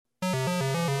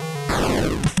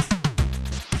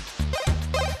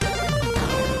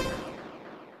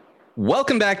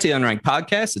Welcome back to the Unranked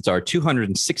Podcast. It's our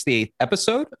 268th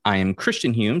episode. I am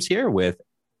Christian Humes here with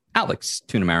Alex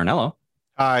Tuna Marinello.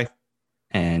 Hi.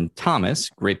 And Thomas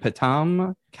Great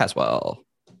Patam Caswell.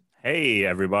 Hey,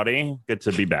 everybody. Good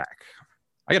to be back.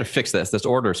 I got to fix this. This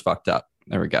order's fucked up.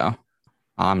 There we go.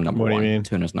 I'm number one.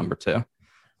 Tuna's number two.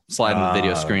 Sliding the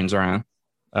video screens around.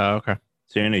 Oh, okay.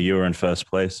 Tuna, you were in first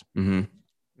place. Mm-hmm.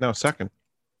 No, second.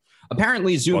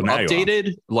 Apparently, Zoom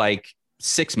updated like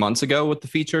 6 months ago with the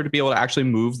feature to be able to actually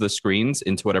move the screens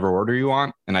into whatever order you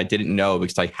want. And I didn't know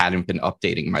because I hadn't been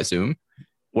updating my Zoom.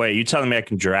 Wait, you telling me I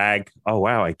can drag? Oh,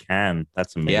 wow, I can.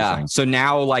 That's amazing. Yeah. So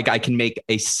now like I can make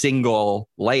a single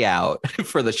layout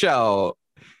for the show.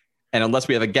 And unless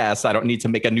we have a guest, I don't need to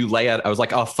make a new layout. I was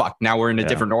like, oh, fuck. Now we're in a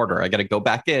different order. I got to go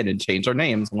back in and change our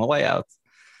names on the layouts.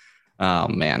 Oh,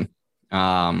 man.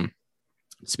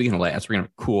 Speaking of layouts, we're going to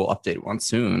have a cool updated one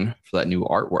soon for that new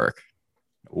artwork.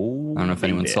 Ooh, I don't know if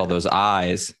anyone saw those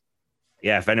eyes.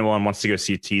 Yeah, if anyone wants to go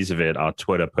see a tease of it, our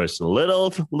Twitter posted a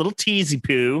little teasy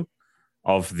poo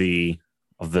of the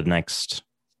next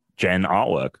gen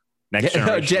artwork. Next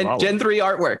generation artwork. Gen 3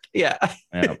 artwork. Yeah.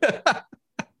 Yep.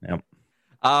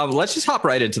 Let's just hop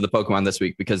right into the Pokemon this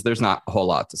week because there's not a whole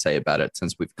lot to say about it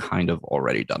since we've kind of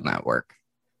already done that work.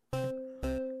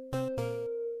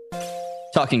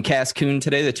 Talking Cascoon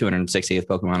today, the 268th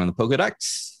Pokemon on the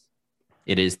Pokedex.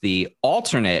 It is the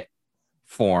alternate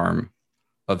form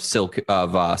of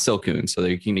Silcoon. So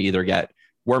you can either get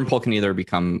Wurmple can either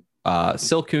become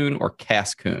Silcoon or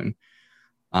Cascoon.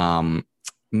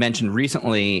 Mentioned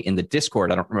recently in the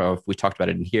Discord, I don't know if we talked about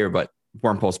it in here, but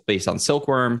Wurmple's based on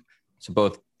Silkworm. So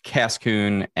both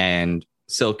Cascoon and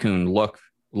Silcoon look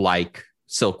like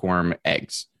Silkworm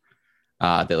eggs.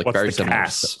 They look very similar.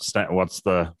 What's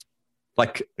the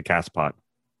Cas pot?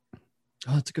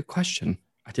 Oh, that's a good question.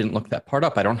 I didn't look that part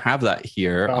up. I don't have that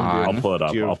here. I'll pull it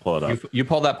up. You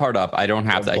pull that part up. I don't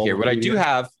have that here. What I do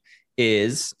have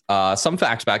is some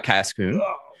facts about Cascoon.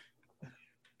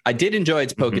 I did enjoy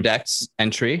its Pokedex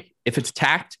entry. If it's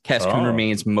attacked, Cascoon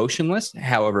remains motionless.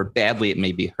 However badly it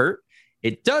may be hurt,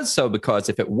 it does so because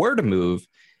if it were to move,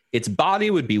 its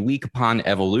body would be weak upon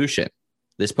evolution.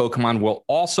 This Pokemon will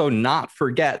also not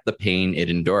forget the pain it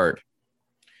endured.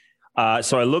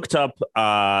 So I looked up,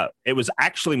 it was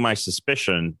actually my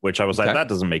suspicion, which I was like, that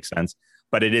doesn't make sense,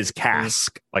 but it is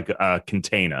cask, like a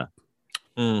container.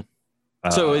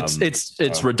 So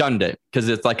it's redundant because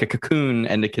it's like a cocoon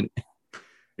and it can,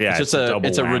 it's just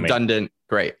it's a redundant.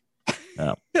 Great.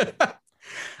 Yeah.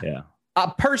 Yeah.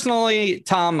 Personally,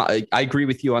 Tom, I agree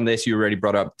with you on this. You already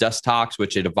brought up Dustox,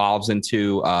 which it evolves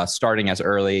into starting as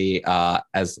early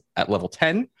as at level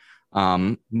 10.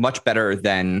 Much better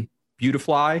than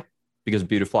Beautifly, because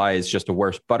Beautifly is just a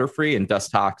worse Butterfree and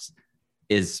Dustox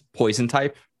is poison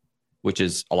type, which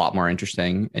is a lot more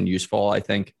interesting and useful, I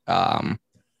think.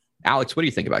 Alex, what do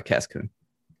you think about Cascoon?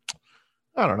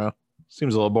 I don't know.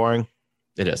 Seems a little boring.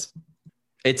 It is.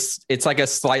 It's like a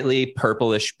slightly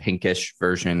purplish, pinkish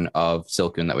version of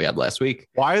Silcoon that we had last week.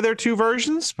 Why are there two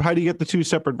versions? How do you get the two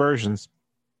separate versions?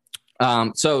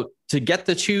 So to get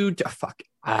the two,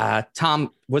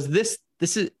 Tom, was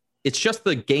it's just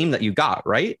the game that you got,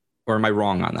 right? Or am I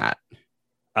wrong on that?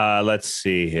 Let's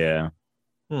see here.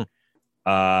 It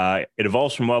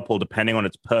evolves from Whirlpool depending on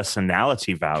its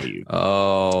personality value.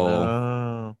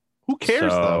 Who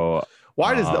cares though?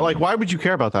 Why does that? Why would you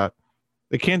care about that?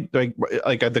 They can't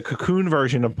like the cocoon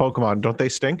version of Pokemon. Don't they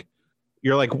stink?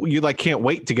 You can't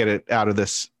wait to get it out of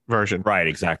this version. Right.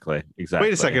 Exactly.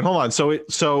 Wait a second. Hold on. So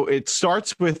it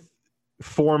starts with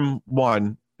Form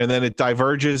 1 and then it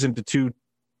diverges into two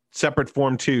separate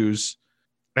Form 2s.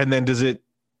 And then does it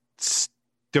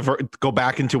go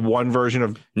back into one version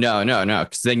of? No.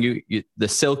 Because then the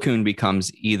Silcoon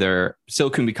becomes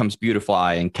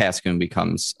Beautifly and Cascoon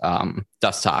becomes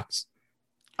Dustox.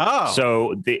 Oh,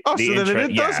 so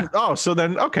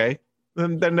okay.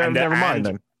 Then never mind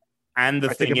then. And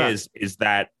the thing is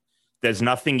that there's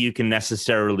nothing you can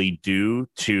necessarily do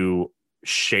to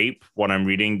shape what I'm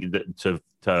reading to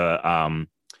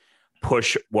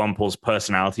push Wurmple's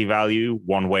personality value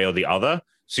one way or the other.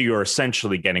 So you're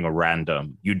essentially getting a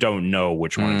random. You don't know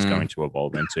which one it's going to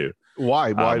evolve into.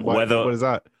 Why? What is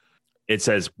that? It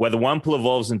says whether Wurmple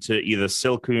evolves into either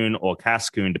Silcoon or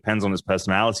Cascoon depends on its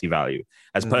personality value,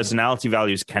 as personality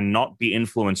values cannot be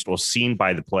influenced or seen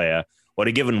by the player. What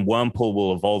a given Wurmple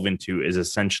will evolve into is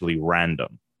essentially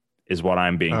random, is what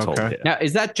I'm being told here. Now,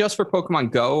 is that just for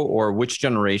Pokemon Go, or which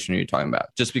generation are you talking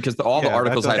about? Just because all the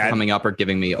articles I have coming up are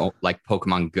giving me like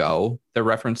Pokemon Go they're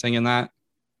referencing in that?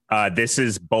 This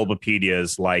is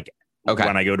Bulbapedia's Okay.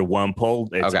 When I go to Wormpull,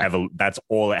 it's Okay. that's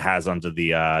all it has under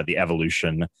the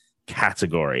evolution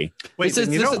category. Wait,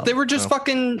 They were just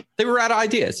fucking. They were out of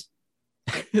ideas.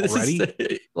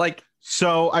 Like.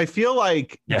 So I feel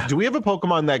like, Yeah. do we have a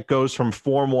Pokemon that goes from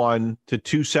Form 1 to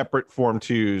 2 separate Form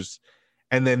 2s,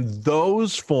 and then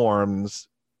those forms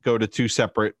go to 2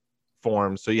 separate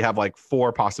forms? So you have like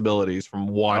 4 possibilities from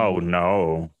one. Oh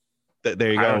no!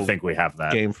 There you go. I don't think we have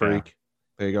that. Game Freak. Yeah.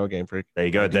 There you go, Game Freak. There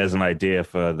you go. There's an idea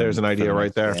for. There's an idea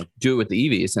right there. Game. Do it with the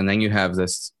Eevees, and then you have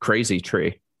this crazy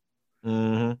tree.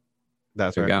 Mm-hmm.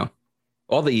 That's There right. you go.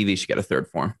 All the Eevees should get a third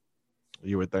form.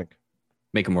 You would think.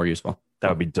 Make them more useful. That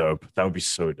would be dope. That would be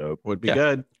so dope. Would be Yeah.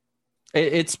 good.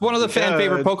 It's one of the fan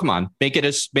favorite Good. Pokemon. Make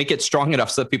it strong enough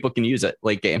so that people can use it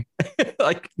late game.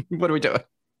 Like, what are we doing?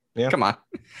 Yeah. Come on.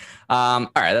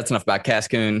 All right, that's enough about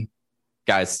Cascoon.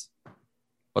 Guys,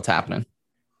 what's happening?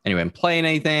 Anyone playing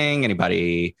anything?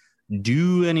 Anybody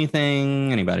do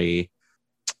anything? Anybody?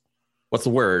 What's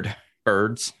the word?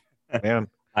 Birds. Man.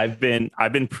 I've been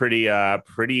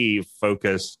pretty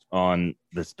focused on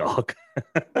this dog.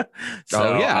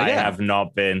 So I have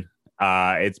not been.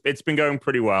 It's been going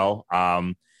pretty well.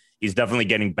 He's definitely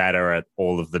getting better at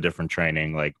all of the different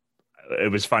training. Like, it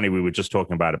was funny, we were just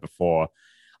talking about it before.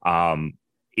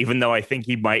 Even though I think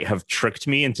he might have tricked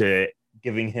me into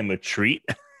giving him a treat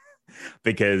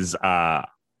because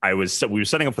we were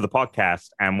setting up for the podcast,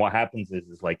 and what happens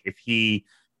is like if he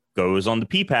goes on the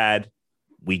pee pad,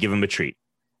 we give him a treat.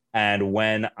 And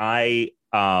when I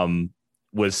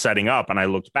was setting up and I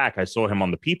looked back, I saw him on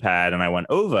the pee pad, and I went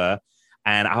over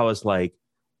and I was like,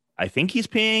 I think he's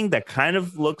peeing. That kind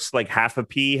of looks like half a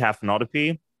pee, half not a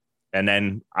pee. And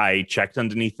then I checked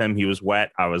underneath him. He was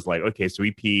wet. I was like, okay, so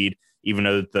he peed, even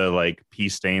though the like pee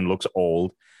stain looks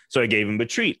old. So I gave him a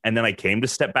treat. And then I came to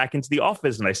step back into the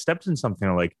office and I stepped in something.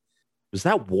 I'm like, was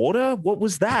that water? What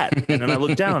was that? And then I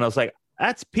looked down and I was like,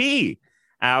 that's pee.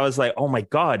 And I was like, oh my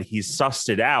God, he's sussed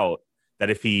it out that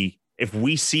if we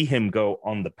see him go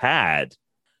on the pad,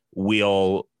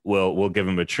 we'll give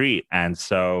him a treat. And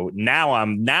so now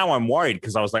I'm worried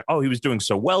because I was like, oh, he was doing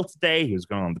so well today. He was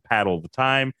going on the pad all the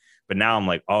time. But now I'm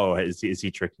like, oh, is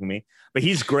he tricking me? But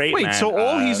he's great. Wait, man. so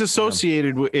all he's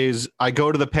associated with is I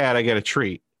go to the pad, I get a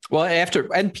treat. Well,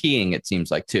 and peeing, it seems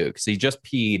like too, because he just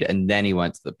peed and then he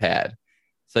went to the pad.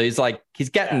 So he's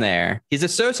getting there. He's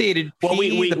associated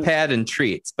the pad and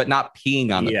treats, but not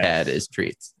peeing on the pad is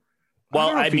treats. Well,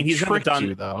 I mean, he's never done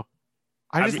you, though.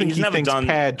 I just think he thinks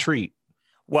pad treat.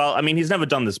 Well, I mean, he's never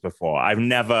done this before. I've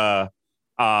never.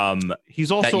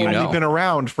 He's also only been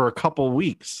around for a couple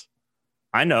weeks.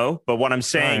 I know, but what I'm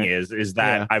saying is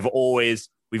that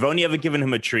we've only ever given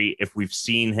him a treat if we've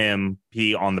seen him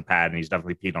pee on the pad, and he's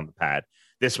definitely peed on the pad.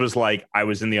 This was like I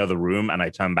was in the other room and I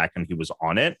turned back and he was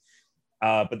on it.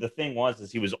 But the thing is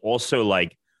he was also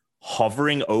like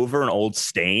hovering over an old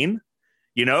stain.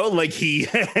 You know, like he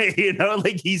saw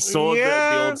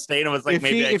the old stain and was like,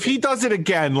 if he does it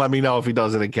again, let me know if he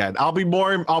does it again. I'll be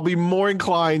more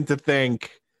inclined to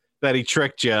think that he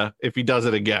tricked you if he does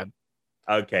it again.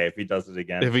 Okay, if he does it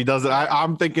again. If he does it,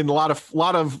 I'm thinking a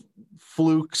lot of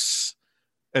flukes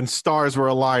and stars were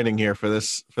aligning here for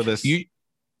this. You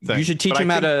should teach him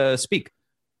how to speak.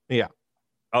 Yeah.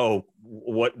 Oh,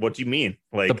 what do you mean?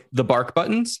 Like the bark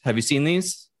buttons? Have you seen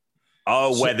these?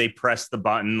 Oh, where they press the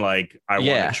button like I want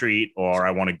a treat or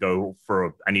I want to go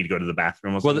I need to go to the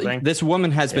bathroom or something. Well, this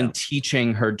woman has been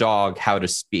teaching her dog how to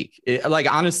speak.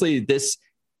 Honestly, this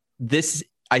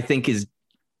I think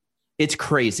it's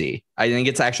crazy. I think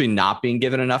it's actually not being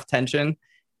given enough attention.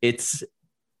 It's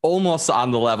almost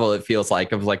on the level it feels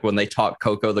like of like when they taught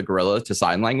Coco the gorilla to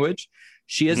sign language.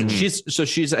 She is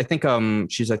she's I think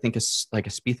a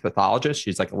speech pathologist.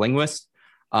 She's like a linguist.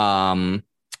 And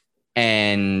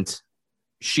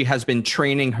she has been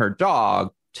training her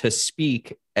dog to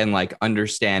speak and like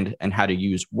understand and how to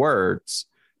use words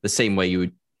the same way you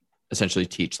would essentially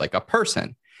teach like a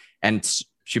person. And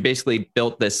she basically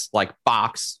built this like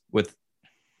box with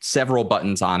several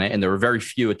buttons on it. And there were very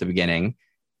few at the beginning.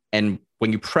 And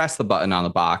when you press the button on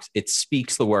the box, it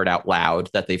speaks the word out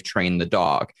loud that they've trained the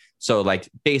dog. So like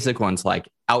basic ones like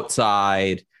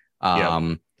outside,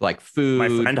 like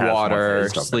food, water,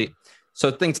 sleep.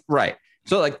 So things, right.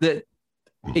 So like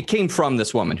it came from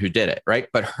this woman who did it, right?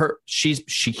 But she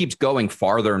keeps going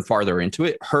farther and farther into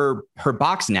it. Her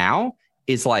box now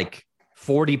is like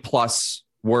 40 plus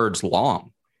words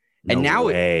long. And now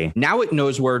it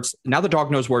knows words. Now the dog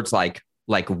knows words like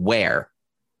where,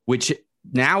 which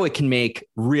now it can make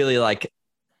really like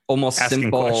almost asking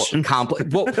simple,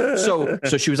 complex. Well,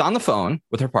 so she was on the phone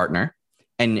with her partner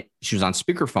and she was on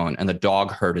speakerphone and the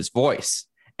dog heard his voice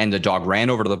and the dog ran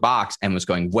over to the box and was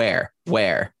going, where?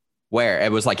 where?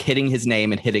 It was like hitting his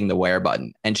name and hitting the where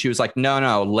button. And she was like,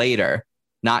 no, later,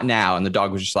 not now. And the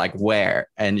dog was just like, where?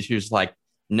 And she was like,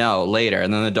 no, later.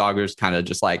 And then the dog was kind of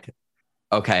just like,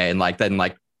 okay. And like, then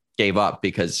like gave up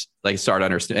because like started to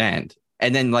understand.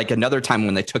 And then like another time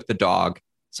when they took the dog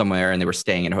somewhere and they were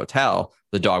staying in a hotel,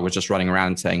 the dog was just running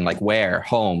around saying like, where?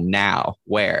 Home, now,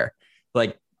 where?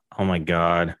 Like, oh my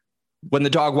God. When the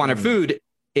dog wanted food,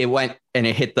 it went and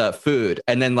it hit the food.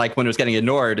 And then like when it was getting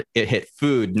ignored, it hit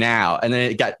food now. And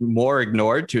then it got more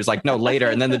ignored. She was like, no, later.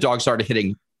 And then the dog started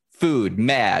hitting food,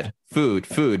 mad, food,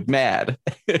 mad.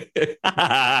 Which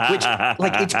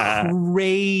like, it's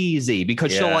crazy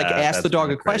because she'll like ask the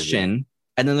dog a question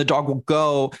and then the dog will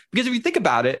go. Because if you think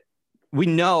about it, we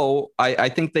know, I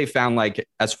think they found like,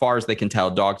 as far as they can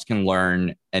tell, dogs can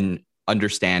learn and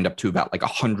understand up to about like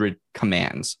 100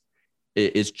 commands.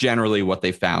 Is generally what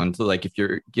they found. Like if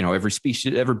you're, every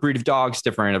species, every breed of dog is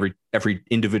different. Every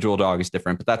individual dog is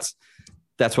different, but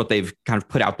that's what they've kind of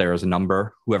put out there as a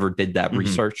number. Whoever did that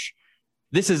research,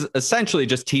 this is essentially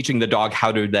just teaching the dog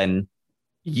how to then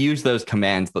use those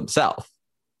commands themselves.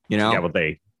 Yeah, what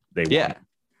they want.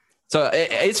 So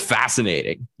it's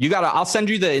fascinating. I'll send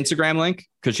you the Instagram link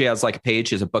because she has like a page.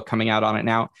 She has a book coming out on it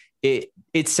now.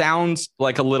 It sounds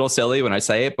like a little silly when I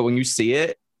say it, but when you see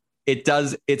it,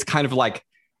 it's kind of like,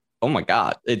 oh my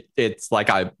God, it's like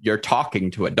you're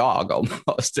talking to a dog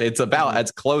almost. It's about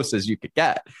as close as you could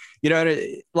get,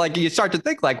 like you start to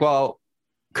think like, well,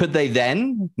 could they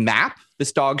then map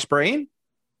this dog's brain,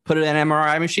 put it in an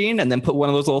MRI machine and then put one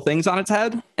of those little things on its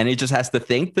head and it just has to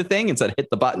think the thing instead of hit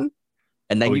the button.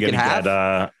 And then you can have.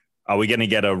 Are we going to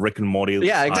get a Rick and Morty?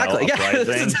 Yeah, exactly. Yeah,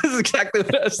 this is exactly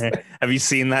what it is. Have you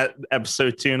seen that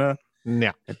episode, Tuna?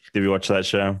 No. Did you watch that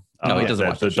show? No, he doesn't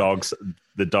watch the dogs.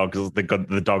 The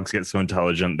dogs get so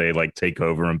intelligent they like take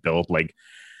over and build like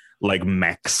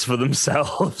mechs for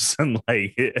themselves and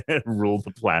like rule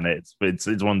the planet. It's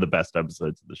one of the best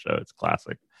episodes of the show. It's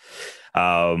classic.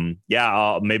 Maybe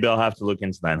I'll have to look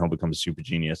into that and he'll become a super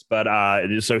genius. But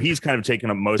so he's kind of taken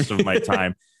up most of my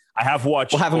time. I have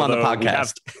watched. We'll have him on the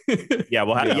podcast.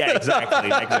 Exactly.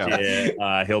 Next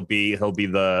year, he'll be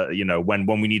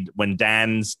the when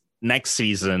Dan's next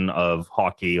season of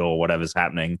hockey or whatever's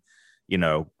happening,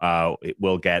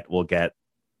 we'll get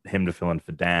him to fill in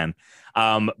for Dan.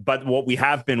 But what we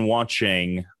have been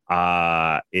watching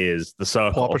is The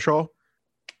Circle. Paw Patrol.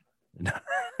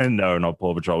 No, not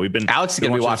Paw Patrol. Alex is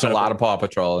going to be watching a lot of Paw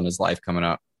Patrol in his life coming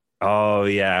up. Oh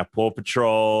yeah, Paw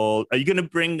Patrol. Are you gonna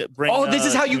bring? Oh, this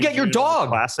is how you get your dog.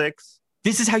 Classics.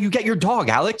 This is how you get your dog,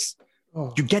 Alex.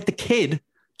 Oh. You get the kid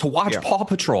to watch Paw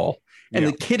Patrol, and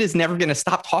the kid is never gonna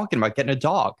stop talking about getting a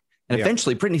dog. And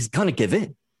eventually, Brittany's gonna give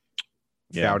in.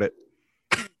 Doubt it.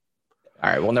 All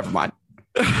right, well, never mind.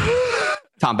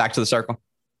 Tom, back to The Circle.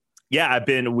 Yeah,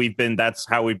 that's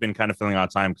how we've been kind of filling our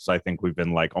time because I think we've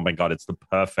been like, oh my God, it's the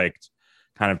perfect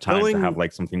kind of time to have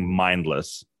like something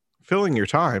mindless. Filling your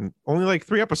time. Only like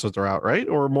 3 episodes are out, right?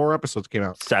 Or more episodes came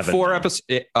out? 7. 4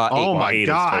 episodes. Oh my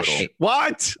gosh!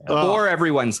 What? 4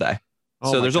 every Wednesday.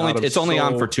 So there's only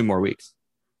on for 2 more weeks.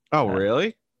 Oh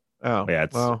really? Oh yeah.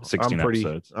 It's 16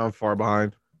 episodes. I'm far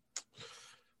behind.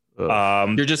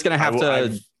 You're just gonna have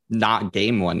to not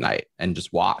game one night and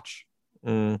just watch,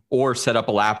 or set up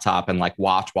a laptop and like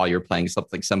watch while you're playing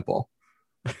something simple.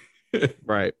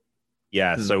 Right.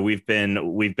 Yeah, so we've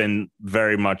been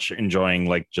very much enjoying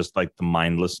like just like the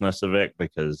mindlessness of it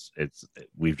because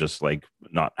we've just like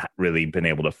not really been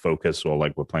able to focus or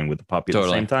like we're playing with the puppy at the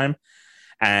same time.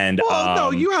 And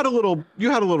no, you had a little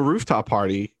rooftop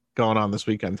party going on this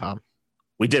weekend, Tom.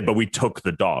 We did, but we took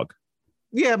the dog.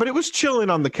 Yeah, but it was chilling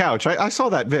on the couch. I saw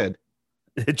that vid.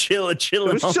 chilling.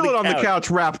 It was chilling on the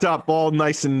couch, wrapped up, all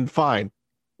nice and fine.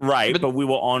 Right, but we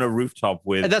were on a rooftop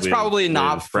with. That's probably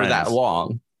not for that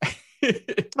long.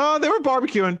 Oh, they were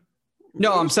barbecuing.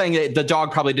 No, I'm saying the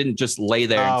dog probably didn't just lay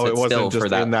there and sit still for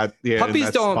that.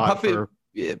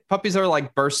 Puppies are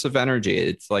like bursts of energy.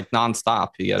 It's like nonstop.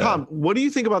 Tom, what do you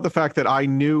think about the fact that I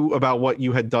knew about what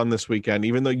you had done this weekend,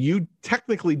 even though you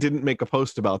technically didn't make a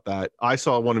post about that? I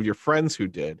saw one of your friends who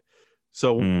did.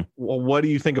 So what do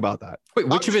you think about that? Wait,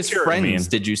 which of his friends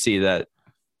did you see that?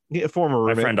 Yeah, former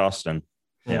roommate. My friend Austin.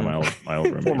 Yeah, my old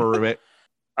roommate. Former roommate.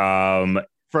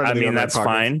 I mean, that's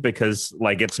fine because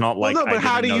like it's not like. Well, no, but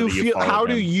how do you feel? How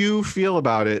do you feel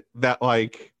about it? That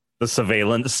like the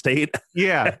surveillance state.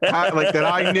 Yeah, like that.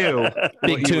 I knew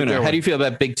Big Tuna. How do you feel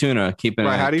about Big Tuna keeping?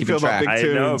 Right, how do you feel about Big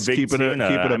Tuna? Keeping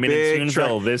a big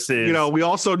Toonville, this is. We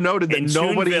also noted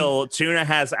that Tuna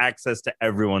has access to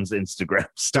everyone's Instagram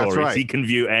stories. That's right. He can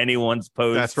view anyone's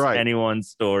posts. That's right. Anyone's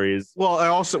stories. Well,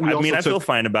 I feel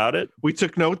fine about it. We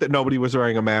took note that nobody was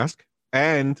wearing a mask,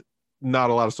 and not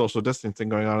a lot of social distancing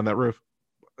going on that roof.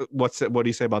 What do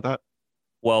you say about that?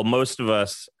 Well, most of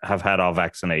us have had our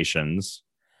vaccinations.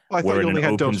 Well, I thought We're you in only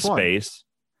an had open dose 1. space.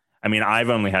 I mean, I've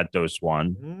only had dose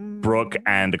 1. Brooke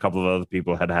and a couple of other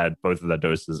people had both of their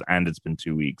doses, and it's been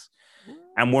 2 weeks.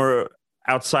 And we're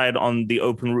outside on the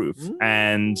open roof,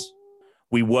 and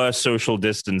we were social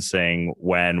distancing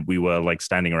when we were like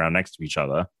standing around next to each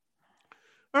other.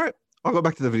 All right, I'll go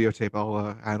back to the videotape.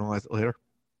 I'll analyze it later.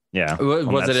 Yeah.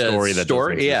 Was it a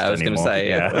story? Yeah, I was going to say.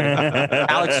 Yeah.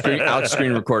 Alex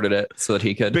screen recorded it so that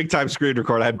he could. Big time screen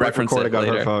record. I had Brett recording on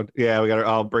her phone. Yeah,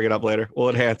 I'll bring it up later. We'll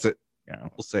enhance it. Yeah,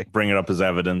 we'll see. Bring it up as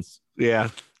evidence. Yeah.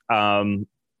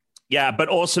 Yeah, but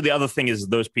also the other thing is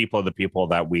those people are the people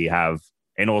that we have,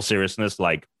 in all seriousness,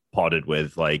 like potted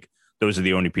with. Like those are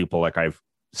the only people like I've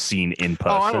seen in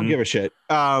person. Oh, I don't give a shit.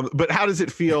 But how does it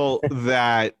feel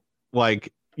that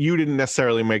like you didn't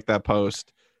necessarily make that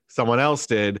post? Someone else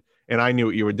did, and I knew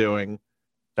what you were doing.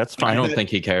 That's fine. I don't think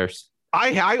he cares.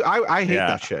 I hate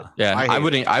that shit. Yeah, I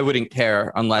wouldn't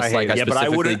care unless I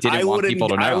specifically didn't want people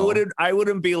to know. I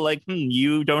wouldn't be like,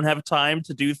 you don't have time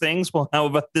to do things. Well, how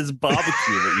about this barbecue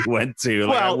that you went to?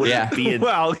 Like, you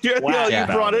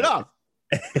brought it up.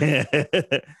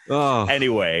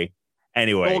 Anyway.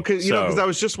 Well, because I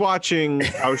was just watching.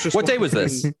 What day was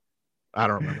this? I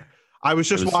don't remember. I was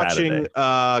just watching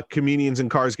comedians in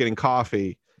cars getting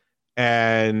coffee,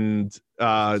 and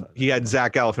he had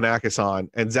Zach Galifianakis on,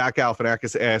 and Zach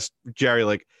Galifianakis asked Jerry,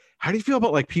 like, how do you feel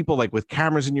about like people like with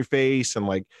cameras in your face and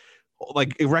like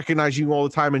recognize you all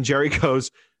the time? And Jerry goes,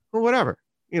 well, whatever,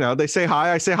 they say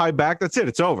hi, I say hi back, that's it,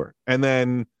 it's over. And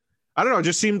then I don't know, it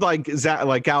just seemed like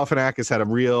Galifianakis had a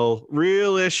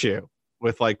real issue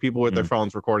with like people with their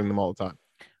phones recording them all the time.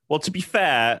 Well, to be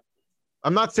fair,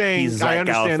 I'm not saying I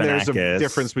understand there's a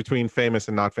difference between famous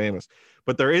and not famous,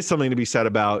 but there is something to be said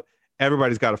about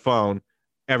everybody's got a phone,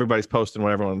 everybody's posting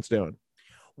what everyone's doing.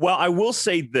 Well, I will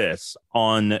say this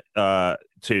I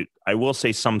will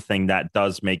say something that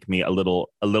does make me a little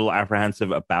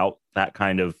apprehensive about that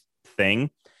kind of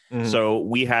thing. Mm-hmm. So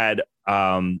we had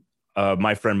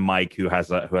my friend Mike, who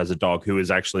has a dog, who is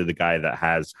actually the guy that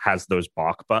has those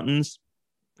bark buttons.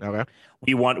 Okay.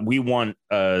 We want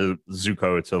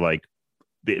Zuko to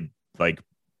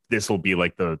this will be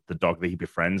like the dog that he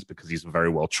befriends because he's a very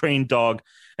well trained dog,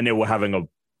 and they were having a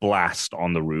blast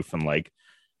on the roof, and like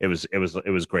it was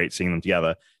great seeing them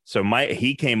together. So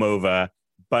he came over,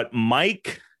 but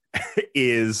Mike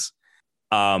is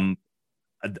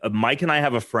Mike and I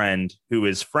have a friend who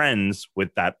is friends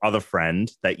with that other friend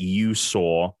that you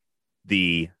saw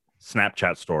the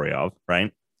Snapchat story of,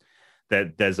 right?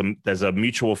 That there's a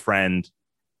mutual friend,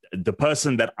 the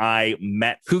person that I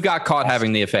met who got caught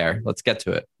having the affair. Let's get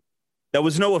to it. There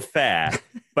was no affair,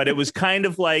 but it was kind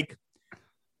of like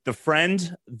the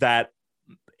friend that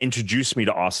introduced me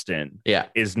to Austin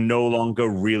is no longer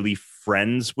really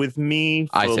friends with me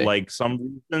for like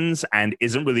some reasons, and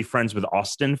isn't really friends with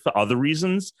Austin for other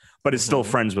reasons, but is still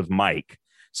friends with Mike.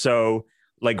 So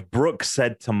like Brooke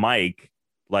said to Mike,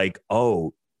 like,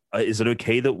 oh, is it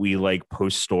okay that we like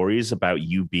post stories about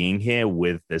you being here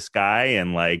with this guy?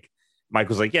 And like Mike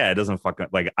was like, yeah, it doesn't fucking,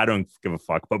 like, I don't give a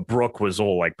fuck. But Brooke was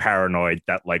all like paranoid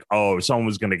that like, oh, someone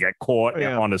was going to get caught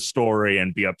on a story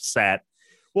and be upset.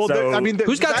 Well, so,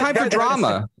 who's got time for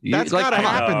drama? That's got to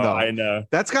happen, though. I know.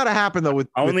 That's got to happen, though.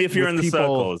 Only if you're in the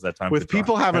circle is that time with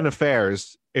people having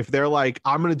affairs. If they're like,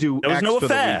 I'm going to do X for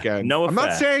the weekend. No affair. I'm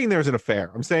not saying there's an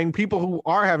affair. I'm saying people who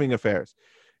are having affairs.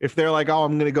 If they're like, oh,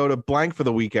 I'm going to go to blank for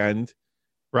the weekend,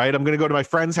 right? I'm going to go to my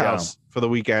friend's house for the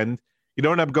weekend. You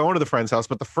don't end up going to the friend's house,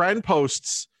 but the friend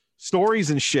posts stories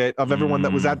and shit of everyone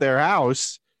that was at their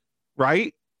house,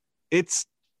 right?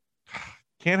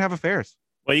 Can't have affairs.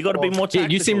 Well, you got to be more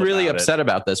tactical. You seem really upset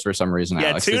about this for some reason,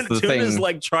 Alex. Yeah, Toon is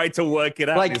like tried to work it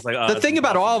out. Like, the thing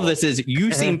about all of this is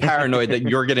you seem paranoid that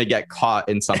you're going to get caught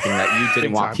in something that you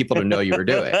didn't want people to know you were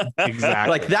doing.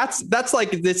 Exactly. Like that's like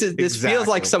this feels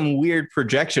like some weird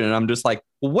projection, and I'm just like,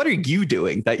 well, what are you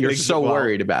doing that you're so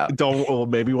worried about?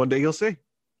 Maybe one day you'll see.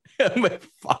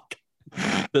 Fuck.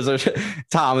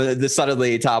 Tom,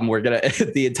 we're gonna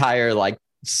the entire like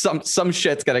some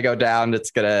shit's gonna go down.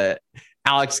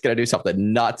 Alex is going to do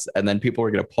something nuts, and then people are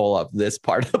going to pull up this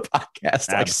part of the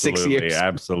podcast like 6 years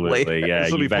Absolutely. later. Yeah,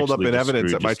 this will be pulled up in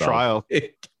evidence at my trial.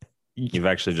 You've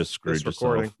actually just screwed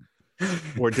yourself.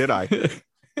 Or did I?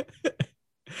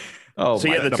 Oh, so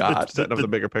my God. Setting up the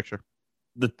bigger picture.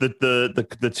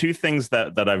 The two things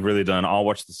that I've really done, I'll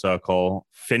watch The Circle,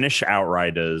 finish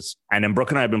Outriders, and then Brooke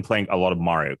and I have been playing a lot of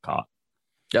Mario Kart.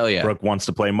 Hell yeah. Brooke wants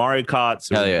to play Mario Kart,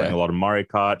 so we're playing a lot of Mario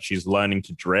Kart. She's learning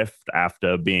to drift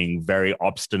after being very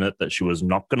obstinate that she was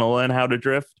not going to learn how to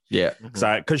drift. Yeah,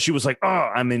 because she was like, "Oh,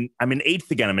 I'm in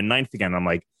 8th again. I'm in 9th again." I'm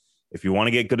like, if you want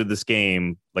to get good at this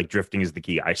game, like drifting is the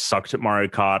key. I sucked at Mario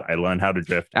Kart. I learned how to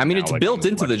drift. I mean, it's built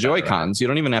into the Joy-Cons. You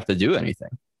don't even have to do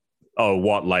anything. Oh,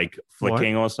 what, like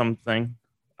flicking or something?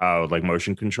 Oh, like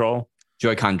motion control?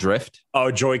 Joy-Con drift.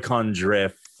 Oh, Joy-Con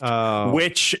drift.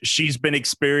 Which she's been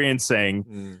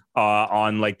experiencing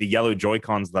on like the yellow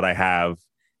Joy-Cons that I have.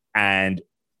 And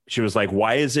she was like,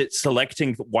 why is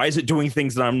it doing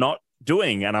things that I'm not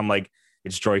doing? And I'm like,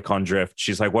 it's Joy-Con drift.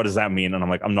 She's like, what does that mean? And I'm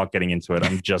like, I'm not getting into it.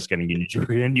 I'm just getting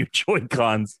into new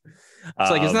Joy-Cons.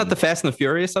 It's like, isn't that the Fast and the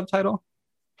Furious subtitle?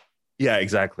 Yeah,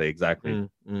 exactly.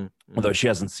 Although she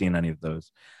hasn't seen any of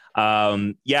those.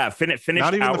 Finished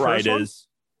Outriders.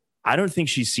 I don't think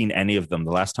she's seen any of them.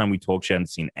 The last time we talked, she hadn't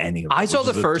seen any of them. I saw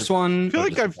the first one. I feel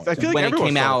like when it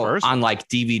came out on like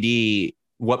DVD,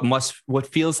 what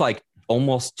feels like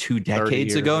almost 2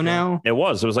 decades ago now. It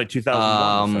was like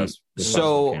 2001.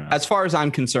 So as far as I'm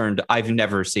concerned, I've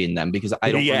never seen them because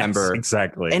I don't remember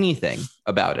anything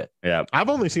about it. Yeah. I've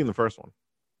only seen the first one.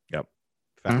 Yep.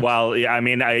 Well, yeah, I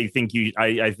mean, I think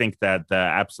that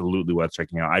absolutely worth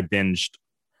checking out. I binged.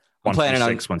 I'm planning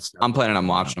on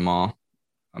watching them all.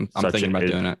 I'm thinking about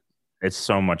doing it. It's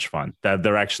so much fun.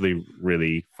 They're actually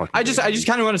really fucking. I just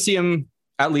kind of want to see them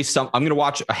at least some. I'm going to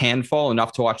watch a handful,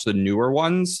 enough to watch the newer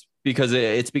ones because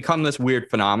it's become this weird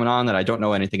phenomenon that I don't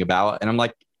know anything about. And I'm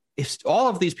like, if all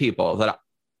of these people that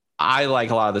I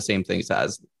like a lot of the same things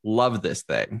as love this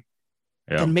thing,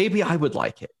 then maybe I would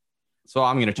like it. So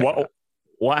I'm going to check it out.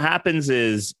 What happens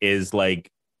is like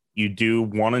you do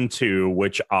 1 and 2,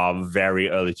 which are very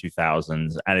early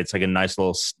 2000s, and it's like a nice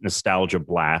little nostalgia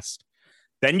blast.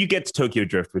 Then you get to Tokyo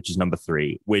Drift, which is number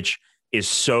 3, which is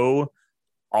so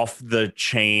off the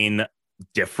chain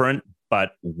different,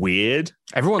 but weird.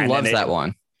 Everyone loves that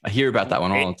one. I hear about that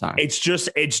one all the time. It's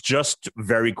just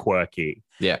very quirky.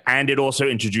 Yeah. And it also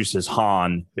introduces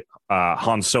Han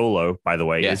Solo, by the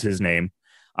way, is his name.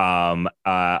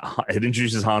 It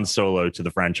introduces Han Solo to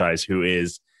the franchise, who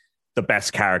is the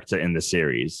best character in the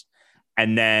series.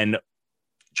 And then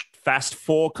Fast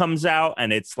 4 comes out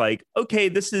and it's like, okay,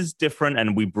 this is different.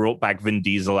 And we brought back Vin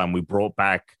Diesel and we brought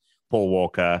back Paul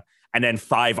Walker. And then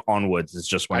 5 onwards is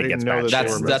just when it gets back.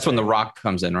 That's when The Rock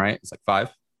comes in, right? It's like 5.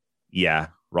 Yeah.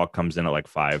 Rock comes in at like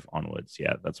 5 onwards.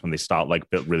 Yeah. That's when they start like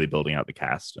really building out the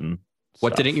cast. And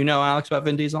what didn't you know, Alex, about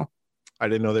Vin Diesel? I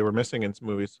didn't know they were missing in some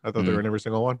movies. I thought they were in every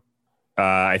single one.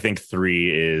 I think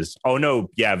 3 is. Oh no,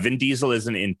 yeah. Vin Diesel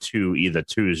isn't in 2 either.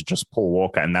 2 is just Paul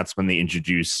Walker, and that's when they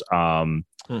introduce. I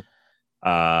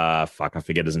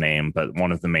forget his name, but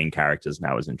one of the main characters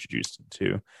now is introduced in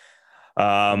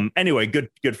 2. Anyway, good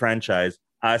franchise.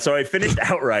 So I finished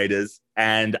Outriders,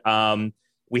 and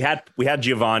we had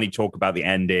Giovanni talk about the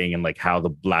ending and like how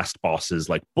the last boss is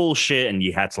like bullshit, and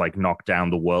you had to like knock down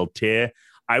the world tier.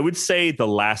 I would say the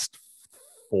last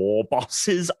 4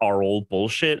 bosses are all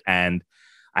bullshit, and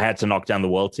I had to knock down the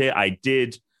world tier. I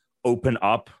did open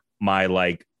up my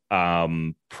like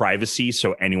privacy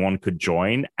so anyone could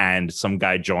join, and some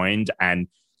guy joined, and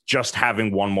just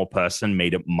having one more person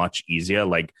made it much easier.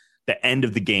 Like the end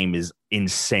of the game is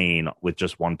insane with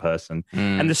just one person,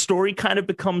 and the story kind of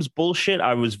becomes bullshit.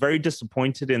 I was very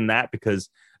disappointed in that because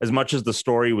as much as the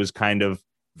story was kind of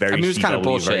very, it was kind of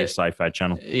bullshit, very Sci-Fi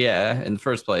Channel, in the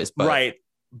first place, but right.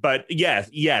 But yes,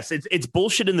 it's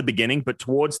bullshit in the beginning, but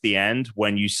towards the end,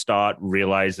 when you start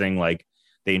realizing like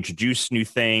they introduce new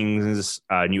things,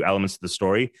 new elements to the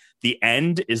story, the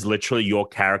end is literally your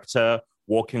character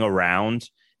walking around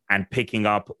and picking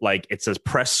up, like it says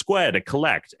press square to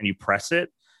collect, and you press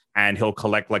it and he'll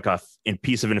collect like a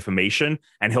piece of information,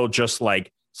 and he'll just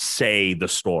like say the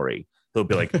story. He'll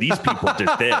be like, these people did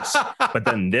this, but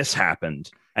then this happened,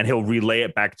 and he'll relay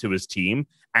it back to his team.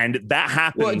 And that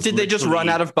happened. Well, did they just run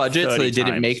out of budget so they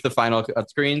didn't make the final cut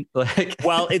screen? Like,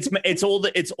 well, it's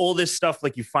all this stuff.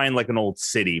 Like you find like an old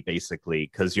city basically,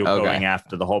 because you're going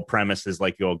after, the whole premise is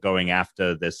like you're going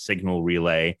after this signal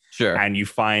relay, sure, and you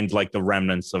find like the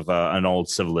remnants of an old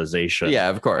civilization. Yeah,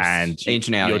 of course, and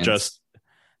ancient aliens.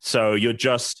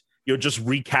 You're just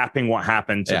recapping what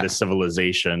happened to this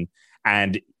civilization.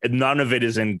 And none of it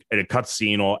is in a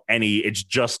cutscene or any. It's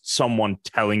just someone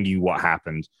telling you what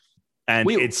happened, and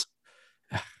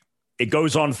it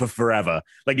goes on for forever.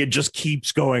 Like it just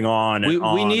keeps going on.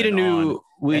 We need a new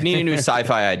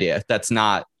sci-fi idea that's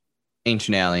not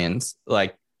ancient aliens.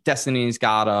 Like Destiny's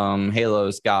got them,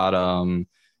 Halo's got them,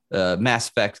 Mass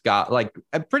Effect's got like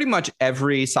pretty much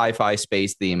every sci-fi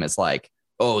space theme is like,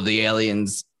 oh, the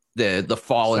aliens, the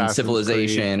fallen Assassin's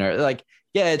civilization, Creed. Or like.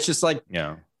 Yeah, it's just like,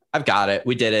 I've got it.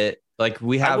 We did it. Like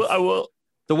we have. I will.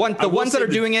 The ones that are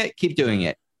doing it, keep doing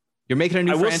it. You're making a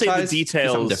new franchise. I will say the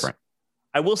details. Something different.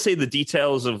 I will say the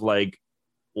details of like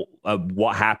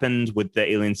what happened with the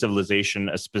alien civilization,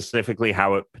 specifically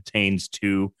how it pertains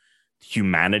to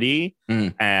humanity,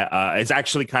 is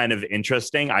actually kind of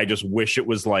interesting. I just wish it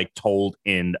was like told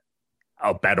in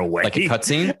a better way, like a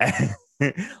cutscene,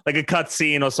 like a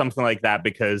cutscene or something like that,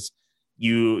 because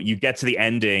you get to the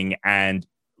ending and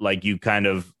like you kind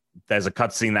of there's a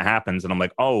cutscene that happens and I'm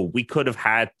like, oh, we could have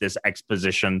had this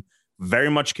exposition very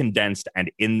much condensed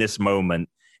and in this moment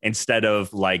instead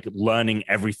of like learning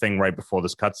everything right before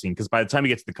this cutscene. Because by the time you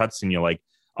get to the cutscene, you're like,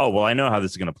 oh, well, I know how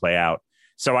this is going to play out.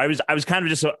 So I was kind of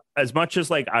just as much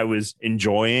as like I was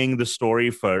enjoying the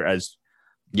story for as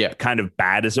kind of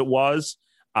bad as it was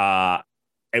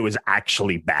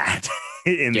actually bad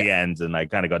in the end, and I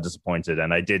kind of got disappointed.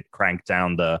 And I did crank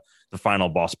down the final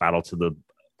boss battle to the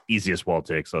easiest wall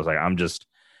tick. So I was like,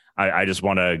 I just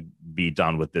want to be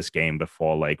done with this game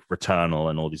before like Returnal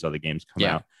and all these other games come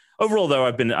out. Overall, though,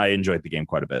 I enjoyed the game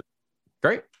quite a bit.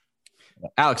 Great.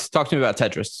 Alex, talk to me about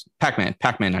Tetris. Pac-Man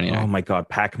 99. Oh my God,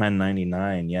 Pac-Man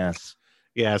 99, yes.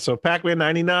 Yeah, so Pac-Man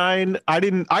 99, I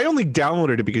only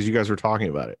downloaded it because you guys were talking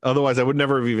about it. Otherwise, I would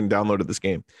never have even downloaded this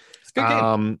game. It's a good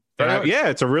game. Yeah,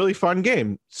 it's a really fun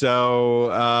game. So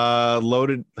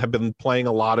have been playing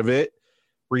a lot of it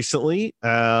recently.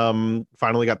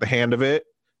 Finally got the hang of it.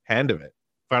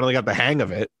 Finally got the hang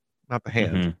of it. Not the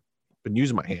hand. Mm-hmm. Been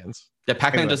using my hands. Yeah,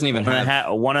 Pac-Man doesn't even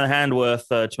have one in the hand worth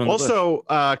two in the bush. Also,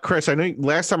 Chris, I know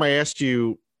last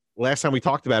time we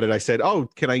talked about it, I said, oh,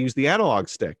 can I use the analog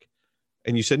stick?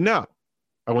 And you said no.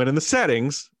 I went in the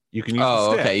settings. You can use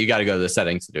the stick. Okay. You got to go to the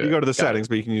settings to do it. You go to the settings,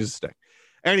 but you can use the stick.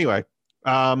 Anyway,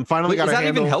 finally got a handle. Is that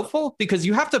even helpful? Because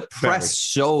you have to press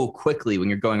so quickly when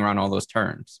you're going around all those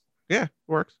turns. Yeah, it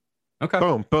works. Okay.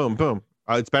 Boom, boom, boom.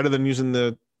 It's better than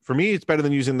using for me, it's better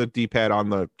than using the D-pad on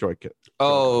the Joy-Con.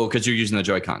 Oh, because you're using the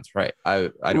Joy-Cons, right?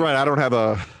 I don't have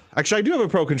actually, I do have a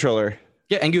Pro Controller.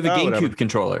 Yeah, and you have a GameCube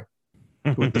controller.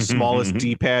 With the smallest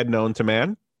D-pad known to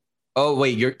man. Oh,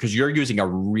 wait, you're using a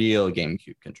real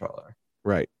GameCube controller.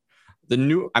 Right.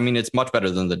 It's much better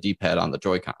than the D-pad on the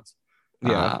Joy-Cons.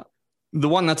 Yeah. The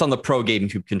one that's on the Pro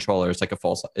GameCube controller is like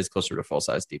is closer to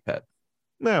full-size D-pad.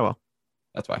 Yeah, well.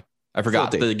 That's why. I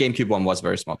forgot. The GameCube one was a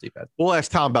very small D-pad. We'll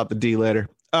ask Tom about the D later.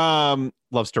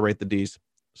 Loves to rate the Ds.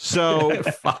 So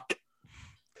fuck.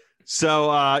 So so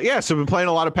I've been playing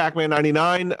a lot of Pac-Man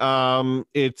 99.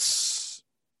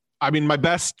 My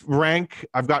best rank,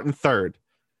 I've gotten third.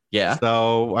 Yeah.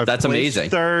 So that's amazing.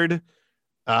 Third.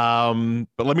 But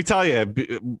let me tell you,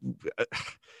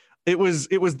 it was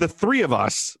the three of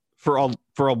us for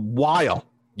a while.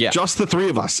 Yeah. Just the three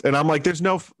of us. And I'm like,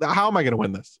 how am I going to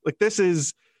win this? Like, this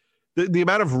is the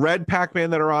amount of red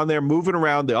Pac-Man that are on there moving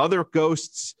around, the other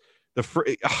ghosts,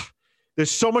 there's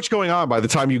so much going on by the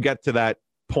time you get to that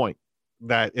point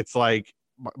that it's like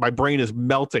my brain is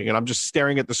melting and I'm just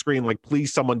staring at the screen like,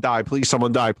 please someone die, please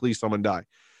someone die, please someone die.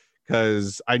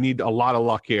 Because I need a lot of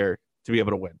luck here to be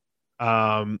able to win.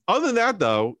 Other than that,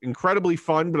 though, incredibly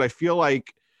fun, but I feel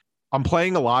like I'm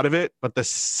playing a lot of it, but the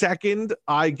second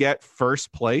I get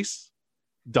first place,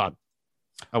 done.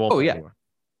 I won't play anymore.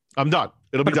 I'm done.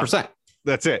 It'll be 100%. Done.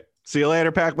 That's it. See you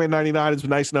later, Pac-Man 99. It's been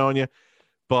nice knowing you.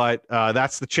 But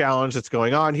that's the challenge that's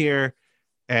going on here.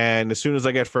 And as soon as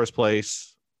I get first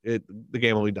place, the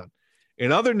game will be done.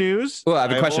 In other news... Well, I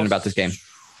have a question about this game.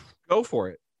 Go for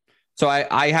it. So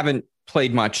I haven't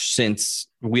played much since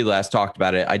we last talked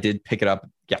about it. I did pick it up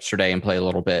yesterday and play a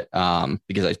little bit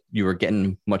because you were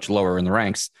getting much lower in the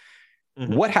ranks.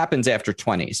 Mm-hmm. What happens after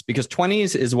 20s? Because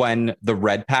 20s is when the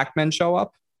red Pac-Men show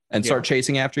up and start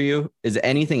chasing after you. Is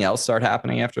anything else start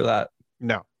happening after that?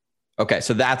 No. Okay,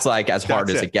 so that's like as hard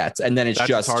as it gets. And then it's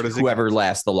just whoever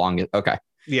lasts the longest. Okay.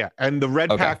 Yeah, and the red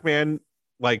Pac-Man,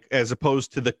 like as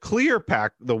opposed to the clear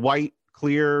the white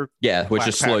clear. Yeah, which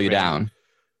just slow you down.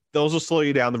 Those will slow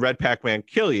you down. The red Pac-Man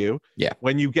kill you. Yeah.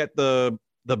 When you get the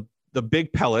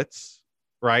big pellets,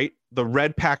 right? The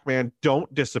red Pac-Man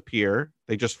don't disappear.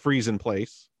 They just freeze in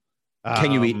place.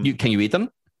 Can you eat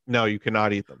them? No, you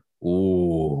cannot eat them.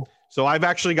 Ooh. So I've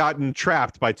actually gotten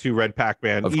trapped by two red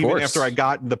Pac-Man, even after I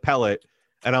got the pellet.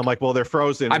 And I'm like, well, they're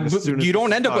frozen. You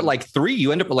don't end up with like 3.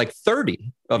 You end up with like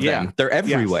 30 of them. They're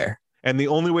everywhere. Yes. And the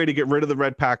only way to get rid of the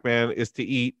red Pac-Man is to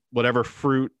eat whatever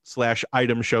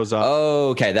fruit/item shows up. Oh,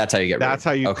 okay. That's how you get rid of them. That's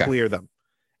how you clear them.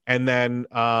 And then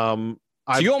so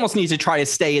you almost need to try to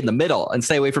stay in the middle and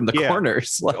stay away from the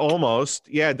corners. Almost.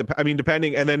 Yeah.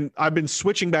 Depending. And then I've been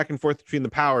switching back and forth between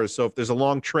the powers. So if there's a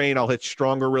long train, I'll hit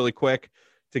stronger really quick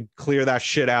to clear that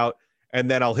shit out. And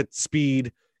then I'll hit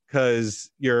speed because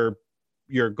your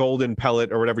golden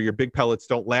pellet or whatever, your big pellets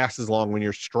don't last as long when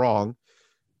you're strong.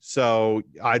 So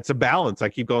it's a balance. I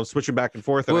keep going switching back and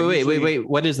forth. And Wait.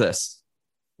 What is this?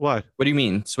 What do you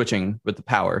mean switching with the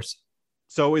powers?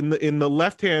 So in the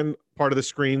left hand part of the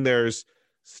screen, there's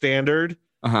standard,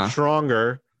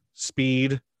 stronger,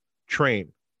 speed,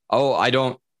 train. Oh, I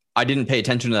didn't pay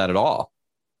attention to that at all.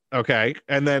 Okay.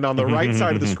 And then on the right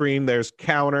side of the screen, there's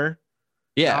counter.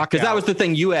 Yeah, because that was the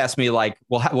thing you asked me, like,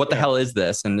 well, what the hell is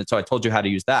this? And so I told you how to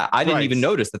use that. I didn't even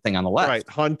notice the thing on the left. Right.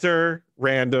 Hunter,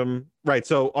 random. Right.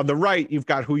 So on the right, you've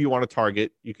got who you want to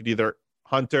target. You could either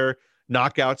hunter,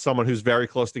 knock out someone who's very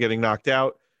close to getting knocked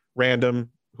out,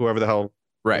 random, whoever the hell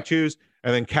you choose,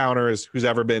 and then counter is who's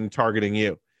ever been targeting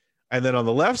you. And then on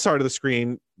the left side of the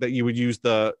screen that you would use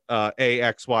the A,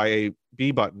 X, Y, A,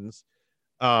 B buttons,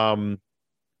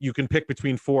 you can pick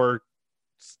between 4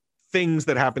 things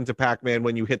that happen to Pac-Man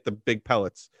when you hit the big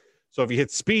pellets. So if you hit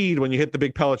speed, when you hit the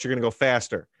big pellets, you're going to go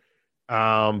faster.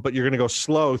 But you're going to go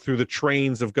slow through the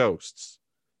trains of ghosts,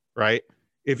 right?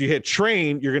 If you hit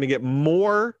train, you're going to get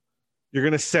more, you're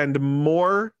going to send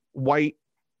more white,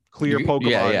 clear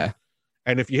Pokemon. Yeah.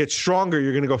 And if you hit stronger,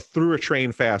 you're going to go through a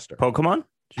train faster. Pokemon?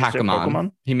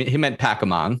 Pokemon. He meant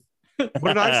Pokemon.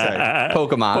 What did I say?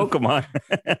 Pokemon.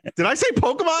 Did I say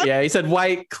Pokemon? Yeah, he said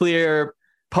white, clear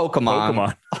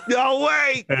Pokemon. No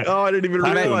way. Oh, I didn't even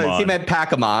realize. He meant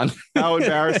Pokemon. How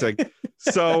embarrassing.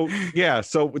 So, yeah.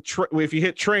 So if you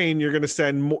hit train, you're going to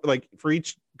send more, like for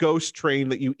each ghost train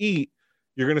that you eat,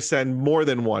 you're going to send more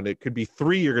than one. It could be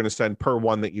 3 you're going to send per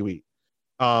one that you eat.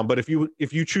 But if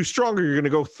you choose stronger, you're going to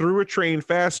go through a train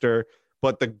faster,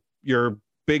 but your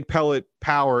big pellet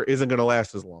power isn't going to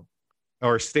last as long.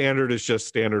 Or standard is just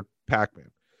standard Pac-Man.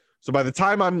 So by the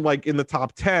time I'm like in the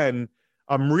top 10,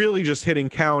 I'm really just hitting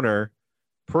counter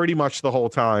pretty much the whole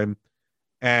time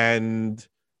and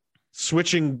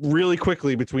switching really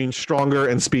quickly between stronger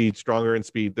and speed.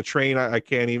 The train, I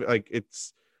can't even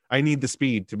I need the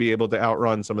speed to be able to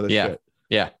outrun some of the shit.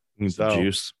 Yeah. So,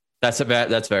 juice. That's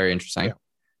very interesting.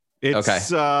 Yeah.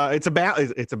 It's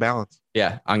a balance.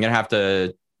 Yeah. I'm going to have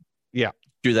to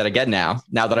do that again now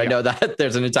that I know that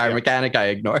there's an entire mechanic I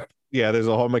ignored. Yeah. There's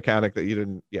a whole mechanic that you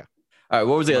didn't. Yeah. All right.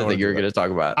 What was the other thing you were going to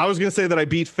talk about? I was going to say that I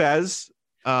beat Fez.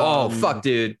 Oh, fuck,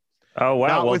 dude. Oh,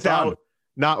 wow.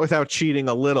 Not without cheating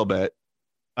a little bit.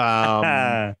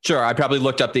 Sure. I probably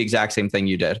looked up the exact same thing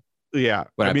you did. Yeah.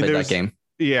 When I played that game.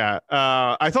 Yeah.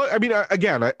 I thought,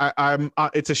 again, I'm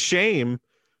it's a shame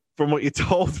from what you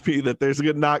told me that there's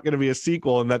not going to be a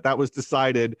sequel and that was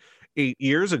decided 8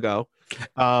 years ago.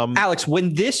 Alex,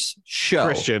 when this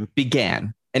show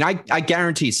began, and I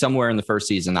guarantee somewhere in the first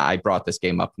season, I brought this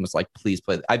game up and was like, please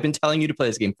play. I've been telling you to play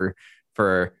this game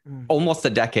for almost a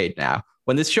decade now.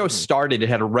 When this show started, it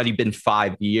had already been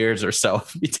 5 years or so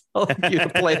of me telling you to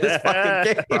play this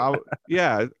fucking game.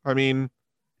 Yeah. I mean,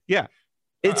 yeah.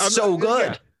 It's so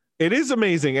good. Yeah. It is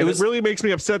amazing. And it really makes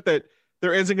me upset that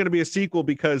there isn't going to be a sequel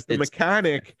because the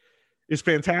mechanic is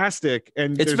fantastic.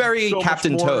 And it's very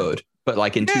Captain Toad, but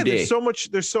like in 2D.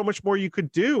 There's so much more you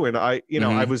could do. And I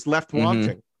was left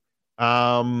wanting.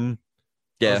 I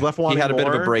was left wanting. He had a bit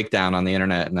of a breakdown on the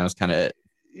internet, and that was kind of it.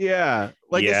 Yeah.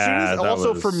 Like as soon as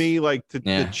also for me, like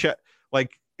to check,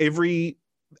 like every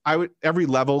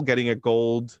level getting a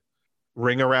gold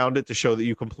ring around it to show that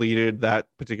you completed that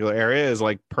particular area is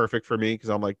like perfect for me because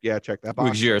I'm like, yeah, check that box.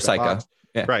 Because you're a psycho.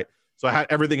 Yeah. Right. So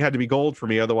everything had to be gold for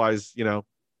me. Otherwise, I was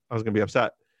going to be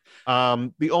upset.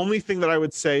 The only thing that I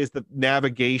would say is that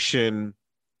navigation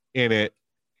in it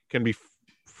can be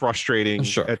frustrating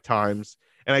at times.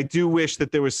 And I do wish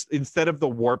that there was, instead of the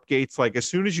warp gates, like as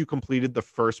soon as you completed the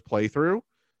first playthrough,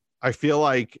 I feel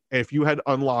like if you had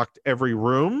unlocked every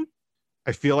room,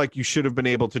 I feel like you should have been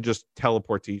able to just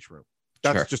teleport to each room.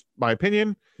 That's just my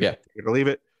opinion. Yeah. You're gonna leave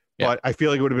it. Yeah. But I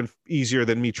feel like it would have been easier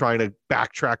than me trying to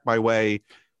backtrack my way,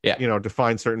 to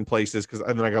find certain places.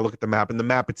 And then I gotta look at the map, and the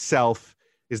map itself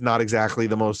is not exactly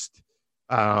the most,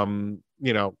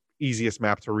 easiest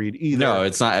map to read either. No,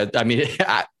 it's not. I mean,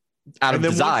 out of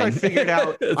design. Once I figured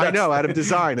out, out of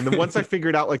design. And then once I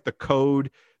figured out like the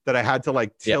code that I had to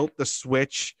like tilt the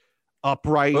switch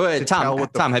upright. Wait, Tom,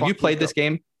 have you played this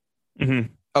game?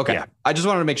 Mm-hmm. Okay. Yeah. I just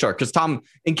wanted to make sure because Tom,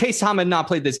 in case Tom had not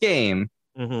played this game,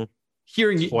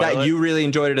 hearing that you really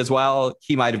enjoyed it as well,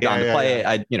 he might have gone to play it.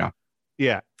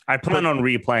 I plan on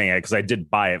replaying it because I did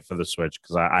buy it for the Switch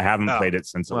because I haven't played it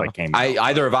since it came out.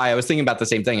 Either have I. I was thinking about the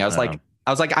same thing. I was like,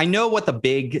 I know what the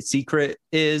big secret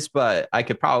is, but I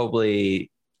probably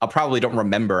don't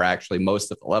remember actually most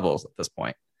of the levels at this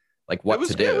point. Like what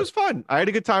to do. It was fun. I had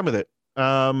a good time with it.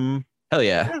 Hell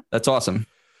yeah. That's awesome.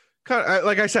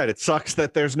 Like I said, it sucks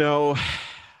that there's no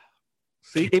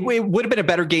See? It would have been a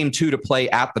better game too to play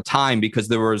at the time, because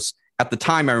there was at the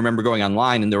time I remember going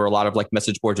online and there were a lot of like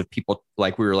message boards of people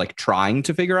like we were like trying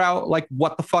to figure out like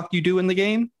what the fuck you do in the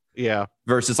game. Yeah.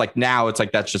 Versus like now it's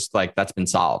like that's just like that's been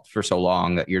solved for so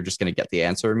long that you're just going to get the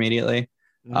answer immediately.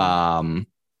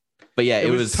 But yeah,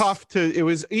 it was tough to. It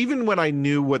was even when I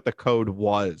knew what the code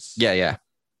was. Yeah.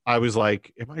 I was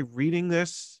like, am I reading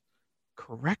this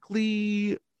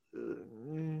correctly?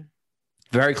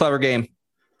 Very clever game.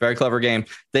 Very clever game.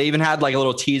 They even had like a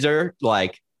little teaser,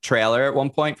 like trailer at one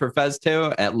point for Fez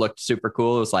 2, and it looked super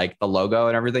cool. It was like the logo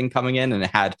and everything coming in,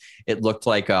 and it looked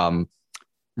like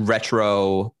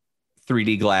retro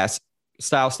 3D glass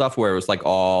style stuff where it was like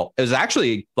it was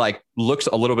actually like looks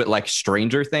a little bit like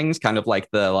Stranger Things, kind of like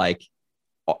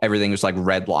everything was like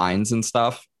red lines and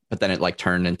stuff, but then it like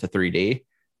turned into 3D.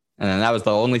 And then that was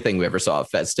the only thing we ever saw of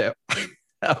Fez 2.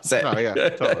 That was it. Oh yeah,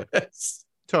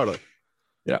 totally.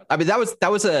 Yeah, I mean that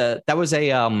was a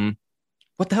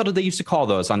what the hell did they used to call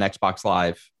those on Xbox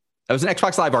Live? That was an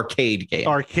Xbox Live arcade game.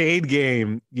 Arcade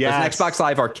game. Yeah. It was an Xbox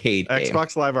Live arcade game.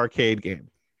 Xbox Live arcade game.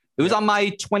 It was on my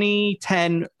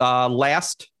 2010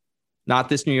 not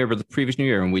this new year, but the previous new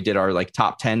year when we did our like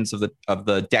top 10s of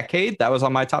the decade. That was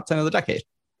on my top 10 of the decade.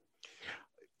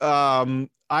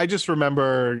 I just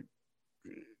remember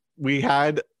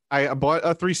I bought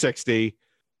a 360,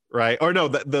 right? Or no,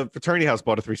 the fraternity house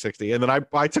bought a 360, and then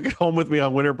I took it home with me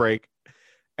on winter break,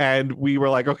 and we were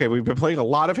like, okay, we've been playing a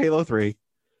lot of Halo 3,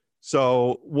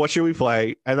 so what should we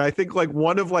play? And I think like there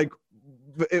weren't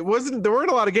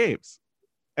a lot of games,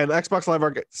 and Xbox Live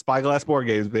Arcade, Spyglass board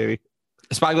games, baby.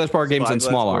 Spyglass board games and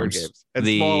Small Arms. Games. And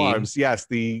Small Arms, yes.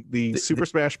 The Super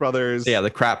Smash Brothers. Yeah, the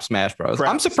crap Smash Bros.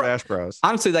 I'm surprised. Smash Bros.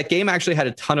 Honestly, that game actually had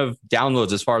a ton of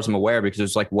downloads as far as I'm aware, because it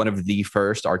was like one of the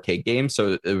first arcade games.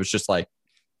 So it was just like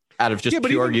out of just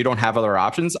pure, you don't have other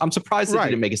options. I'm surprised they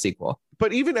didn't make a sequel.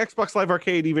 But even Xbox Live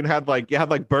Arcade even had like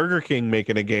Burger King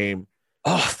making a game.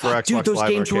 Oh, fuck, dude, those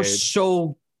games were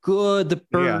so good.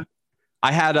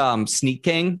 I had Sneak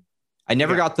King. I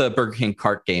never got the Burger King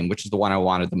kart game, which is the one I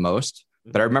wanted the most.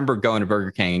 But I remember going to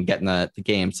Burger King and getting the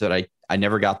game, so that I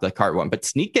never got the kart one. But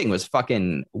Sneak King was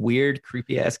fucking weird,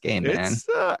 creepy ass game, man.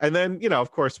 And then, of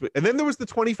course, and then there was the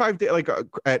 25 day, like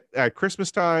at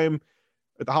Christmas time,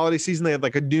 at the holiday season, they had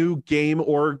like a new game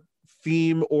or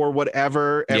theme or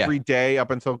whatever every day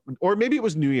up until, or maybe it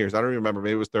was New Year's. I don't even remember.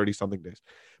 Maybe it was 30 something days.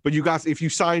 But if you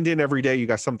signed in every day, you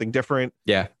got something different.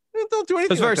 Yeah. Don't do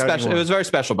anything. It was very special. Anymore. It was very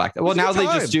special back then. Well, now they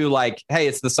just do like, hey,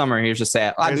 it's the summer. Here's a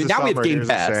sale. I mean, now we have Game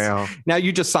Pass. Now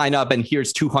you just sign up and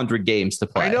here's 200 games to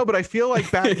play. I know, but I feel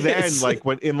like back then, like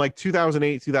when in like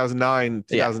 2008, 2009,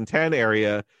 2010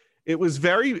 area, it was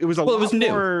a lot more.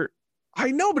 New.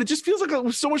 I know, but it just feels like it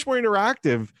was so much more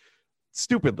interactive.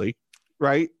 Stupidly,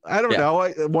 right? I don't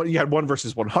know. You had 1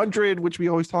 versus 100, which we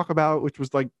always talk about, which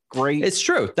was like great. It's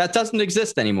true. That doesn't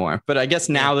exist anymore. But I guess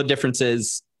now the difference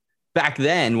is, back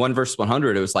then, 1 versus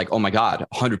 100, it was like, oh my God,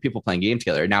 100 people playing game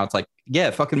together. Now it's like,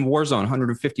 fucking Warzone,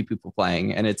 150 people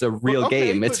playing, and it's a real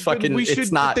game. It's fucking,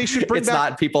 it's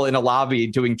not people in a lobby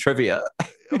doing trivia.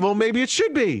 Well, maybe it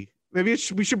should be. We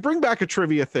should bring back a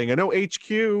trivia thing. I know HQ,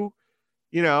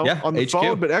 on the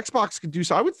phone, but Xbox could do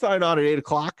so. I would sign on at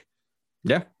 8:00.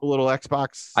 Yeah. A little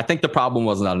Xbox. I think the problem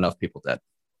was not enough people did.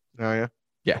 Oh, yeah.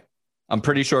 Yeah. I'm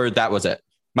pretty sure that was it.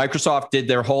 Microsoft did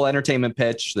their whole entertainment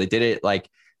pitch. They did it like,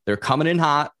 they're coming in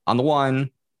hot on the one,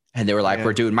 and they were like,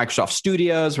 we're doing Microsoft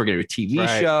Studios. We're going to do a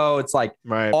TV show. It's like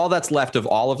all that's left of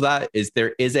all of that is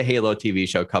there is a Halo TV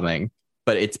show coming,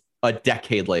 but it's a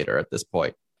decade later at this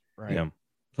point. Right. Yeah.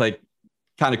 Like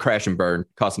kind of crash and burn,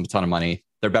 cost them a ton of money.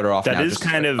 They're better off now just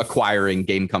kind of acquiring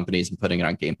game companies and putting it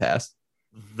on Game Pass.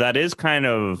 That is kind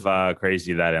of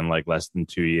crazy that in like less than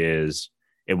 2 years,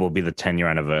 it will be the 10-year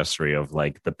anniversary of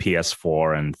like the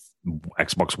PS4 and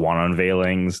Xbox One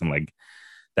unveilings and like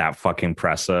that fucking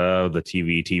presser, the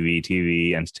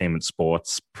TV, entertainment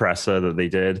sports presser that they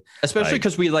did. Especially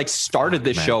because we like started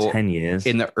this show 10 years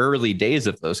in the early days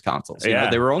of those consoles. You know,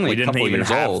 they were only a couple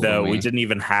years old. We didn't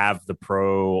even have the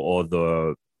Pro or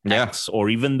the X or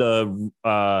even the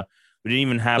we didn't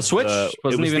even have the Switch.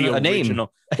 Wasn't even a name.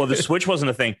 Well, the Switch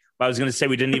wasn't a thing. But I was going to say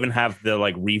we didn't even have the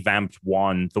like revamped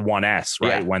the 1S,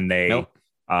 right? When they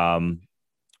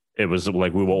it was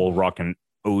like we were all rocking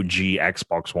OG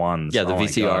Xbox Ones. Yeah, the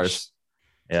VCRs.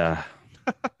 Yeah.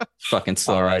 Fucking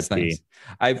slow ass things.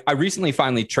 I recently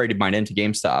finally traded mine into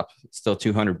GameStop. Still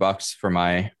 $200 for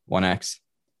my 1X.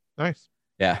 Nice.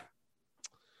 Yeah.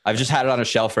 I've just had it on a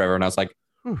shelf forever, and I was like,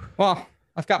 well,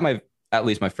 I've got at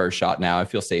least my first shot now. I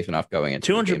feel safe enough going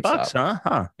into $200,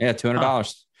 huh? Yeah, $200.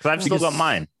 Because I've still got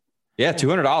mine. Yeah,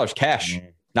 $200 cash.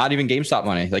 Not even GameStop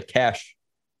money, like cash.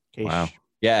 Wow.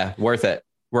 Yeah, worth it.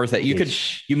 Worth it.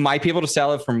 You might be able to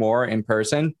sell it for more in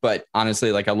person, but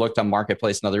honestly, like I looked on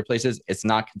Marketplace and other places, it's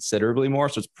not considerably more,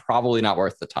 so it's probably not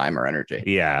worth the time or energy.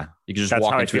 Yeah, you can just that's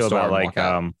walk how I into a feel store about and like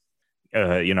walk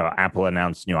out. Apple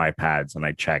announced new iPads, and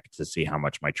I checked to see how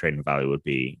much my trading value would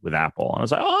be with Apple, and I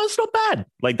was like, oh, it's not bad.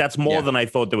 Like that's more than I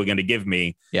thought they were going to give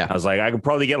me. Yeah, I was like, I could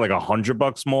probably get like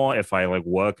 $100 more if I like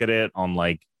work at it on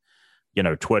like,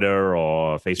 Twitter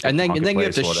or Facebook, and then you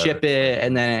have to ship it,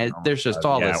 and then there's just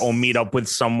all this, or meet up with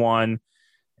someone,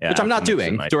 which I'm not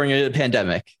doing during a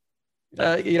pandemic.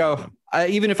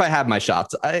 Even if I have my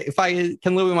shots, if I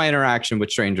can limit my interaction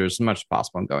with strangers as much as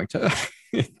possible, I'm going to.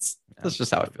 That's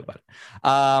just how I feel about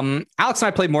it. Alex and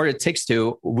I played more. It Takes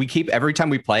Two. Every time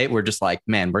we play it, we're just like,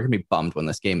 man, we're gonna be bummed when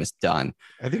this game is done.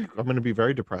 I think I'm gonna be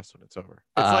very depressed when it's over.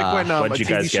 It's like when a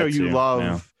TV show you love.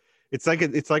 Yeah. It's like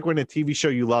when a TV show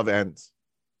you love ends.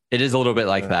 It is a little bit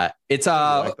like that. It's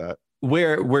like that.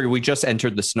 where we just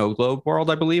entered the snow globe world.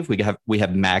 I believe we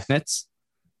have magnets.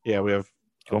 Yeah, we have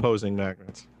opposing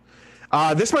magnets.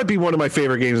 This might be one of my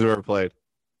favorite games I've ever played.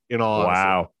 In all honesty.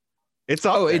 Wow. It's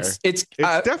up there. It's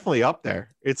definitely up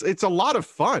there. It's a lot of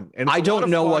fun. And I don't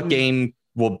know what game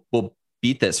will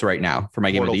beat this right now for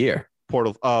my game of the year.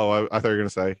 Portal. Oh, I thought you were gonna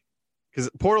say, because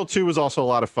Portal 2 was also a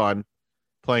lot of fun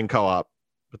playing co-op,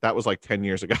 but that was like 10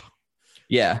 years ago.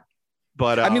 Yeah.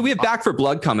 But I mean, we have Back 4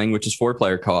 Blood coming, which is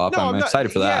 4-player co-op. I'm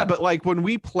excited for that. Yeah, but like when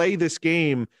we play this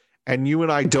game and you and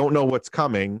I don't know what's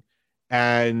coming,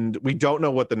 and we don't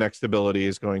know what the next ability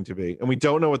is going to be, and we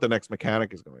don't know what the next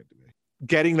mechanic is going to be,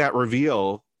 getting that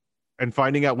reveal and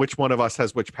finding out which one of us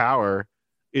has which power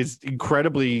is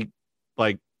incredibly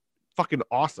like fucking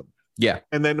awesome. Yeah.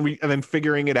 And then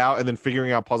figuring it out, and then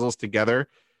figuring out puzzles together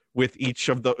with each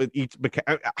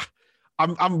mechanic.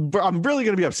 I'm really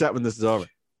going to be upset when this is over.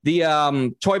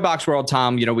 The Toy Box World,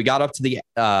 Tom, we got up to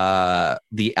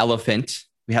the elephant.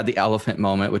 We had the elephant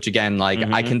moment, which again, like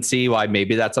I can see why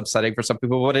maybe that's upsetting for some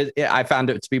people, but I found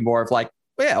it to be more of like,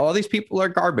 yeah, all these people are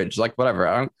garbage. Like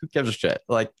whatever, who gives a shit?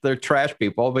 Like they're trash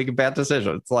people making bad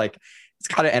decisions. Like it's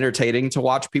kind of entertaining to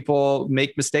watch people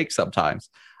make mistakes sometimes.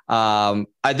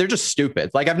 They're just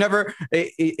stupid. Like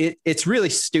it's really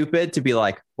stupid to be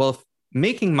like, well, if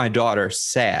making my daughter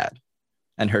sad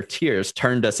and her tears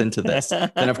turned us into this,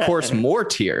 then of course more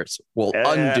tears will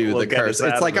undo the curse.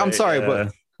 It's like, I'm sorry,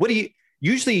 but what do you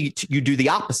usually you do the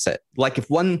opposite? Like if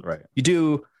one you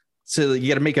do, so you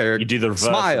got to make her you do the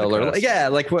smile or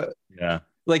like what? Yeah.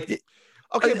 Like,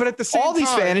 okay, but at the same all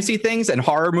these fantasy things and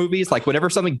horror movies, like whenever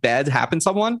something bad happens to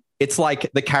someone, it's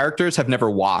like the characters have never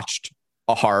watched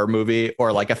a horror movie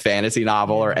or like a fantasy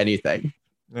novel or anything.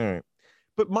 All right.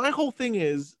 But my whole thing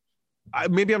is,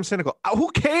 maybe I'm cynical. Who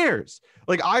cares?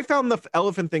 Like I found the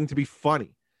elephant thing to be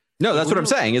funny. No, that's what I'm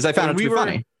saying is I found it to be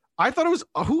funny. I thought it was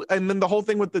and then the whole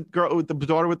thing with the girl, with the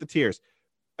daughter with the tears.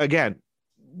 Again,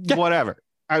 whatever.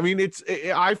 I mean,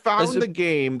 I found the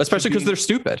game, especially because they're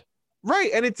stupid.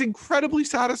 Right. And it's incredibly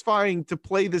satisfying to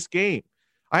play this game.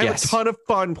 I have a ton of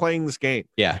fun playing this game.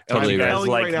 Yeah, totally.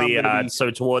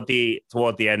 So toward the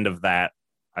end of that,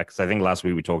 because I think last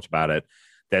week we talked about it,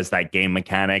 there's that game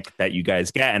mechanic that you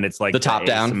guys get, and it's like the top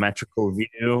down symmetrical view.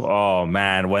 Oh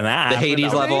man, when that the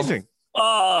Hades level.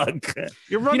 Fuck.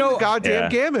 You're running the goddamn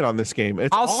gamut on this game.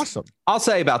 It's awesome. I'll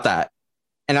say about that.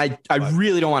 And I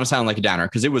really don't want to sound like a downer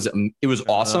because it was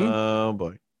awesome. Oh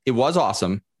boy. It was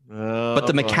awesome. But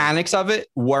the mechanics of it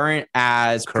weren't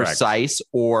as precise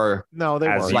or they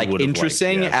weren't like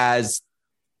interesting as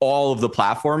all of the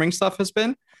platforming stuff has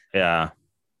been. Yeah.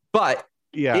 But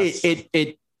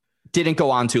it didn't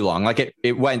go on too long. Like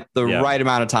it went the right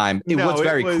amount of time. It was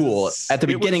very cool. At the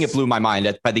beginning, it blew my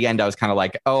mind. By the end, I was kind of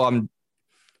like,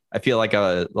 I feel like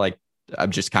I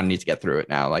just kind of need to get through it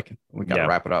now. Like we got to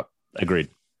wrap it up. Agreed.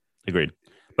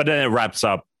 But then it wraps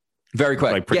up very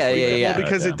quick. Like yeah. Well,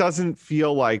 because it doesn't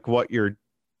feel like what you're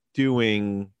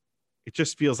doing. It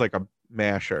just feels like a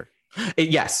masher.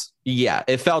 Yes. Yeah.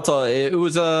 It felt it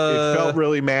felt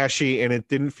really mashy, and it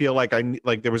didn't feel like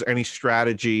there was any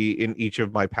strategy in each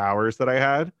of my powers that I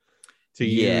had to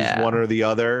use one or the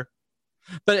other.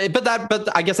 But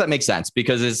I guess that makes sense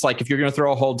because it's like if you're going to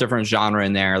throw a whole different genre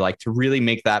in there, like to really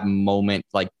make that moment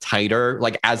like tighter,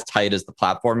 like as tight as the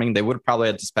platforming, they would probably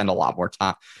have to spend a lot more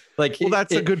time. Like, well,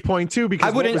 that's a good point too,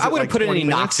 because I wouldn't put any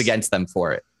knocks against them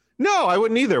for it. No, I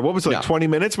wouldn't either. What was it, like 20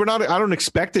 minutes? I don't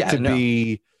expect it to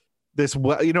be this.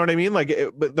 You know what I mean? Like,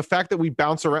 but the fact that we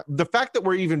bounce around, the fact that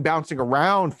we're even bouncing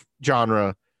around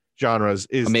genres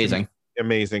is amazing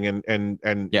and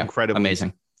incredibly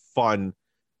amazing fun.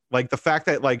 Like the fact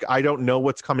that like I don't know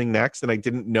what's coming next, and I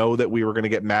didn't know that we were going to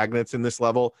get magnets in this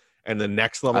level, and the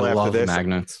next level I after love this,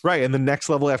 magnets. right? And the next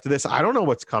level after this, I don't know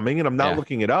what's coming, and I'm not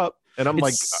looking it up, and I'm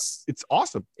it's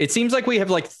awesome. It seems like we have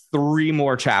like 3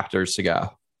 more chapters to go.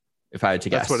 If I had to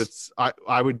guess, that's what it's.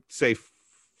 I would say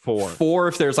 4. 4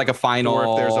 if there's like a final. 4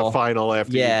 if there's a final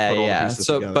after. You put all the pieces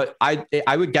together. But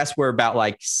I would guess we're about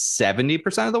like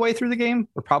 70% of the way through the game.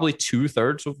 We're probably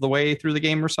 2/3 of the way through the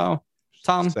game or so.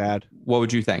 Tom, sad. What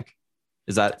would you think?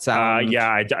 Does that sound?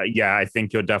 I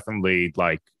think you're definitely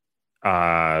like,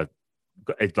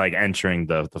 it's like entering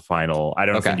the final. I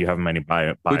don't think you have many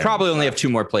we probably only have 2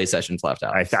 more play sessions left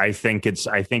out. I think it's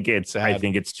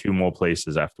 2 more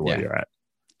places after where you're at.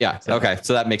 Yeah. Okay.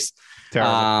 So that makes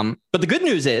but the good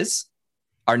news is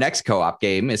our next co-op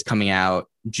game is coming out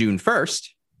June 1st,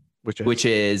 which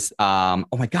is oh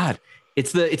my God.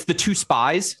 It's the 2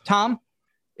 spies, Tom.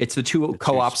 It's the 2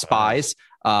 co-op spies.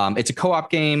 It's a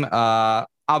co-op game. I'll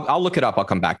look it up. I'll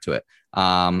come back to it.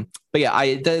 But yeah,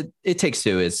 It Takes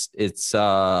Two is it's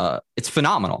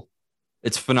phenomenal.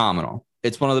 It's phenomenal.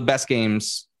 It's one of the best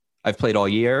games I've played all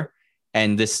year.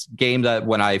 And this game that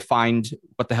when I find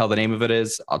what the hell the name of it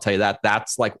is, I'll tell you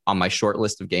that's like on my short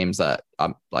list of games that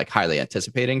I'm like highly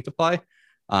anticipating to play.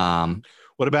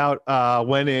 What about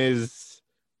when is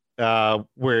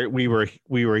where we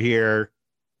were here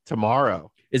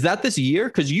tomorrow? Is that this year?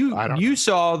 Because you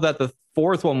saw that the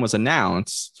 4th one was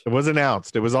announced. It was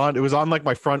announced. It was on like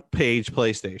my front page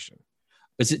PlayStation.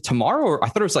 Is it tomorrow? Or I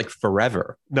thought it was like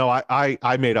forever. No,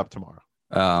 I made up tomorrow.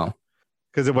 Oh.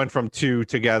 Because it went from 2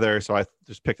 together, so I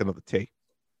just picked another T.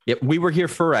 Yep, We Were Here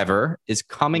Forever is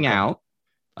coming out.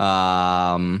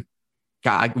 God,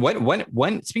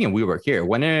 when speaking of We Were Here,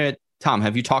 Tom,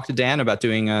 have you talked to Dan about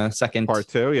doing a second part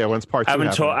 2? Yeah, when's part 2? I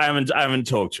haven't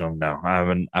talked to him. No,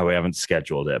 we haven't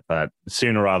scheduled it, but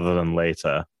sooner rather than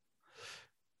later.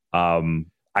 I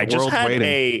just had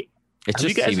waiting. Have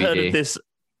you guys heard of this?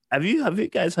 Have you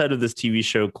guys heard of this TV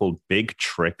show called Big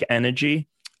Trick Energy?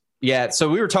 Yeah, so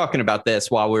we were talking about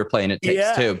this while we were playing It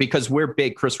Takes Two because we're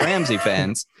big Chris Ramsey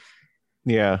fans.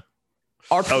 Yeah.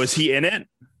 Is he in it?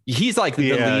 He's like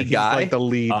the lead guy. Like the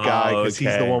lead guy because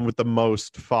he's the one with the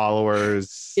most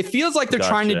followers. It feels like they're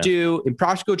trying to do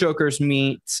Impractical Jokers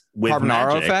meet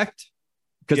Carbonaro Effect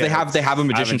because they have a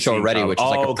magician show already, which is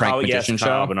like a prank magician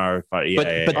show. But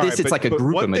this it's like a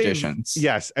group of magicians.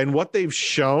 Yes, and what they've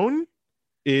shown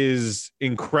is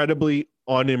incredibly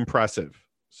unimpressive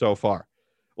so far.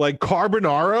 Like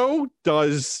Carbonaro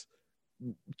does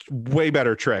way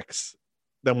better tricks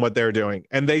than what they're doing.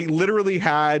 And they literally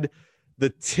had the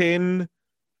tin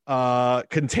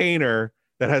container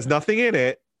that has nothing in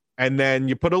it. And then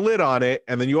you put a lid on it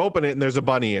and then you open it and there's a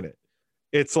bunny in it.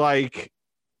 It's like,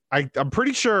 I'm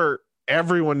pretty sure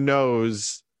everyone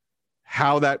knows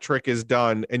how that trick is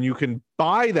done. And you can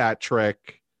buy that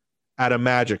trick at a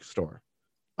magic store.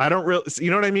 I don't really,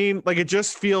 you know what I mean? Like, it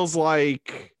just feels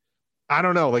like, I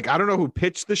don't know. Like, I don't know who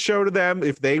pitched the show to them,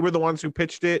 if they were the ones who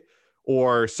pitched it,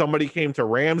 or somebody came to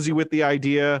Ramsey with the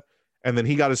idea and then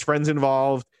he got his friends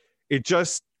involved. It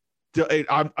just,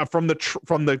 from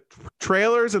the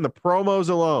trailers and the promos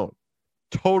alone,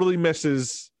 totally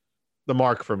misses the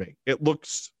mark for me. It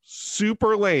looks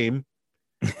super lame.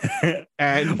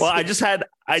 And well, I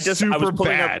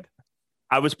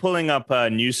was pulling up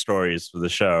news stories for the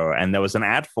show, and there was an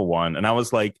ad for one, and I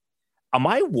was like, am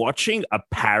I watching a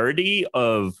parody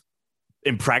of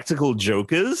Impractical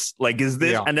Jokers? Like, is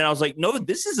this? Yeah. And then I was like, no,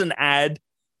 this is an ad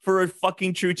for a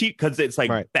fucking True TV, because it's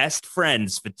like best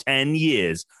friends for 10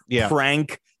 years,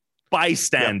 prank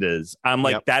bystanders. I'm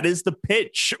like, that is the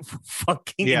pitch for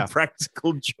fucking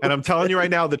Impractical Jokers. And I'm telling you right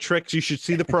now, the tricks, you should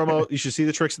see the promo. You should see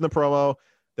the tricks in the promo.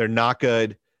 They're not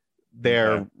good.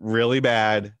 They're really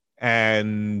bad.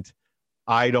 And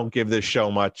I don't give this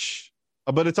show much.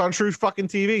 But it's on True fucking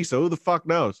TV, so who the fuck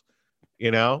knows? You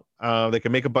know, they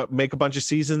can make a bunch of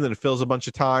seasons and it fills a bunch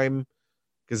of time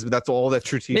because that's all that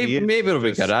True TV is. Maybe it'll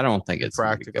be good. I don't think it's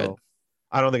practical. Good.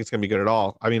 I don't think it's gonna be good at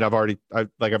all. I mean,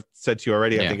 I've said to you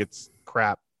already. I think it's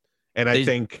crap, and I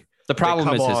think the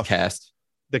problem is his cast.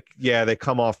 They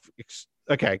come off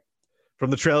okay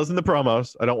from the trailers and the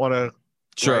promos. I don't want to.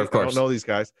 Sure, of course. I don't know these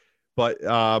guys, but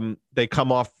they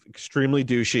come off extremely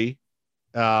douchey.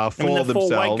 Full of themselves.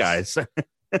 4 white guys.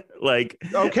 Like,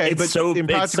 okay, but so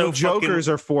Impractical Jokers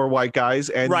are 4 white guys,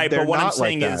 and but what I'm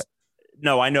saying like is,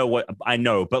 no, I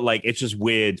know, but like, it's just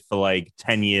weird for like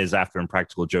 10 years after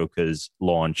Impractical Jokers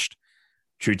launched,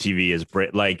 True TV is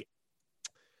like,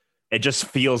 it just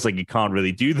feels like you can't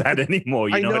really do that anymore.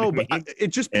 You know what I mean? But it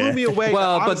just blew me away.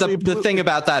 Well, honestly, but the thing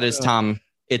about that is, Tom,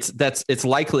 it's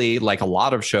likely, like a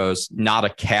lot of shows, not a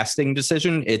casting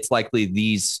decision. It's likely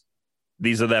these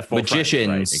These are their four magicians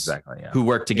friends, right? Exactly, yeah. who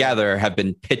work together have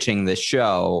been pitching this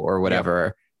show or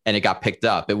whatever, and it got picked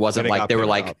up. It wasn't like they were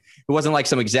like, it wasn't like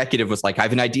some executive was like, I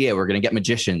have an idea. We're going to get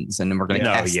magicians and then we're going to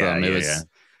cast them. It was,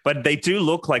 but they do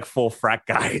look like 4 frat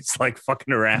guys, like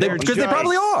fucking around. Because they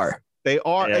probably are. They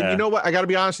are. Yeah. And you know what? I got to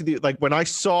be honest with you. Like when I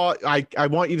saw, I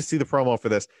want you to see the promo for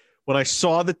this. When I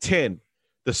saw the tin,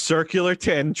 the circular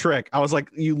tin trick, I was like,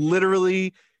 you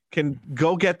literally can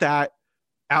go get that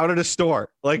out of the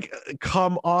store. Like,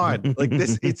 come on. Like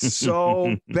this, it's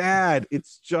so bad.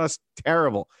 It's just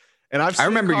terrible. And I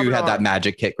remember you had that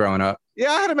magic kit growing up.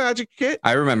 Yeah, I had a magic kit.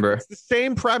 I remember. It's the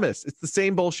same premise. It's the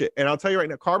same bullshit. And I'll tell you right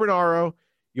now, Carbonaro,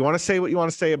 you want to say what you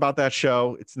want to say about that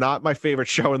show. It's not my favorite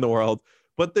show in the world,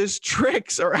 but those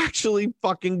tricks are actually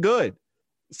fucking good.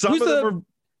 Some of them are.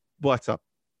 What's up?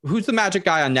 Who's the magic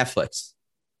guy on Netflix?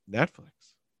 Netflix.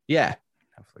 Yeah.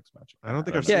 Netflix magic. I don't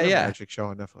think I've seen a magic show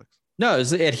on Netflix. No,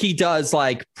 he does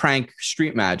like prank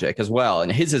street magic as well.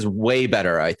 And his is way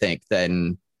better, I think,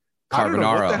 than Carbonaro. I don't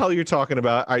know what the hell you're talking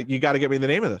about. You got to get me the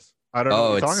name of this. I don't know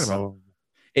what you're talking about.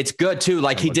 It's good too.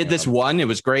 Like he did this one. It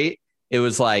was great. It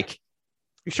was like.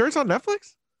 You sure it's on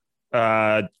Netflix?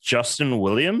 Justin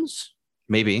Williams?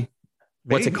 Maybe.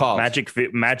 What's it called? Magic for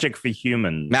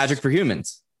Humans. Magic for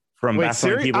Humans. From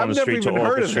baffling people on the street to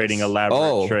orchestrating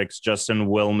elaborate tricks. Justin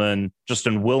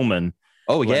Willman.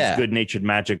 Oh yeah. Good-natured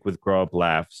magic with grow-up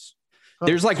laughs.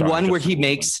 There's like one where he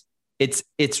makes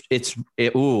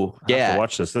ooh, yeah.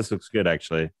 Watch this. This looks good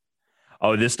actually.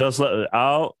 Oh, this does look.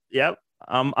 Oh, yep.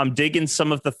 I'm digging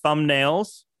some of the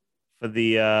thumbnails for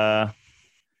the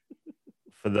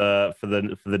for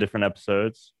the different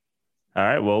episodes. All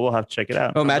right, well, we'll have to check it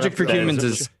out. Oh, Magic for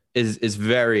Humans is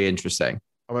very interesting.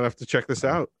 I'm gonna have to check this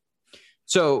out.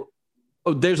 So,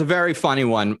 there's a very funny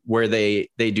one where they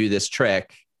do this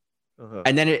trick,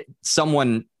 and then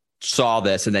someone saw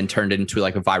this and then turned it into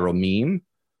like a viral meme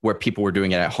where people were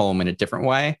doing it at home in a different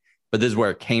way. But this is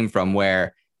where it came from,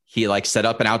 where he like set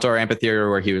up an outdoor amphitheater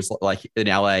where he was like in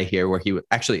LA here, where he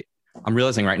actually, I'm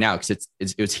realizing right now, because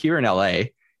it was here in LA,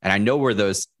 and I know where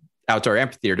those outdoor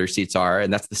amphitheater seats are,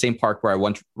 and that's the same park where I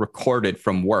once recorded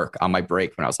from work on my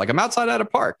break when I was like, I'm outside at a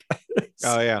park.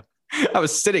 Oh yeah. I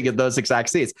was sitting in those exact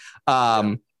seats.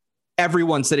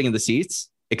 Everyone sitting in the seats,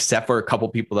 except for a couple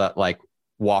people that like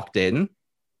walked in,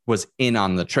 was in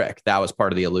on the trick. That was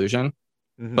part of the illusion.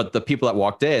 Mm-hmm. But the people that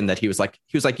walked in, that he was like,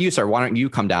 you, sir, why don't you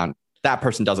come down? That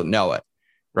person doesn't know it.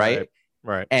 Right.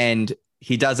 And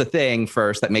he does a thing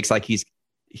first that makes like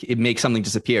it makes something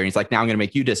disappear. And he's like, now I'm going to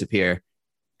make you disappear.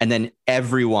 And then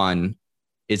everyone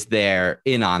is there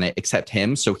in on it except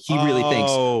him. So he really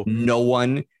thinks no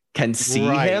one can see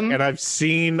him. And I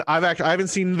haven't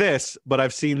seen this, but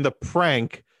I've seen the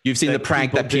prank. You've seen the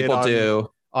prank that people do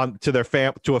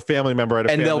to a family member at a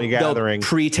family gathering. They'll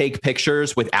pre-take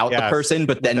pictures without the person,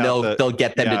 but then they'll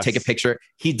get them to take a picture.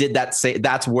 He did that.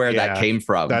 That's where that came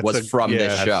from. From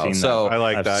this show. So I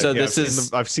like that.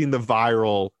 So I've seen the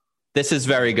viral. This is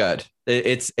very good.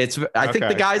 It's. I think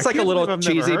the guy's like a little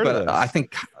cheesy, but I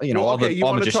think all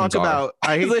magicians are.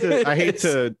 I hate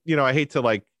to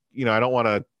I don't want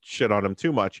to shit on him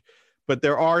too much, but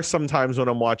there are some times when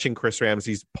I'm watching Chris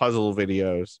Ramsey's puzzle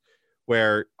videos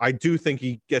where I do think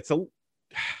he gets a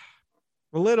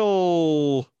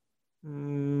little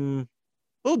douchey.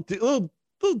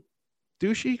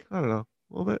 I don't know,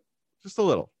 a little bit, just a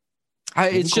little.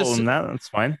 It's just that's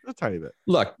fine. A tiny bit.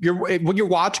 Look, when you're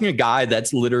watching a guy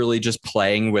that's literally just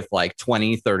playing with like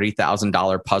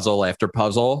 $20,000-$30,000 puzzle after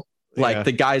puzzle, like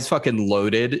the guy's fucking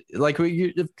loaded. Like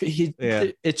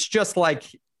it's just like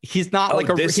he's not like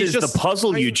this is just the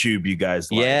puzzle YouTube you guys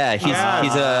like. Yeah,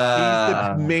 he's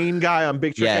the main guy on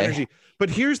Big Trick Energy. But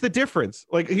here's the difference.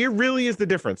 Like here really is the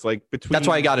difference. Like between that's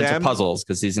why he got into puzzles,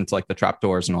 because he's into like the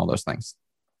trapdoors and all those things.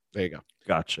 There you go.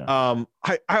 Gotcha.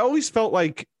 I always felt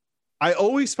like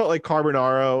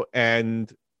Carbonaro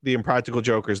and the Impractical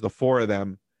Jokers, the four of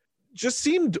them, just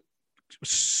seemed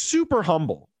super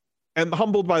humble, and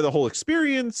humbled by the whole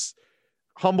experience,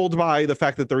 humbled by the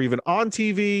fact that they're even on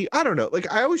TV. I don't know.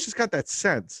 Like I always just got that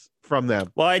sense from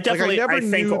them. Well, I never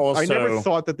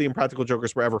thought that the Impractical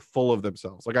Jokers were ever full of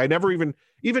themselves. Like I never even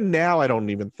now I don't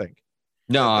even think.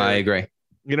 No, I agree.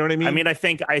 You know what I mean? I mean, I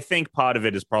think part of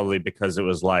it is probably because it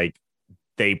was like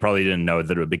they probably didn't know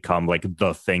that it would become like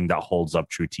the thing that holds up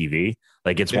True TV.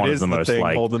 Like it's one of the most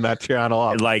like holding that channel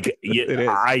up. Like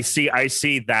I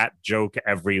see that joke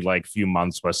every like few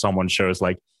months where someone shows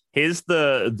like, here's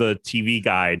the TV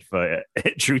guide for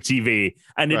True TV,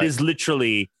 and it is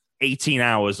literally 18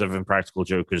 hours of Impractical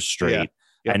Jokers straight.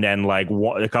 and then like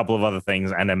a couple of other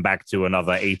things, and then back to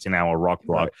another 18-hour rock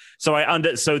block.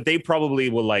 Right. So they probably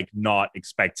were like not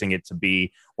expecting it to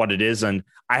be what it is. And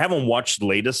I haven't watched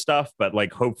later stuff, but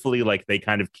like hopefully like they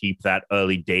kind of keep that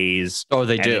early days. Oh,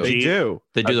 they do. They do.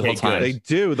 They do the whole time. They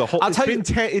do the whole.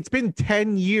 It's been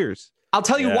 10 years. I'll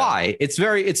tell you why. It's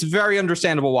very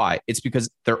understandable why. It's because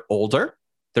they're older.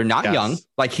 They're not young.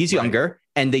 Like he's younger,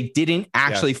 and they didn't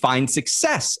actually find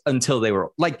success until they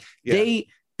were like they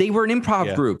were an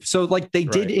improv group. So like they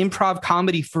did improv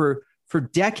comedy for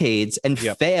decades and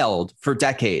failed for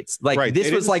decades. Like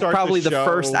this was like probably the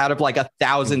first out of like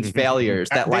 1,000 failures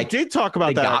that like they did talk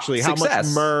about that actually.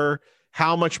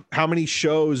 How many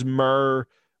shows Murr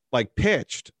like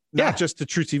pitched. Not just to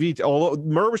True TV, although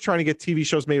Murr was trying to get TV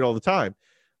shows made all the time.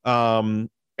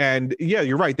 And yeah,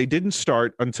 you're right. They didn't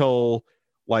start until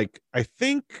like, I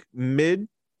think mid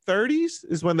 30s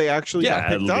is when they actually got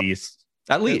picked up.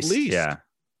 At least. Yeah.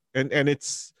 And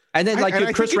it's, and then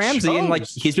like Chris Ramsey, and like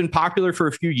he's been popular for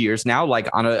a few years now, like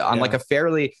on like a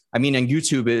fairly, I mean, on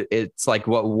YouTube, it's like,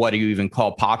 what do you even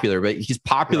call popular? But he's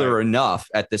popular enough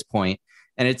at this point.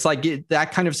 And it's like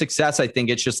that kind of success. I think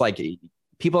it's just like,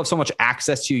 people have so much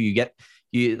access to you.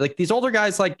 You like these older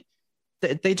guys, like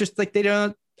they just like,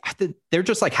 they're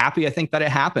just like happy. I think that it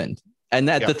happened. And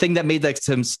that the thing that made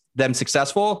them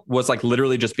successful was like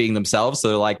literally just being themselves. So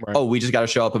they're like, oh, we just got to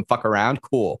show up and fuck around.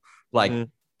 Cool. Like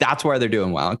that's where they're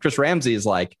doing well. And Chris Ramsey is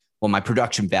like, well, my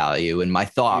production value and my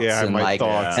thoughts and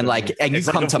and you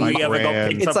come to my we ever got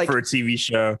picked up for a TV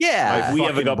show. Yeah. If we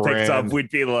ever got picked up,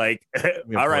 we'd be like,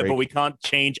 all right, but we can't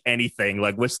change anything.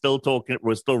 Like we're still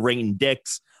rating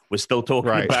dicks. We're still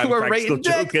talking about practical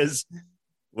jokers.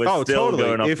 We're still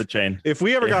going off the chain. If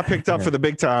we ever got picked up for the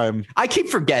big time, I keep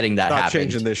forgetting that happened.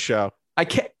 Changing this show. I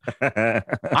can't.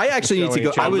 I actually need to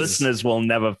go. Listeners will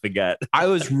never forget. I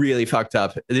was really fucked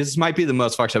up. This might be the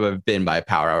most fucked up I've been by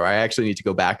Power Hour. I actually need to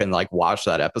go back and like watch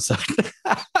that episode.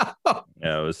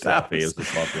 Yeah, it was sappy. It was a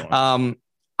popular one.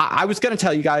 I was going to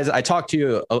tell you guys. I talked to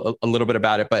you a little bit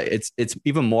about it, but it's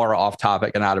even more off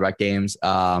topic and not about games.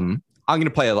 I'm going to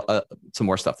play some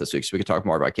more stuff this week, so we can talk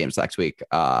more about games next week.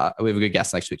 We have a good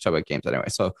guest next week to talk about games anyway.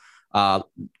 So.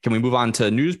 Can we move on to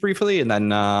news briefly and then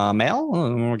mail?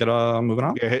 And we'll get moving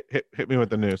on. Yeah, hit me with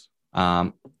the news.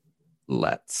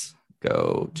 Let's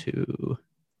go to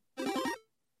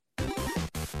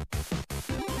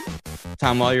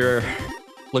Tom. While you're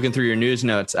looking through your news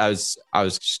notes, I was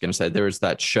just gonna say there was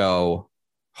that show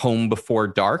Home Before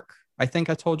Dark. I think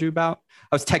I told you about.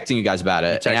 I was texting you guys about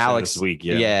it. And Alex, this week,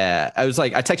 I was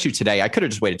like, I texted you today. I could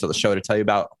have just waited till the show to tell you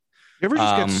about. You ever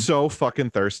just get so fucking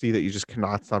thirsty that you just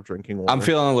cannot stop drinking water? I'm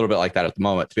feeling a little bit like that at the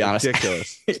moment, to be honest.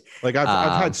 Ridiculous. Like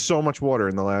I've had so much water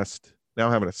in the last. Now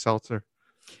I'm having a seltzer.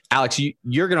 Alex,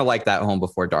 you're gonna like that Home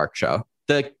Before Dark show.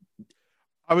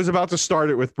 I was about to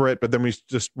start it with Britt, but then we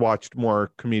just watched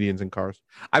more comedians in cars.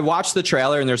 I watched the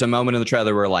trailer, and there's a moment in the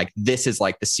trailer where like this is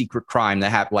like the secret crime that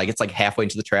happened. Like it's like halfway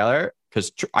into the trailer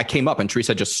because I came up and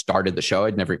Teresa just started the show.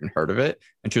 I'd never even heard of it,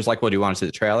 and she was like, "Well, do you want to see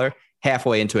the trailer?"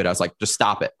 Halfway into it, I was like, just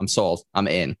stop it. I'm sold. I'm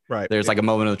in. Right. There's like a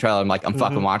moment in the trailer. I'm like, I'm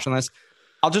fucking watching this.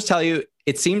 I'll just tell you,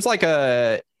 it seems like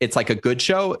it's like a good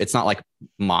show. It's not like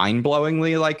mind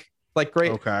blowingly like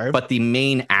great. Okay. But the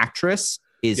main actress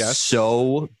is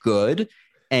so good.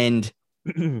 And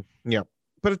yeah.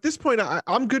 But at this point,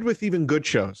 I'm good with even good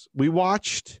shows. We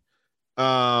watched.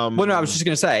 Well, no, I was just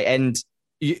going to say, and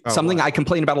something I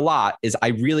complain about a lot is I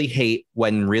really hate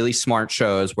when really smart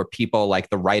shows where people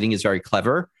like the writing is very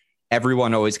clever.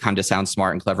 Everyone always kind of sounds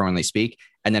smart and clever when they speak.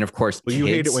 And then, of course, you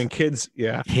hate it when kids,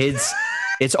 kids,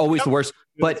 it's always the worst.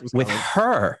 But with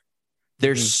her,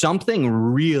 there's something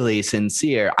really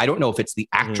sincere. I don't know if it's the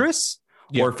actress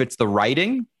or if it's the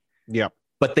writing. Yeah.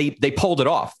 But they pulled it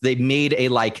off. They made a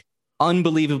like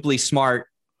unbelievably smart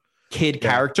kid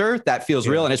character that feels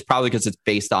real. And it's probably because it's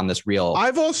based on this real.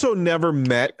 I've also never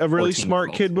met a really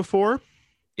smart kid before.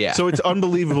 Yeah. So it's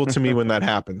unbelievable to me when that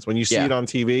happens. When you see it on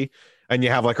TV and you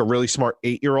have like a really smart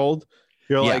 8-year-old,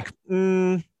 you're like,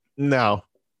 no.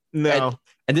 And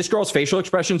this girl's facial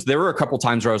expressions, there were a couple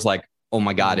times where I was like, oh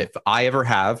my God, if I ever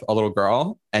have a little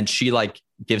girl and she like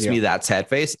gives me that sad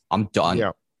face, I'm done.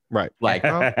 Yeah. Right. Like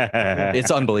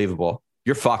it's unbelievable.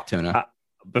 You're fucked, Tuna.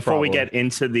 Before we get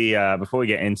into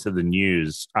the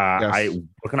news,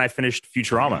 I finished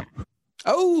Futurama.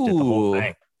 Oh,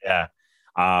 yeah.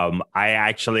 I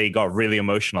actually got really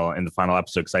emotional in the final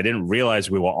episode because I didn't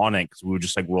realize we were on it because we were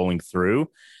just like rolling through,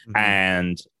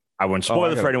 and I won't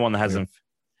spoil it for anyone that hasn't.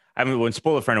 I won't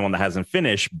spoil it for anyone that hasn't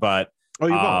finished, but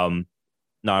you won't.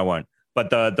 No, I won't. But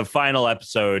the final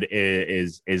episode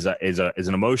is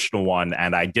an emotional one,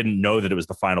 and I didn't know that it was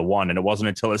the final one. And it wasn't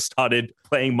until I started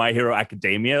playing My Hero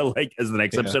Academia, like as the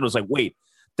next episode, I was like, wait,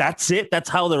 that's it? That's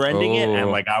how they're ending it? And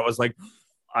like I was like,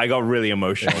 I got really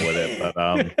emotional with it.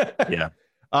 But yeah.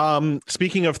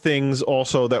 Speaking of things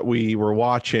also that we were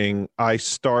watching, I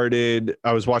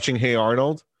was watching Hey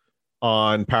Arnold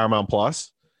on Paramount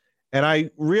Plus, and I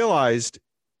realized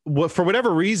for whatever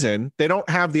reason, they don't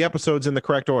have the episodes in the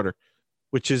correct order,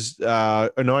 which is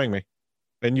annoying me.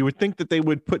 And you would think that they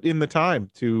would put in the time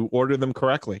to order them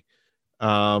correctly.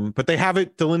 But they have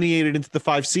it delineated into the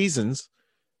 5 seasons.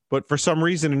 But for some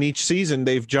reason in each season,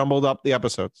 they've jumbled up the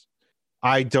episodes.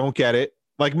 I don't get it.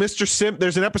 Like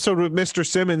there's an episode with Mr.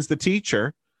 Simmons, the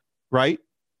teacher, right?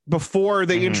 Before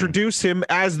they introduce him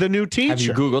as the new teacher. Have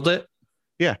you Googled it?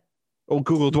 Yeah. Oh,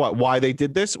 Googled what? Why they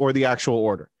did this or the actual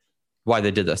order? Why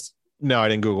they did this? No, I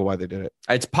didn't Google why they did it.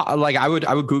 It's like I would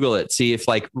Google it, see if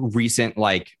like recent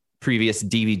like previous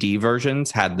DVD versions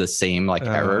had the same like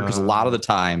error, because a lot of the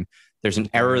time there's an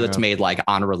error that's made like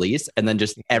on release, and then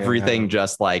just everything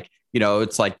just like, you know,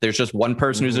 it's like there's just one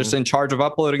person who's just in charge of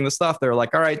uploading the stuff. They're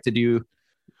like, all right, did you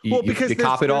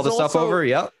copied all the stuff over?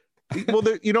 Yep. Well,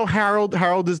 you know, Harold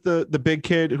is the big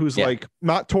kid who's like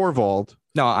not Torvald.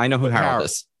 No, I know who Harold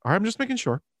is. I'm just making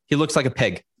sure. He looks like a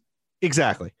pig.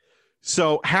 Exactly.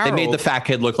 So Harold, they made the fat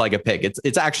kid look like a pig.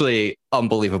 It's actually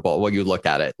unbelievable when you look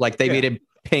at it. Like they made him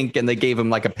pink and they gave him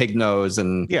like a pig nose,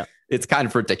 and it's kind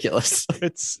of ridiculous.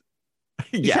 It's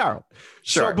Harold.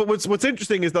 Sure. So, but what's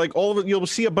interesting is that like all of it, you'll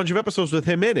see a bunch of episodes with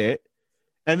him in it,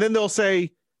 and then they'll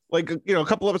say like, you know, a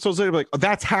couple episodes later, like, oh,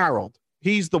 that's Harold.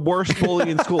 He's the worst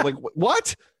bully in school. Like,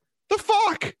 what the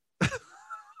fuck?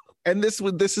 And this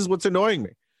is what's annoying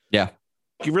me. Yeah,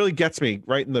 he really gets me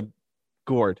right in the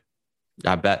gourd.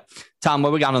 I bet. Tom,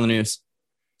 what we got on the news?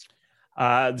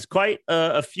 There's quite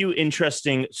a few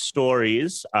interesting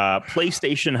stories.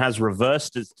 PlayStation has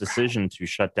reversed its decision to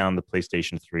shut down the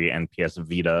PlayStation 3 and PS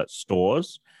Vita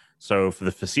stores. So for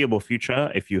the foreseeable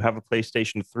future, if you have a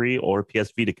PlayStation 3 or a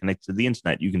PS Vita connected to the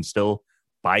internet, you can still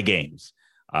buy games.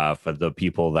 For the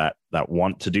people that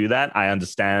want to do that, I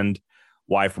understand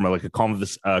why, from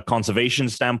a conservation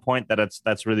standpoint,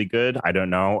 that's really good. I don't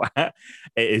know.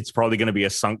 It's probably going to be a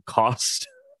sunk cost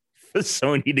for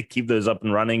Sony to keep those up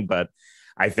and running, but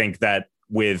I think that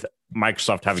with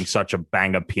Microsoft having such a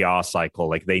banger PR cycle,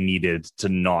 like they needed to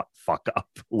not fuck up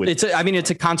with it's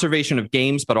a conservation of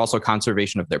games, but also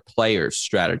conservation of their players'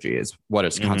 strategy is what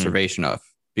it's conservation of,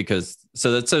 because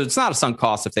so it's not a sunk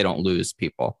cost if they don't lose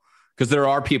people, because there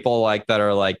are people like that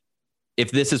are like,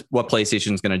 if this is what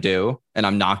PlayStation is going to do, and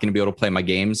I'm not going to be able to play my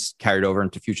games carried over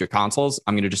into future consoles,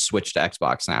 I'm going to just switch to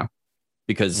Xbox now,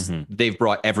 because they've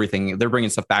brought everything. They're bringing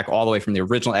stuff back all the way from the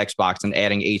original Xbox and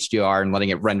adding HDR and letting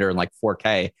it render in like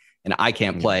 4K. And I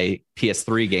can't play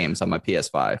PS3 games on my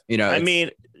PS5. You know, I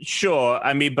mean, sure.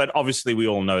 I mean, but obviously we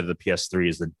all know the PS3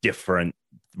 is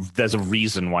there's a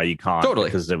reason why you can't. Totally.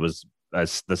 Because it was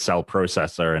the cell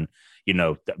processor, and you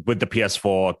know, with the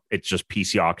PS4, it's just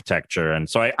PC architecture. And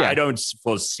so I don't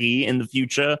foresee in the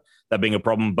future that being a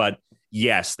problem. But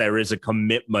yes, there is a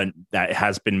commitment that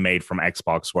has been made from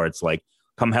Xbox where it's like,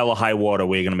 come hell or high water,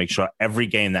 we're going to make sure every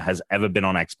game that has ever been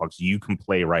on Xbox you can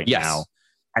play right now.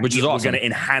 And which is awesome. We're going to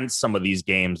enhance some of these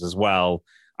games as well.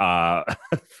 Allow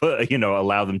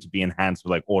them to be enhanced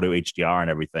with like auto HDR and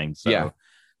everything. So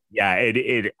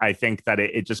I think that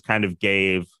it just kind of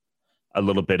gave a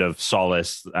little bit of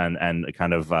solace and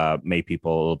kind of made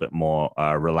people a little bit more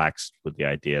relaxed with the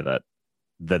idea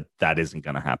that isn't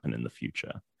going to happen in the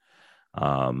future.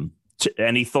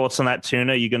 Any thoughts on that,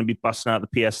 Tuna? You're going to be busting out the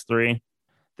PS3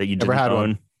 that you didn't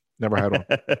own? Never had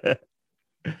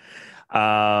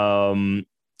one.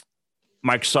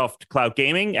 Microsoft Cloud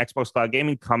Gaming, Xbox Cloud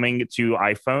Gaming coming to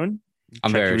iPhone.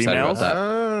 I'm very excited about that.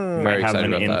 Very excited about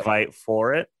that. Have an invite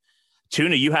for it.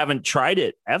 Tuna, you haven't tried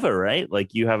it ever, right?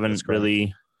 Like you haven't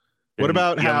really. What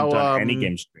about how any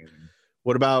game streaming?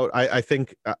 What about I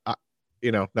think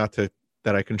not that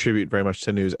I contribute very much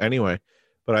to news anyway,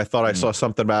 but I thought I saw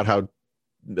something about how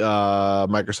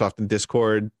Microsoft and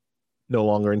Discord no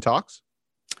longer in talks.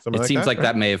 It seems like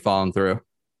that may have fallen through.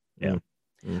 Yeah.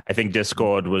 I think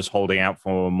Discord was holding out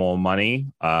for more money.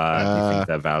 I think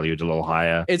they're valued a little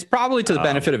higher. It's probably to the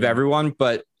benefit of everyone,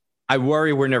 but I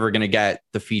worry we're never going to get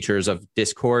the features of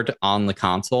Discord on the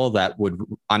console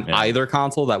either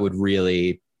console that would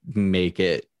really make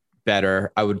it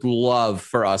better. I would love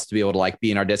for us to be able to like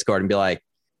be in our Discord and be like,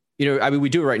 we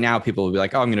do it right now. People will be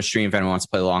like, oh, I'm going to stream if anyone wants to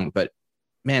play along. But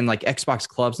man, like Xbox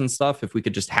clubs and stuff, if we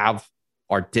could just have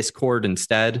our Discord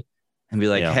instead and be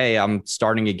like, hey, I'm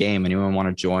starting a game. Anyone want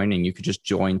to join? And you could just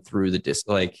join through the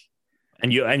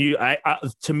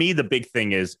To me, the big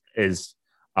thing is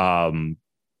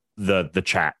the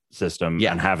chat system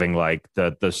and having like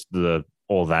the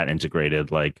all that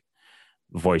integrated, like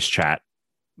voice chat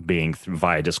being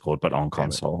via Discord, but on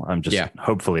console. I'm just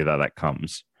hopefully that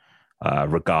comes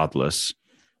regardless.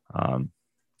 And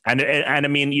I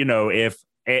mean,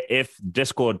 if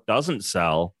Discord doesn't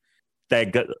sell, they're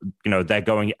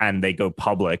going and they go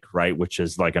public, right? Which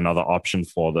is like another option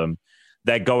for them.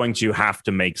 They're going to have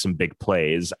to make some big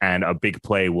plays, and a big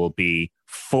play will be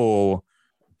full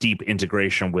deep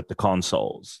integration with the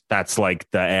consoles. That's like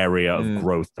the area of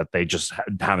growth that they just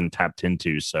haven't tapped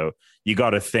into. So you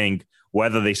got to think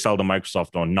whether they sell to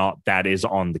Microsoft or not, that is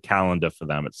on the calendar for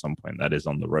them at some point. That is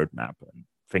on the roadmap. And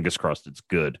fingers crossed it's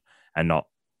good and not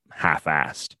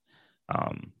half-assed.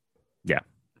 But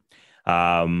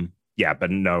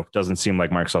no, doesn't seem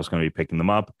like Microsoft's going to be picking them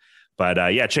up. But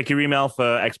check your email for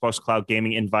Xbox Cloud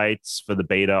Gaming invites for the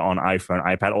beta on iPhone,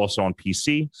 iPad, also on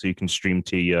PC. So you can stream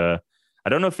to your, I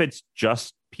don't know if it's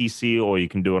just PC or you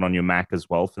can do it on your Mac as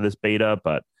well for this beta.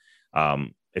 But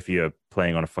if you're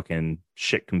playing on a fucking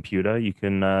shit computer, you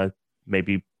can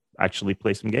maybe actually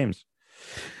play some games.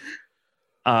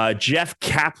 Jeff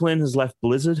Kaplan has left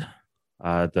Blizzard.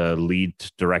 The lead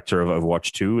director of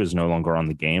Overwatch 2 is no longer on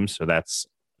the game. So that's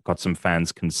got some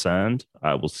fans concerned.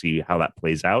 We'll see how that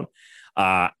plays out.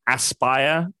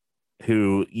 Aspire,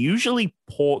 who usually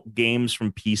port games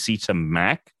from PC to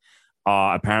Mac,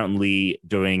 are apparently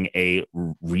doing a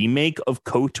remake of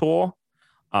KOTOR,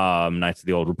 Knights of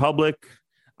the Old Republic.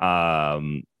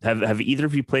 Have either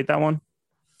of you played that one?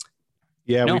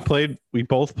 Yeah, no. We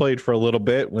both played for a little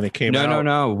bit when it came out.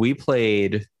 No. We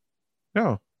played.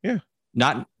 No, yeah.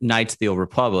 Not Knights of the Old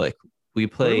Republic. We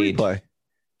played. What did we play?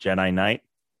 Jedi Knight.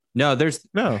 No, there's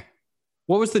no.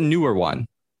 What was the newer one?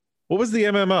 What was the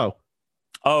MMO?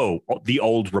 Oh, the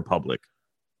Old Republic.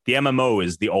 The MMO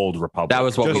is the Old Republic. That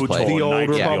was what we played. The Old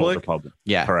Republic?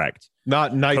 Yeah. Correct.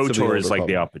 Not Knights of the Old KOTOR is like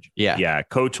the RPG. Yeah. Yeah.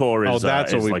 KOTOR is,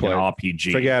 that's what we like played. an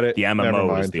RPG. Forget it. The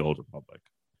MMO is the Old Republic.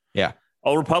 Yeah.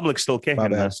 Old Republic's still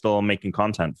kicking. They're still making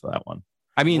content for that one.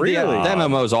 I mean, really? the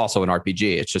MMO is also an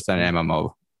RPG. It's just an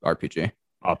MMO RPG.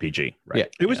 RPG, right? Yeah.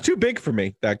 It was too big for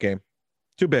me, that game.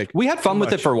 Too big. We had fun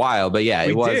with it for a while, but we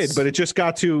did, but it just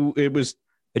got to, it just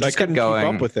kept going.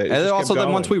 Keep up with it. And also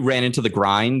then once we ran into the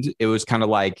grind, it was kind of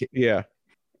like, yeah.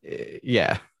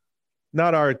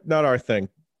 Not our thing,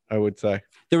 I would say.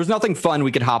 There was nothing fun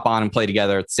we could hop on and play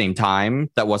together at the same time.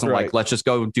 That wasn't like, let's just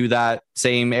go do that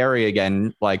same area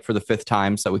again, like for the 5th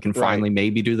time, so we can finally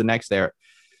maybe do the next there.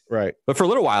 Right. But for a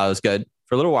little while, it was good.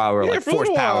 For a little while, we were like force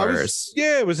powers.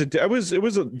 It was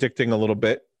addicting a little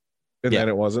bit, and then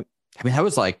it wasn't. I mean, that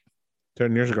was like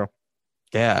 10 years ago.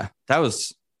 Yeah, I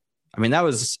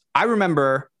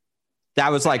remember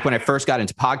that was like when I first got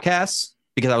into podcasts,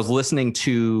 because I was listening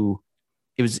to,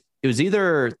 it was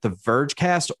either the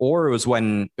Vergecast or it was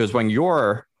when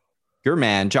your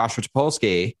man, Joshua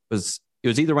Topolsky, it was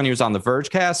either when he was on the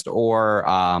Vergecast or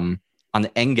on the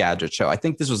Engadget show. I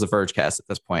think this was the Vergecast at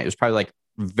this point. It was probably like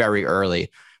very early.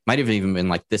 Might have even been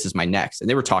like, This Is My Next. And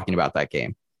they were talking about that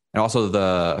game. And also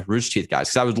the Rooster Teeth guys,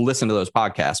 because I would listen to those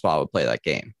podcasts while I would play that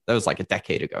game. That was like a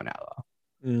decade ago now,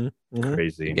 though. Mm-hmm.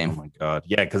 Crazy. Oh, my God.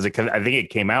 Yeah, because I think it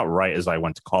came out right as I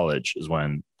went to college is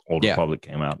when Old Republic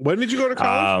came out. When did you go to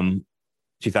college?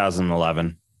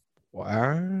 2011.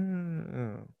 Wow.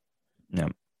 Yeah.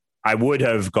 I would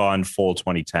have gone full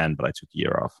 2010, but I took a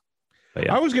year off. But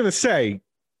yeah. I was going to say,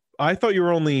 I thought you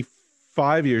were only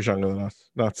 5 years younger than us,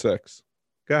 not 6.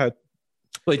 Go ahead.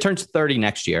 Well, he turns 30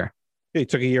 next year. Yeah, he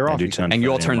took a year off. And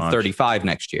you'll turn 35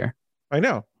 next year. I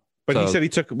know. But he said he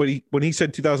took, when he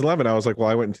said 2011, I was like, well,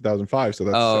 I went in 2005. So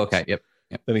that's 6. Okay. Yep.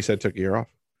 Then he said took a year off.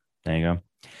 There you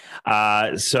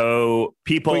go. So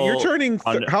people. Wait, you're turning.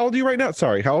 How old are you right now?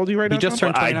 Sorry. How old are you right now?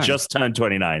 I just turned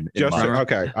 29.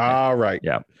 Okay. All right.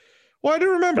 Yeah. Well, I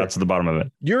do remember. That's the bottom of it.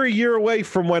 You're a year away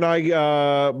from when I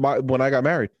got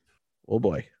married. Oh,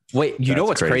 boy. Wait, you know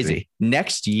what's crazy?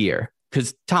 Next year,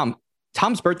 because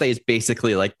Tom's birthday is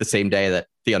basically like the same day that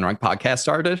the Unranked podcast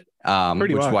started,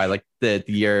 which is why like the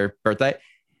year birthday.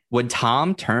 When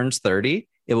Tom turns 30,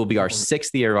 it will be our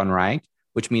 6th year of Unranked,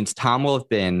 which means Tom will have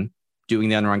been doing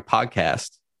the Unranked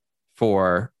podcast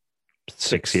for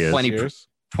 6 years,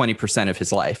 20% of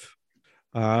his life.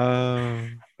 Oh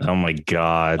my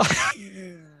God.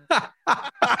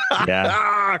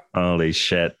 Yeah. Holy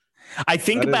shit. I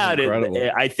think about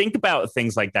it. I think about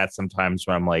things like that sometimes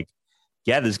where I'm like,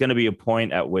 yeah, there's going to be a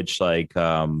point at which, like,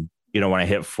 when I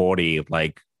hit 40,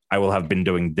 like, I will have been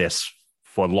doing this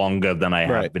for longer than I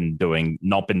have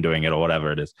not been doing it or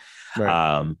whatever it is.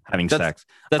 Having sex.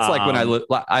 That's like when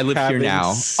I live here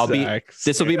now.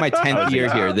 This will be my 10th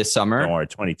year here this summer. Don't worry,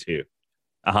 22.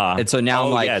 And so now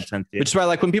I'm like, which is why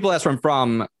like when people ask where I'm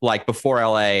from, like before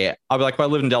LA, I'll be like, well,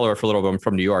 I lived in Delaware for a little bit. I'm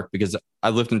from New York because I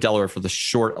lived in Delaware for the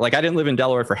short, like I didn't live in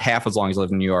Delaware for half as long as I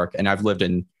lived in New York. And I've lived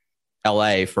in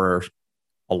LA for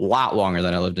a lot longer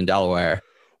than I lived in Delaware.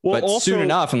 Well, but also, soon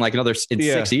enough, in like another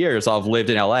 6 years, I'll have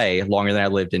lived in LA longer than I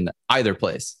lived in either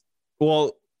place.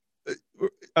 Well,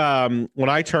 when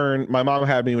I turned, my mom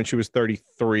had me when she was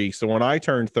 33. So when I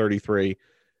turned 33,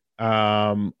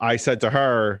 I said to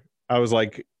her, I was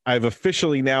like, I've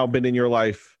officially now been in your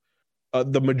life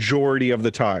the majority of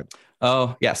the time.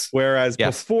 Oh, yes. Whereas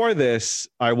before this,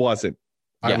 I wasn't.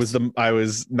 Yes.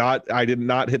 I did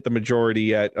not hit the majority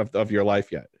yet of your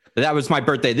life yet. That was my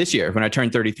birthday this year when I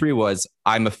turned 33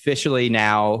 I'm officially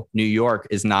now New York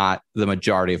is not the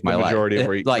majority of my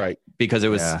life. Because it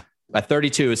was at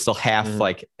 32 is still half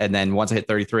and then once I hit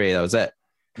 33, that was it.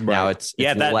 Right. Now it's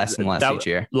less and less each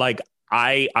year. Like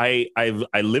I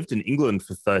lived in England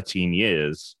for 13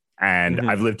 years and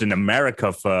I've lived in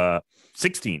America for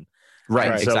 16.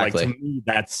 Right. So exactly. Like to me,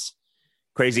 that's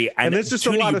crazy. And it's just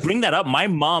Tony, you bring that up. My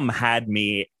mom had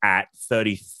me at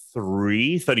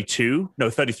 33, 32, no,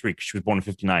 33, because she was born in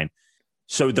 59.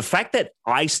 So the fact that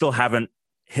I still haven't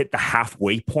hit the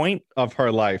halfway point of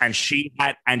her life, and she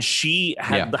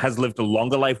has lived a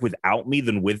longer life without me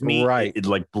than with me, right? It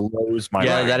like blows my mind.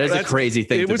 Yeah, that is a crazy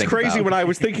thing. It was crazy when I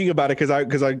was thinking about it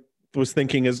because I was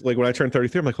thinking as like when I turned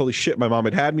 33, I'm like, holy shit, my mom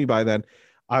had me by then.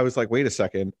 I was like, wait a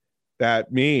second,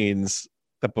 that means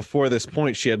that before this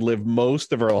point, she had lived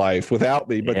most of her life without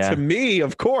me. But to me,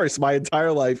 of course, my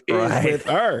entire life is with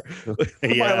her.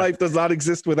 My life does not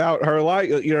exist without her life.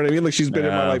 You know what I mean? Like she's been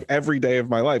in my life every day of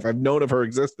my life. I've known of her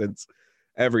existence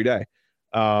every day.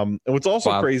 And what's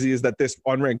also crazy is that this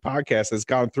Unranked podcast has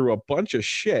gone through a bunch of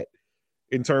shit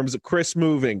in terms of Chris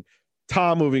moving,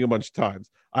 Tom moving a bunch of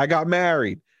times. I got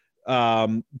married.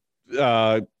 Things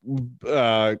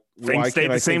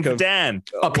stayed the same for Dan.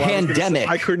 A pandemic.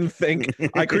 I couldn't think.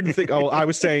 Oh, I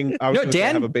was saying. I was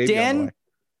Dan. Have a baby Dan.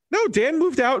 No, Dan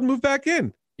moved out and moved back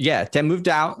in. Yeah, Dan moved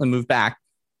out and moved back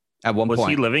at one point. Was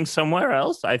he living somewhere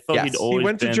else? I thought he'd always. He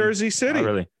went to Jersey City. Oh,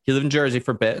 really? He lived in Jersey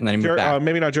for a bit and then he moved back.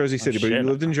 Maybe not Jersey City, but he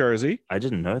lived in Jersey. I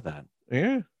didn't know that.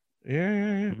 Yeah.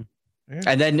 And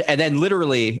then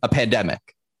literally a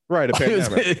pandemic. Right, a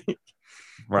pandemic.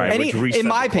 Right. In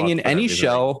my opinion, any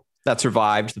show that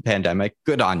survived the pandemic,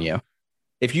 good on you.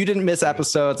 If you didn't miss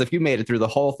episodes, if you made it through the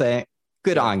whole thing,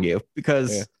 good on you.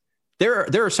 Because there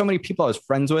are so many people I was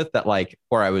friends with that like,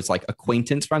 or I was like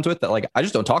acquaintance friends with that like, I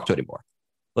just don't talk to anymore.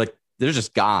 Like they're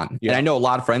just gone. Yeah. And I know a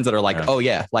lot of friends that are like, oh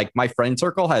yeah, like my friend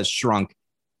circle has shrunk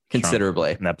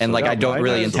considerably. And like, I don't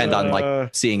really intend on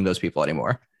like seeing those people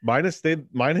anymore. Mine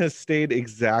has stayed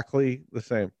exactly the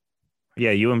same.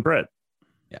 Yeah. You and Britt.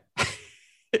 Yeah.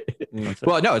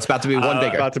 Well, no, it's about to be one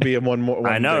bigger. About to be one more.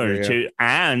 I know, bigger,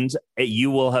 and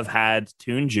you will have had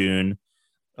Toon June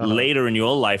later in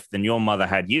your life than your mother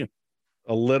had you.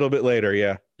 A little bit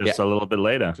later, just a little bit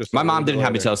later. My mom didn't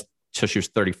have me till she was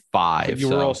 35. But you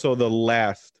were also the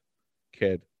last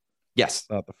kid. Yes,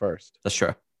 not the first. That's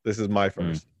true. This is my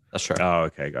first. That's true. Oh,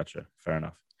 okay, gotcha. Fair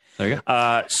enough. There you go.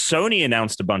 Sony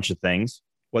announced a bunch of things.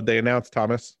 What they announced,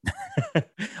 Thomas?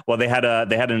 Well, they had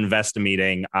an investor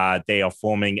meeting. They are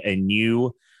forming a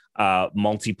new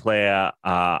multiplayer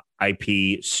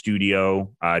IP studio.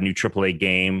 New AAA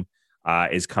game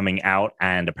is coming out,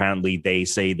 and apparently they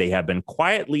say they have been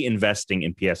quietly investing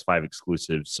in PS5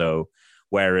 exclusives. So,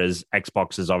 whereas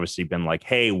Xbox has obviously been like,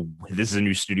 "Hey, this is a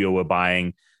new studio we're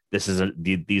buying. These are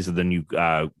the new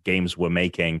games we're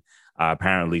making."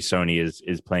 Apparently, Sony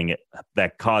is playing it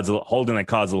holding their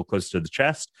cards a little close to the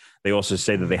chest. They also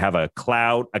say that they have a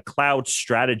cloud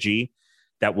strategy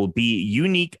that will be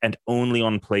unique and only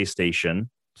on PlayStation.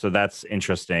 So that's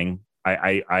interesting.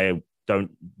 I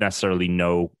don't necessarily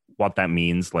know what that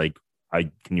means. Like,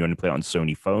 can you only play it on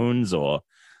Sony phones or?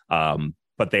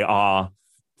 But they are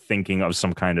thinking of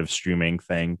some kind of streaming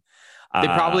thing. They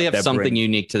probably have something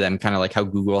unique to them, kind of like how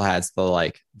Google has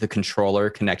the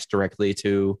controller connects directly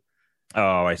to.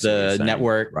 Oh, I see the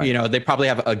network. Right. You know, they probably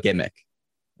have a gimmick.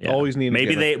 Yeah. Always need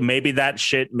maybe the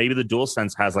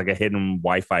DualSense has like a hidden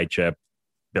Wi-Fi chip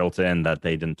built in that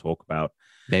they didn't talk about,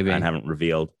 maybe, and haven't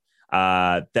revealed.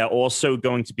 They're also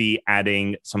going to be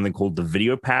adding something called the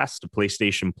Video Pass to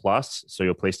PlayStation Plus. So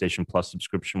your PlayStation Plus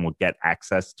subscription will get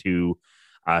access to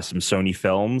some Sony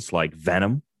films like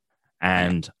Venom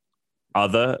and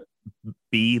other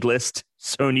B-list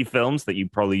Sony films that you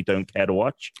probably don't care to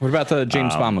watch. What about the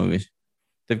James Bond movies?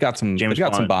 They've got some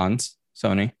Bonds.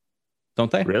 Sony,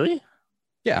 don't they? Really?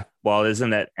 Yeah. Well, isn't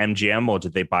that MGM, or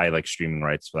did they buy like streaming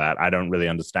rights for that? I don't really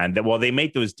understand that. Well, they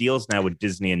make those deals now with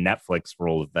Disney and Netflix for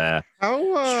all of their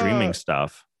streaming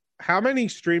stuff. How many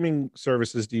streaming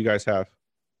services do you guys have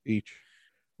each?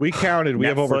 We counted. We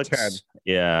have over 10.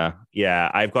 Yeah.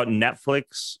 I've got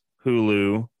Netflix,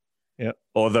 Hulu. Yeah.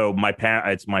 Although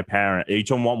it's my parent.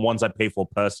 Each one want ones I pay for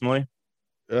personally.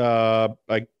 Up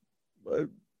to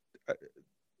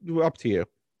you.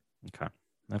 Okay.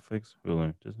 Netflix,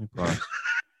 Hulu, Disney Plus,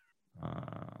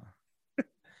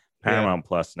 Paramount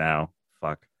Plus now.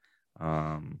 Fuck.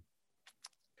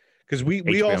 Because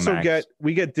we also Max.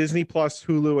 get Disney Plus,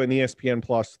 Hulu, and ESPN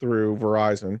Plus through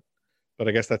Verizon, but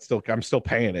I guess I'm still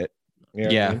paying it. You know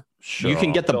what I mean? Sure. You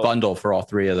can get the bundle for all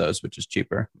three of those, which is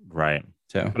cheaper. Right.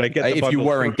 So, but I get the if you bundle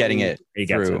weren't through- getting it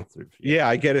through. Yeah,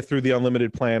 I get it through the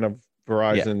unlimited plan of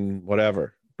Verizon,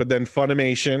 whatever. But then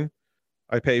Funimation,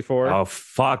 I pay for. Oh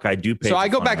fuck, I do pay. So for I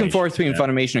go back and Funimation, forth between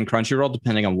Funimation and Crunchyroll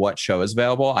depending on what show is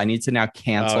available. I need to now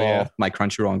cancel my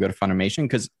Crunchyroll and go to Funimation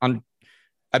because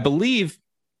I believe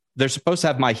they're supposed to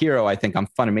have My Hero, I think, on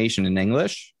Funimation in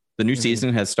English. The new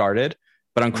season has started,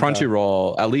 but on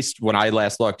Crunchyroll, at least when I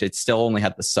last looked, it still only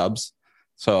had the subs.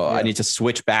 So I need to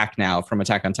switch back now from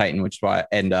Attack on Titan, which is why,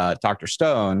 and Dr.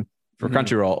 Stone for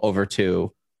Crunchyroll over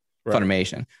to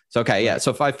Funimation. So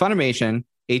so if I Funimation,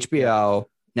 HBO,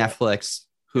 Netflix,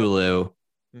 Hulu,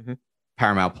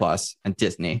 Paramount Plus, and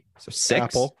Disney. So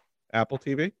 6. Apple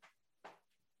TV.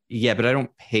 Yeah, but I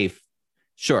don't pay.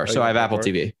 So I have Apple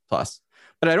TV Plus,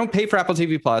 but I don't pay for Apple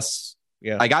TV Plus.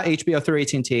 Yeah, I got HBO through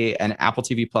AT&T, and Apple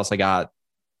TV Plus I got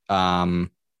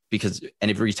because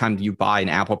every time you buy an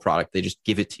Apple product, they just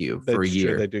give it to you for a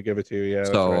year. They do give it to you. Yeah.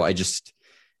 So I just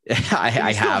I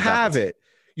have it.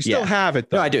 You still have it,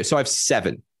 though. No, I do. So I have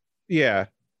 7. Yeah.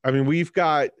 I mean, we've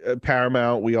got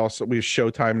Paramount. We have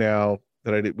Showtime now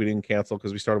that we didn't cancel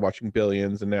because we started watching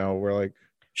Billions, and now we're like,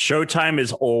 Showtime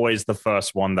is always the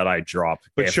first one that I drop.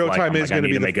 But Showtime is going to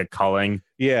be make it culling.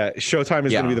 Yeah, Showtime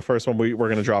is going to be the first one we're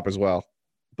going to drop as well.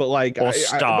 But like, or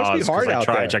Stars, it must be hard out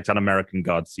there. I checked out American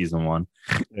Gods season 1.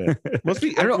 Yeah. Must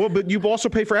be. Well, but you also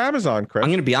pay for Amazon, Chris. I'm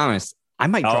going to be honest. I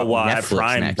might drop Netflix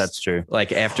Prime. next. That's true.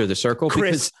 Like after The Circle,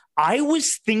 Chris, I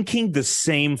was thinking the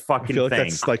same fucking I feel like thing.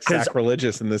 That's like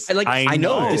sacrilegious in this. I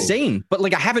know the same, but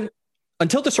like I haven't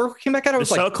until The Circle came back out. I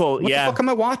was like, what the fuck am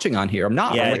I watching on here? I'm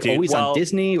not. I'm like always on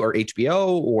Disney or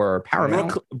HBO or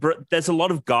Paramount. There's a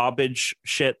lot of garbage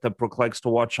shit that Brooke likes to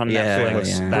watch on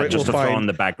Netflix. That just to throw in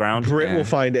the background. Brit will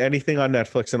find anything on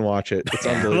Netflix and watch it. It's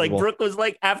unbelievable. Like Brooke was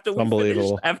like, after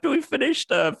we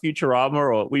finished Futurama,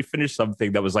 or we finished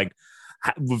something that was like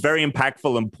very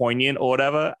impactful and poignant or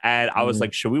whatever, and I was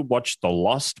like, should we watch The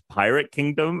Lost Pirate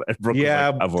Kingdom? And Brooke was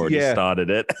like, I've already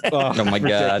started it. Oh my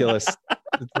god, it's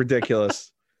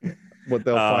ridiculous what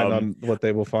they'll find on what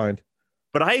they will find.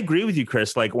 But I agree with you,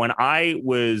 Chris. Like when I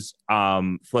was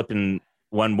flipping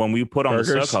when we put on The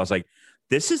Circle, I was like,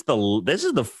 this is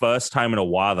the first time in a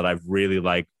while that I've really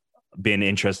like been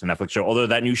interested in Netflix show. Although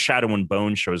that new Shadow and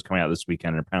Bone show is coming out this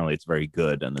weekend, and apparently it's very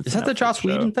good. And is that the Joss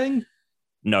Whedon thing?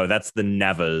 No, that's the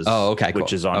Nevers. Oh, okay,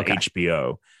 which is on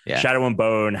HBO. Yeah. Shadow and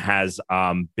Bone has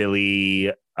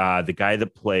Billy, the guy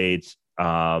that played.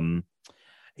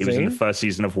 He was in the first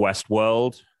season of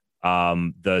Westworld.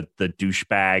 The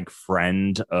douchebag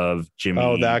friend of Jimmy.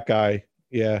 Oh, that guy.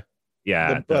 Yeah.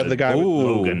 Yeah. The guy with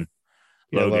Logan.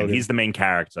 Yeah, Logan. He's the main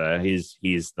character.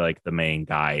 He's like the main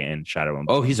guy in Shadow and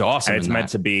Bone. Oh, he's awesome. And it's meant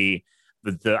to be.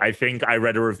 I think I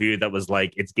read a review that was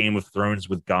like, it's Game of Thrones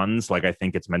with guns. Like, I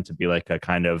think it's meant to be like a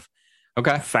kind of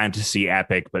fantasy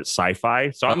epic, but sci-fi.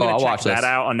 So I'm going to check that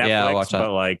out on Netflix. Yeah, I'll watch that.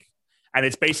 But like, and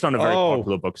it's based on a very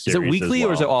popular book series. Is it weekly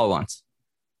or is it all at once?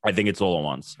 I think it's all at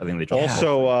once. I think they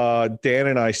also Dan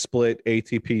and I split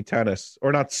ATP tennis,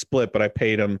 or not split, but I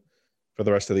paid him for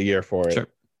the rest of the year for it. Sure.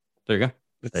 There you go.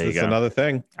 It's another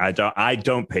thing. I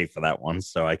don't pay for that one,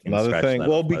 so I can another thing.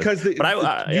 Well, because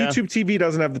YouTube TV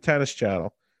doesn't have the tennis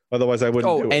channel. Otherwise, I wouldn't.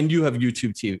 Oh, and you have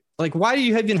YouTube TV. Like, why do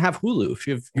you even have Hulu if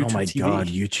you have YouTube TV? God,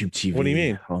 YouTube TV. What do you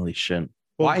mean? Holy shit!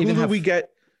 Well, why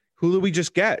Hulu we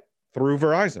just get through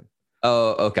Verizon.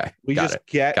 Oh, okay. We just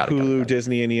get Hulu,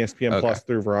 Disney, and ESPN Plus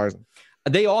through Verizon.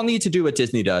 They all need to do what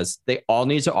Disney does. They all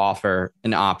need to offer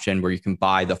an option where you can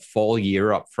buy the full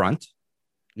year up front.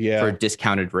 For a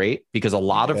discounted rate, because a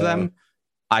lot of them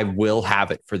I will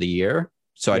have it for the year.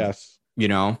 So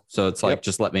so it's like,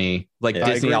 just let me like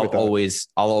Disney. I'll always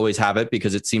have it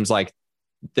because it seems like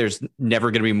there's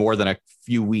never going to be more than a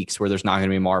few weeks where there's not going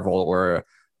to be Marvel or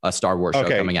a Star Wars show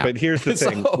coming out. But here's the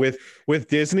thing with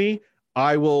Disney,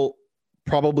 I will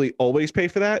probably always pay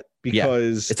for that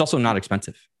because it's also not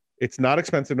expensive. It's not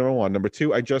expensive, number one. Number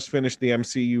two, I just finished the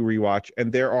MCU rewatch,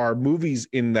 and there are movies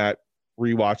in that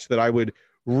rewatch that I would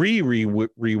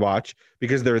rewatch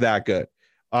because they're that good.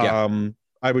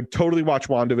 I would totally watch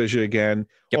WandaVision again.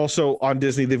 Yep. Also on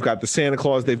Disney, they've got the Santa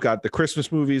Claus, they've got the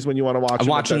Christmas movies when you want to watch. I'm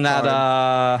watching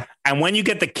that. And when you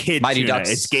get the kids,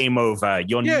 it's game over.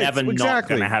 You're never not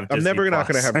going to have. Disney I'm never Plus. not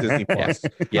going to have Disney Plus.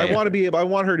 I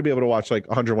want her to be able to watch like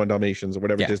 101 Dalmatians or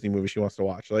whatever Disney movie she wants to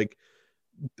watch. Like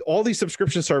all these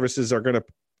subscription services are going to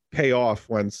pay off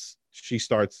once she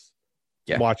starts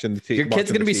watching the TV. Your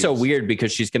kid's going to be so weird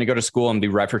because she's going to go to school and be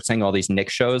referencing all these Nick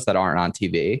shows that aren't on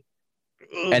TV.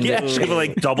 And she'll be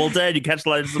like Double Dare. You catch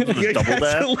like Double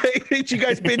Dare? Did you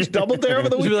guys binge Double Dare over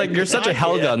the weekend? She'll be like, you're such a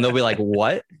Helga, and they'll be like,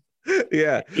 what?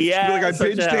 Yeah. Like I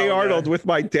binged Hey Arnold with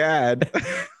my dad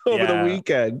over the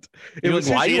weekend. It was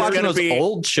like, why are you watching those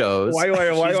old shows? Why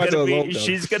watch those old shows?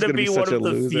 She's gonna be one of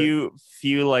the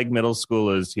few like middle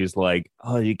schoolers who's like,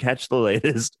 oh, you catch the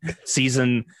latest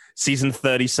season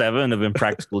 37 of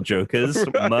Impractical Jokers.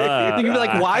 You'd be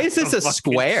like, why is this a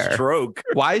square? Stroke.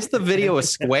 Why is the video a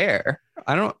square?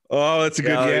 I don't. Oh, that's a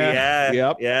good.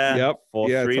 Yep.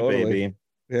 4-3, totally. Baby.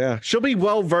 Yeah, she'll be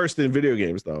well versed in video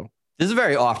games though. This is a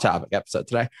very off-topic episode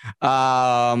today.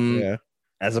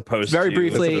 As opposed very to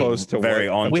briefly, very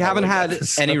on. We haven't had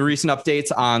any recent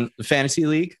updates on the fantasy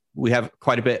league. We have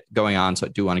quite a bit going on, so I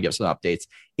do want to give some updates.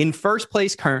 In first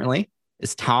place currently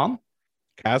is Tom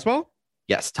Caswell.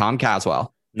 Yes, Tom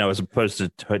Caswell. No, as opposed to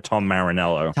Tom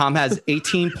Marinello. Tom has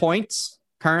 18 points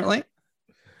currently.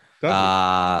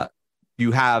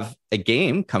 You have a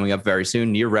game coming up very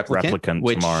soon, Nier Replicant,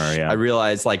 which tomorrow, I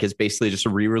realize like is basically just a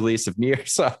re-release of Nier.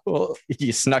 So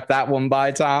you snuck that one by,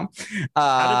 Tom.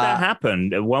 How did that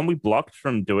happen? Weren't we blocked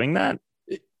from doing that?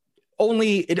 It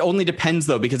only depends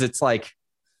though, because it's like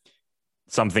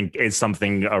something because it's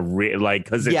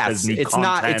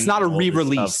not a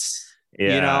re-release.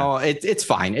 Yeah. You know, it's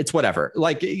fine. It's whatever.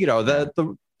 Like, you know,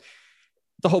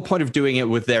 the whole point of doing it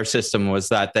with their system was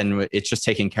that then it's just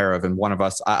taken care of. And one of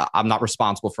us, I'm not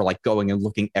responsible for like going and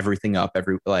looking everything up dealing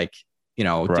with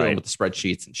the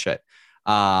spreadsheets and shit.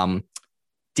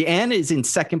 Dan is in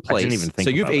second place. I didn't even think so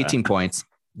you have 18 points.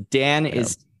 Dan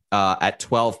is at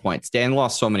 12 points. Dan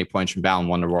lost so many points from Balan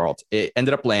Wonderworld. It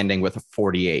ended up landing with a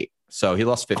 48. So he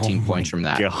lost 15 points from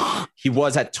that. God. He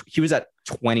was at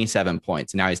 27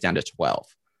 points. And now he's down to 12.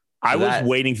 I was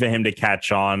waiting for him to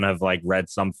catch on. I've like read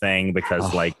something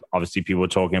because like obviously people were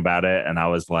talking about it, and I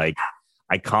was like,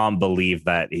 I can't believe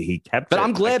that he kept. But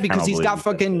I'm glad because he's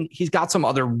got some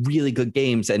other really good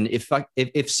games, and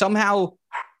if somehow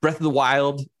Breath of the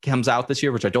Wild comes out this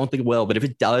year, which I don't think it will, but if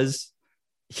it does,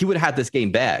 he would have had this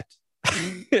game backed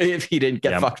if he didn't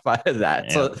get fucked by that. Yeah.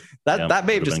 So that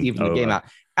may have just evened the game out.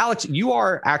 Alex, you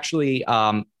are actually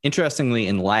interestingly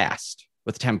in last.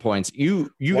 With 10 points,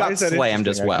 you got slammed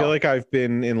as well. I feel like I've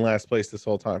been in last place this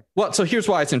whole time. Well, so here's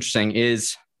why it's interesting: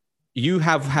 is you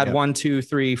have had 1, 2,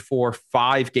 3, 4,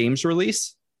 5 games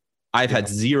release. I've had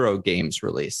 0 games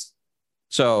release.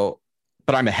 So,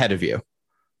 but I'm ahead of you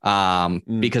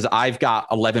because I've got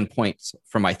 11 points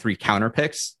from my 3 counter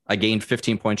picks. I gained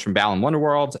 15 points from Balan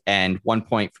Wonderworld and 1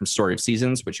 point from Story of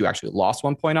Seasons, which you actually lost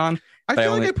 1 point on. I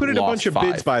feel like I put in a bunch of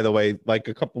bids, by the way, like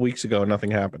a couple weeks ago, and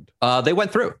nothing happened. They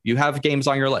went through. You have games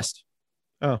on your list.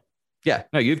 Oh, yeah.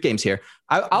 No, you have games here.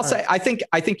 I'll say. I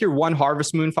think your one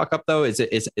Harvest Moon fuck up though is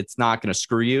it's not going to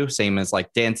screw you. Same as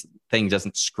like Dan's thing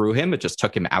doesn't screw him. It just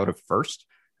took him out of first.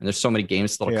 And there's so many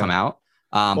games that'll come out.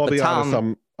 I'll be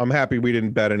honest. I'm happy we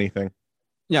didn't bet anything.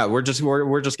 Yeah, we're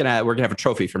gonna have a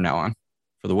trophy from now on.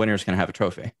 For the winner's gonna have a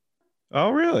trophy.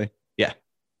 Oh, really? Yeah.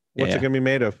 What's it gonna be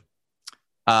made of?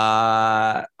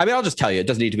 I mean, I'll just tell you, it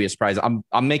doesn't need to be a surprise.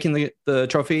 I'm making the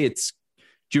trophy. Do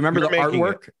you remember the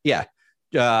artwork? Yeah.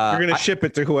 You're going to ship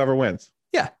it to whoever wins.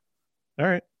 Yeah. All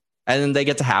right. And then they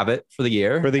get to have it for the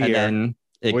year. And then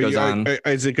it goes on.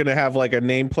 Is it going to have like a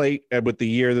nameplate with the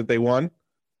year that they won?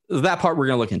 That part we're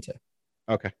going to look into.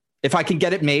 Okay. If I can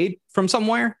get it made from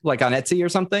somewhere, like on Etsy or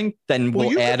something, then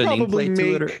we'll add a nameplate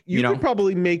to it. You could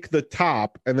probably make the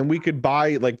top, and then we could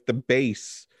buy like the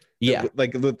base. Yeah,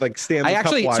 like Stanley.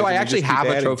 I actually have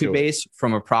a trophy base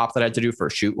from a prop that I had to do for a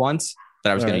shoot once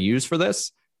that I was going to use for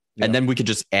this, and then we could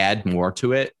just add more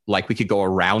to it. Like we could go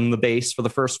around the base for the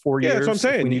first 4 years. Yeah, that's what I'm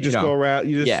saying. You just go around.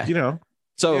 You just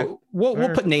So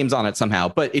we'll put names on it somehow.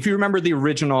 But if you remember the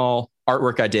original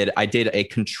artwork I did a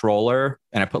controller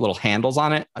and I put little handles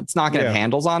on it. It's not going to have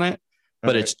handles on it,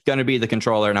 but it's going to be the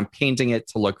controller, and I'm painting it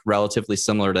to look relatively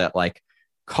similar to that like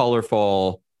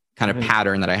colorful kind of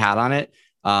pattern that I had on it.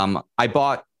 I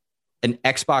bought an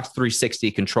Xbox 360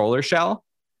 controller shell,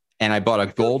 and I bought a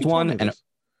gold one, and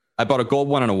I bought a gold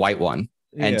one and a white one.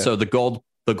 And so the gold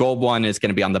The gold one is going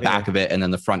to be on the back of it, and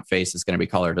then the front face is going to be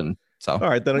colored. And so, all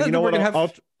right, then you know what?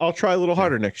 I'll try a little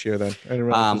harder next year. Then I didn't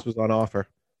realize this was on offer.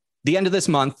 The end of this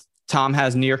month, Tom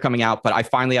has Nier coming out, but I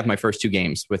finally have my first 2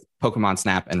 games with Pokemon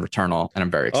Snap and Returnal, and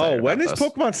I'm very excited. Oh, when is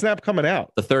Pokemon Snap coming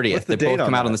out? The 30th. They both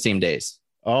come out on the same days.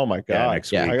 Oh my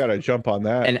god! Yeah, I gotta jump on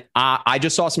that. And I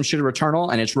just saw some shit at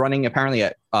Returnal, and it's running apparently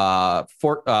at dynamic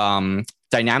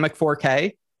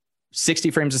 4K, 60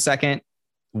 frames a second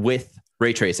with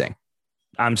ray tracing.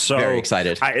 I'm so very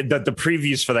excited. The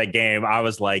previews for that game, I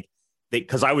was like,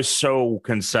 because I was so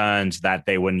concerned that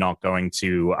they were not going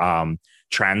to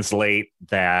translate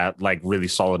their like really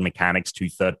solid mechanics to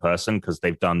third person, because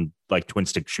they've done like twin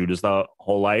stick shooters their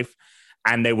whole life.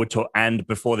 And they were and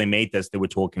before they made this, they were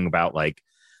talking about like,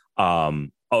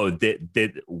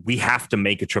 we have to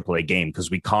make a AAA game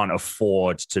because we can't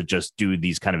afford to just do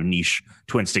these kind of niche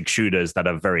twin stick shooters that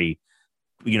are very,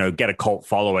 get a cult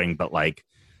following, but like,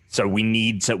 so we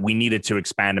needed to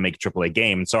expand and make a AAA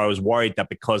game. And so I was worried that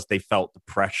because they felt the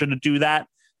pressure to do that,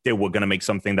 they were going to make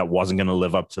something that wasn't going to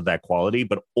live up to that quality.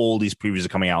 But all these previews are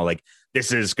coming out like,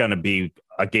 this is going to be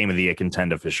a Game of the Year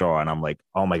contender for sure. And I'm like,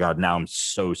 oh my God, now I'm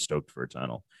so stoked for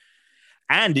Eternal.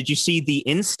 And did you see the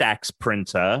Instax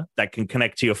printer that can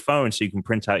connect to your phone so you can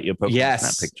print out your Pokemon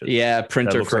Snap pictures? Yeah,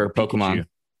 printer for like Pokemon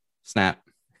Snap.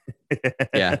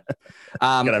 Yeah.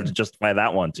 Gonna have to justify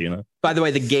that one too, By the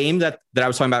way, the game that I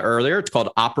was talking about earlier, it's called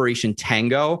Operation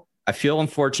Tango. I feel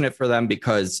unfortunate for them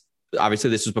because obviously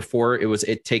this was before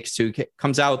It Takes Two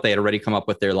comes out. They had already come up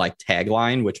with their like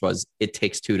tagline, which was "It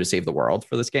takes two to save the world"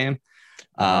 for this game.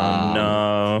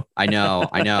 No, I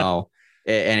know.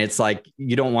 And it's like,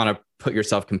 you don't want to put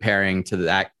yourself comparing to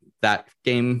that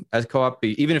game as co-op,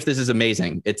 even if this is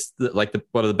amazing. It's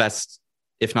one of the best,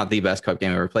 if not the best co-op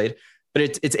game I've ever played. But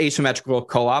it's asymmetrical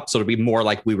co-op, so it'll be more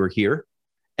like We Were Here.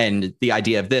 And the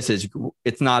idea of this is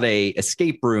it's not a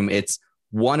escape room. It's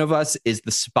one of us is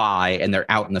the spy and they're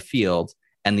out in the field,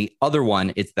 and the other one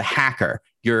is the hacker.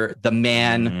 You're the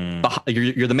man.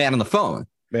 You're the man on the phone.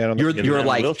 You're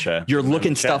like wheelchair. You're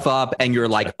looking stuff up, and you're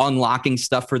like unlocking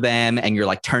stuff for them, and you're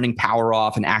like turning power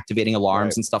off and activating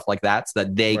alarms and stuff like that, so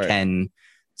that they can.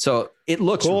 So it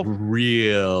looks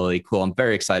really cool. I'm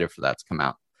very excited for that to come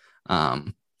out.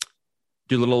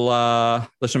 Do a little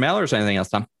listener mail, or is there anything else,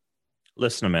 Tom?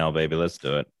 Listener mail, baby. Let's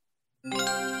do it.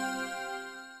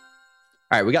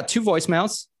 All right, we got 2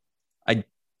 voicemails. I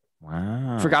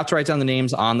forgot to write down the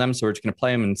names on them, so we're just going to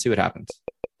play them and see what happens.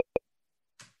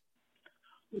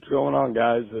 What's going on,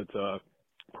 guys? It's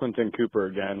Quentin Cooper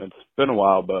again. It's been a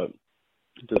while, but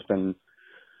just been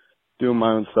doing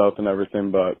my own stuff and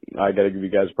everything. But I got to give you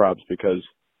guys props because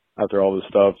after all this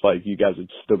stuff, like, you guys have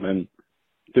still been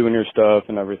doing your stuff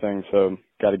and everything. So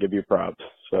got to give you props.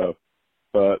 So,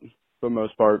 but for the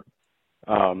most part,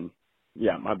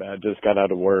 yeah, my bad. Just got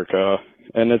out of work.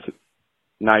 And it's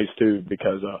nice too,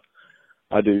 because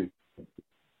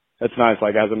it's nice,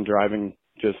 like, as I'm driving,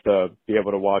 just be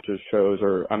able to watch his shows,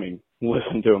 or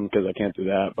listen to them, because I can't do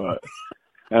that. But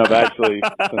and I've actually,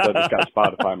 since I just got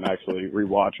Spotify, I'm actually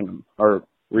rewatching them or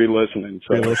re-listening.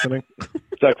 So it's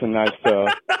actually nice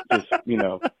to just be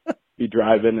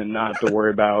driving and not have to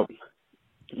worry about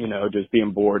just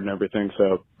being bored and everything.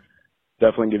 So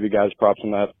definitely give you guys props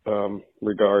in that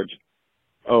regards.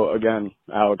 Oh, again,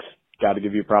 Alex, got to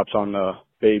give you props on the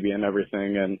baby and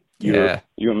everything, and you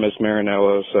and Miss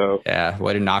Marinello. So yeah,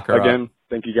 way to knock her again. Up.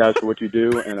 Thank you guys for what you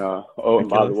do, and and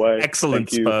by the way, excellent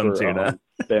thank you sperm for tuna.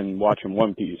 Been watching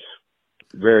One Piece.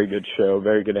 Very good show,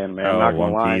 very good anime. I'm not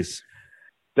gonna lie,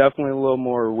 definitely a little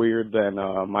more weird than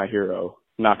My Hero.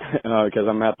 Not because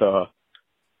I'm at the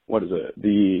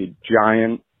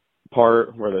giant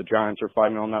part where the giants are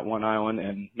fighting on that one island,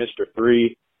 and Mr.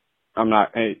 3.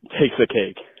 It takes a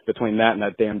cake between that and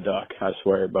that damn duck, I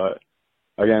swear. But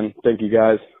again, thank you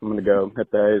guys. I'm gonna go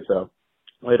hit the hay. So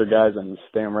later, guys, and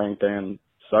stay ranked and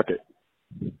suck it.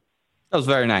 That was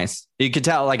very nice. You could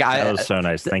tell, like, that was so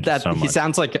nice. Thank you so much. He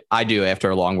sounds like I do after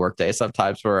a long work day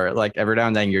sometimes, where like every now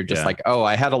and then you're just like, oh,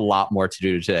 I had a lot more to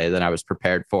do today than I was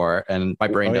prepared for, and my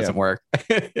brain doesn't work.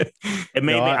 It made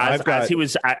me as he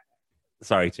was.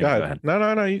 Sorry, Tim, go ahead.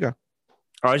 No, you go.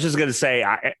 I was just gonna say,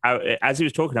 as he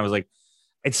was talking, I was like,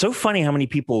 it's so funny how many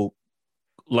people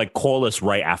like call us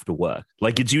right after work.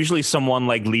 Like, it's usually someone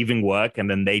like leaving work, and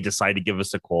then they decide to give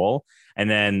us a call, and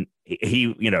then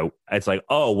he, it's like,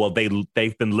 oh, well,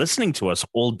 they've been listening to us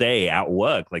all day at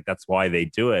work. Like, that's why they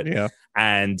do it. Yeah.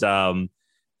 And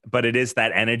but it is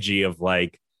that energy of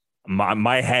like,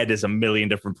 my head is a million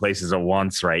different places at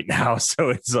once right now,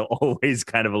 so it's always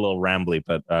kind of a little rambly.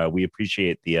 But we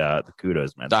appreciate the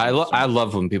kudos, man. I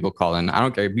love when people call in. I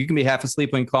don't care. You can be half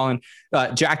asleep when you call in.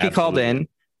 Jackie called in.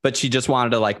 but she just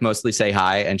wanted to like mostly say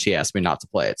hi, and she asked me not to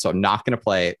play it. So I'm not going to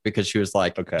play it because she was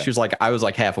like, I was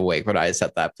like half awake when I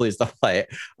said that. Please don't play it.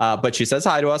 But she says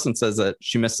hi to us and says that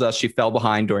she misses us. She fell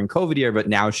behind during COVID year, but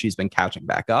now she's been catching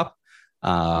back up.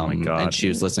 Oh my God. And she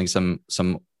was listening to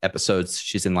some episodes.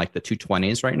 She's in like the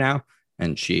 220s right now.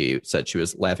 And she said she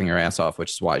was laughing her ass off,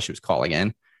 which is why she was calling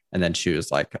in. And then she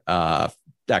was like,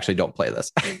 actually don't play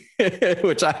this,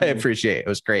 which I appreciate. It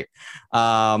was great.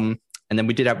 And then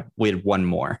we had one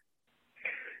more.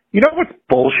 You know what's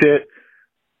bullshit?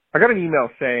 I got an email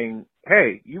saying,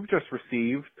 hey, you've just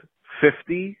received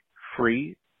 50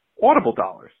 free Audible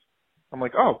dollars. I'm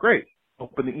like, oh, great.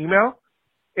 Open the email.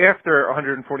 After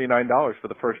 $149 for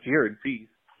the first year in fees.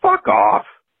 Fuck off.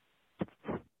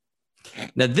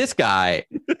 Now, this guy,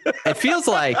 it feels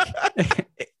like,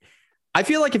 I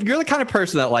feel like if you're the kind of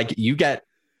person that like you get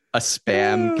a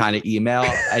spam kind of email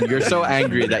and you're so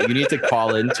angry that you need to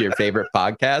call into your favorite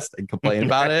podcast and complain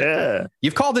about it,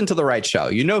 you've called into the right show.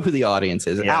 You know who the audience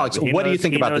is. Yeah, Alex, what do you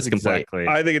think about this complaint? Exactly.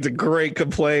 I think it's a great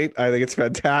complaint. I think it's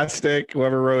fantastic.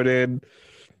 Whoever wrote in,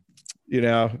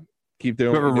 keep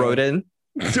doing whoever wrote in.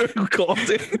 Who called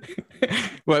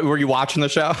it? What, were you watching the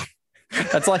show?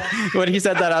 That's like when he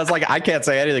said that, I was like, I can't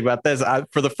say anything about this.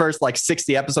 For the first like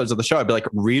 60 episodes of the show, I'd be like,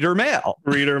 reader mail.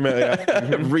 Yeah. Reader mail.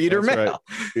 Right.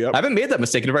 Yep. I haven't made that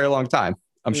mistake in a very long time.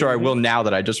 I'm sure I will now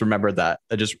that I just remembered that.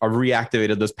 I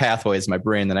reactivated those pathways in my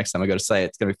brain. The next time I go to say it,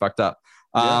 it's going to be fucked up.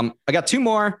 I got two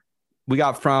more. We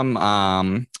got from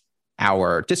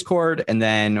our Discord, and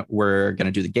then we're going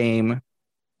to do the game.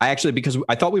 Because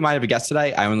I thought we might have a guest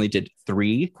today, I only did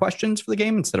 3 questions for the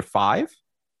game instead of 5.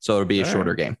 So it'll be a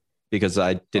shorter game because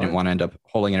I didn't want to end up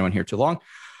holding anyone here too long.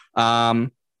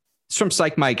 It's from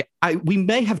Psych Mike. We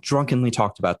may have drunkenly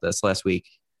talked about this last week,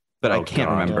 but I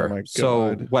can't remember. Oh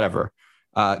so whatever.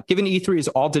 Given E3 is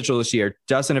all digital this year,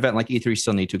 does an event like E3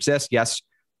 still need to exist? Yes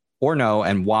or no?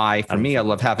 And why? For me, I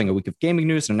love having a week of gaming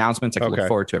news and announcements I can look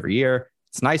forward to every year.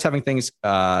 It's nice having things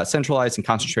centralized and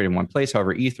concentrated in one place.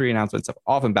 However, E3 announcements have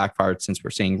often backfired since we're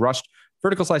seeing rushed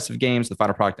vertical slices of games. The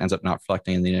final product ends up not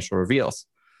reflecting in the initial reveals.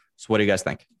 So what do you guys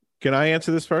think? Can I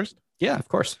answer this first? Yeah, of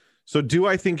course. So do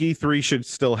I think E3 should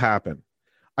still happen?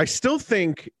 I still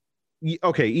think,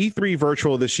 E3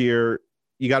 virtual this year,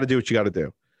 you got to do what you got to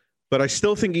do. But I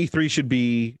still think E3 should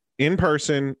be in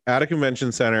person at a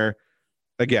convention center.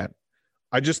 Again,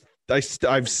 I've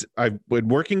been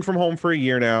working from home for a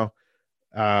year now.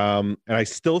 And I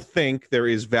still think there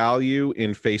is value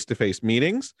in face-to-face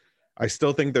meetings. I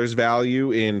still think there's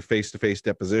value in face-to-face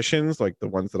depositions, like the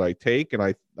ones that I take. And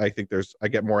I think I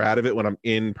get more out of it when I'm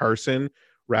in person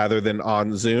rather than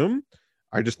on Zoom.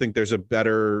 I just think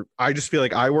I just feel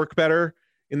like I work better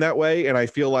in that way. And I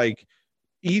feel like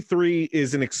E3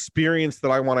 is an experience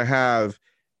that I want to have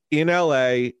in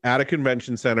LA at a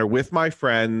convention center with my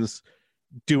friends,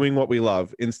 doing what we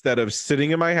love instead of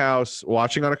sitting in my house,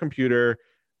 watching on a computer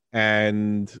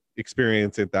and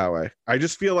experience it that way. I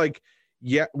just feel like,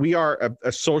 we are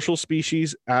a social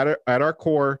species at our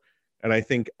core. And I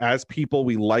think as people,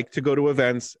 we like to go to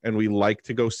events and we like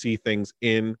to go see things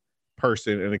in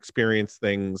person and experience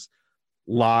things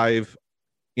live,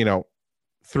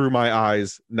 through my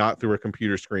eyes, not through a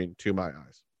computer screen to my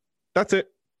eyes. That's it.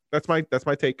 That's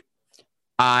my take.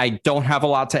 I don't have a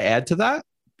lot to add to that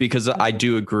because I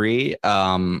do agree.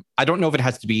 I don't know if it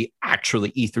has to be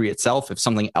actually E3 itself, if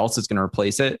something else is going to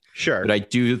replace it. Sure. But I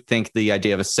do think the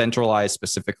idea of a centralized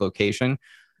specific location,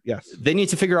 yes, they need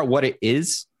to figure out what it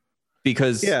is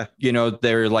because,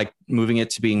 they're like moving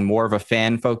it to being more of a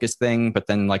fan focused thing. But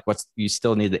then like you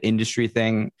still need the industry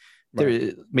thing.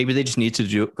 Right. Maybe they just need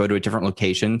to go to a different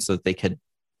location so that they could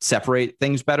separate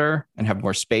things better and have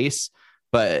more space.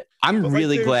 But I'm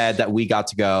really glad that we got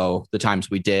to go the times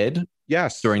we did.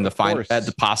 Yes, during the final,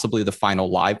 possibly the final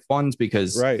live ones,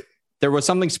 because there was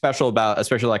something special about,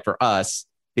 especially like for us,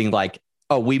 being like,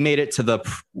 oh, we made it to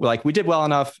we did well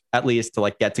enough at least to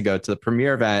like get to go to the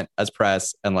premiere event as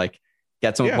press and like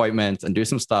get some appointments and do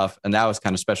some stuff, and that was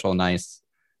kind of special and nice.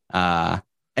 And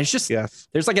it's just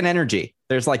there's like an energy.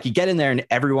 There's like you get in there and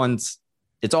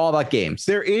it's all about games.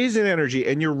 There is an energy,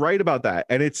 and you're right about that.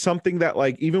 And it's something that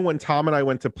like even when Tom and I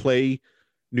went to play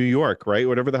New York, right?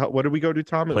 Whatever the hell, what did we go to,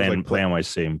 Tom? It play was like play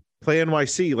NYC. Play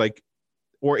NYC, like,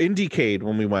 or Indiecade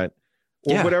when we went,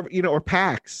 or whatever, or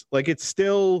PAX. Like it's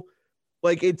still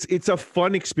like it's a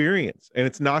fun experience, and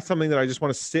it's not something that I just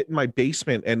want to sit in my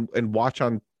basement and watch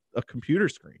on a computer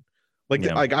screen.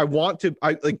 Like I want to.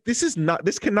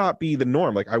 This cannot be the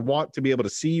norm. Like I want to be able to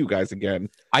see you guys again.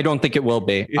 I don't think it will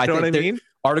be. You know what I mean?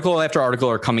 Article after article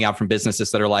are coming out from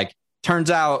businesses that are like, turns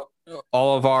out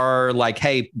all of our like,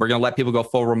 hey, we're going to let people go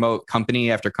full remote,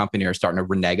 company after company are starting to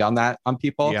renege on that on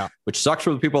people, which sucks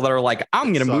for the people that are like,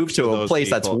 I'm going to move to a place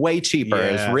that's way cheaper.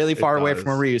 It's really far away from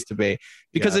where we used to be,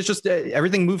 because it's just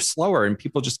everything moves slower and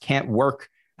people just can't work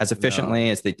as efficiently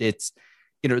as it's,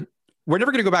 you know, we're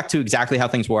never going to go back to exactly how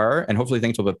things were, and hopefully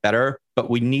things will get better, but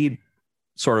we need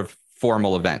sort of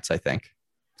formal events. I think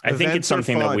it's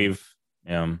something that we've,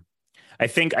 I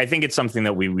think it's something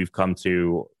that we've come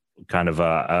to kind of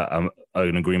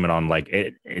an agreement on. Like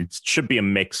it should be a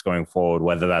mix going forward,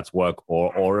 whether that's work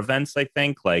or events. I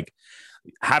think like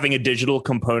having a digital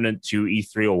component to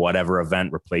E3 or whatever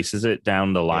event replaces it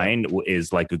down the line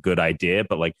is like a good idea,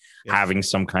 but like having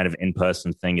some kind of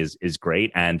in-person thing is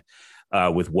great. And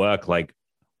with work, like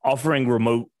offering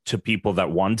remote to people that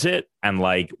want it and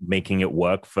like making it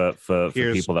work for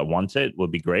people that want it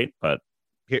would be great. But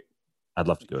I'd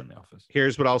love to go in the office.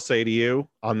 Here's what I'll say to you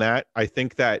on that. I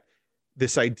think that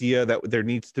this idea that there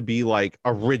needs to be like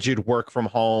a rigid work from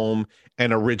home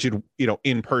and a rigid, you know,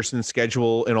 in-person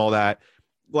schedule and all that.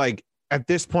 Like at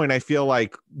this point, I feel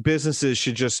like businesses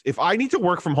should just, if I need to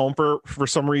work from home for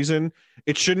some reason,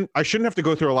 I shouldn't have to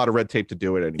go through a lot of red tape to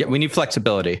do it anymore. Yeah, we need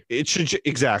flexibility. It should,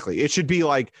 exactly. It should be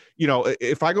like, you know,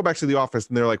 if I go back to the office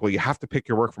and they're like, well, you have to pick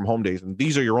your work from home days and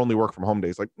these are your only work from home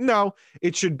days. Like, no,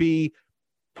 it should be,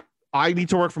 I need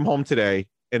to work from home today.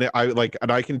 And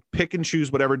I can pick and choose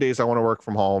whatever days I want to work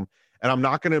from home. And I'm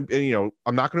not going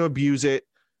to abuse it.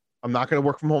 I'm not going to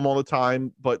work from home all the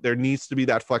time, but there needs to be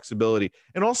that flexibility.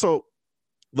 And also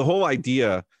the whole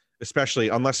idea, especially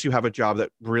unless you have a job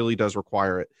that really does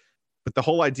require it, but the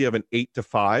whole idea of an 8 to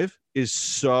 5 is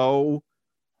so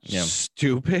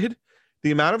stupid.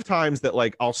 The amount of times that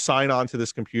like I'll sign on to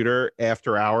this computer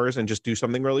after hours and just do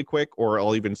something really quick, or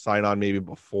I'll even sign on maybe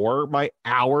before my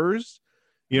hours.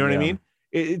 You know what I mean?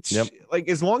 It's like,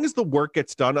 as long as the work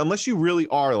gets done, unless you really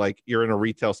are like, you're in a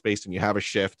retail space and you have a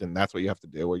shift and that's what you have to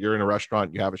do, or you're in a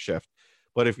restaurant, you have a shift.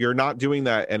 But if you're not doing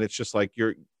that and it's just like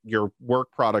your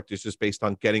work product is just based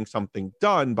on getting something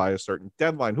done by a certain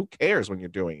deadline, who cares when you're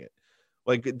doing it?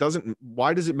 Like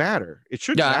why does it matter? It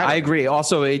should matter. I agree.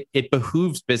 Also, it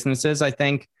behooves businesses, I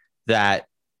think, that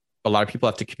a lot of people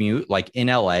have to commute. Like in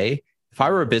LA, if I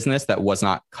were a business that was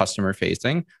not customer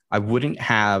facing, I wouldn't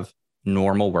have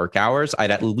normal work hours. I'd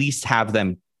at least have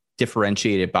them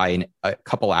differentiated by a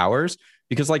couple hours,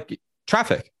 because like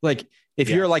traffic, like if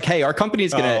you're like, hey, our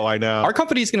company's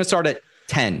gonna start at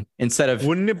 10 instead of,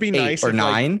 wouldn't it be 8 nice or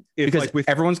 9, because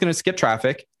everyone's going to skip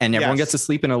traffic and everyone gets to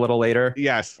sleep in a little later.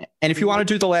 Yes. And if you want to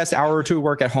do the last hour or two of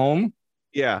work at home,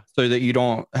 so that you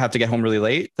don't have to get home really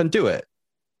late, then do it.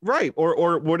 Right.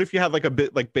 Or what if you have like a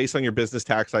bit, like based on your business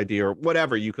tax ID or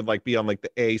whatever, you could like be on like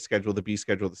the A schedule, the B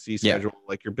schedule, the C schedule.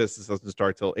 Like your business doesn't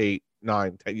start till 8,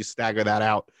 9, 10. You stagger that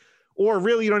out. Or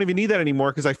really, you don't even need that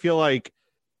anymore. Because I feel like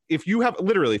if you have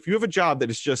a job that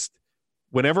is just,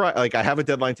 whenever I have a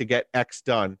deadline to get X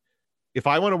done, if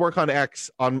I want to work on X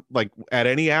on like at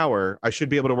any hour, I should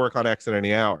be able to work on X at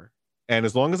any hour. And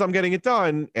as long as I'm getting it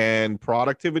done and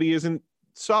productivity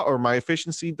or my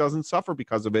efficiency doesn't suffer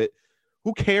because of it,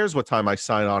 who cares what time I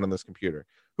sign on this computer?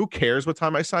 Who cares what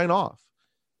time I sign off?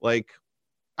 Like,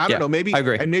 I don't know, maybe, I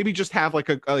agree. And maybe just have like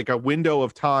a window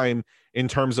of time in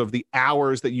terms of the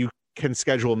hours that you can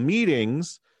schedule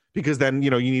meetings, because then,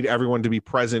 you need everyone to be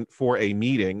present for a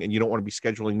meeting, and you don't want to be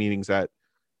scheduling meetings at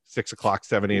 6 o'clock,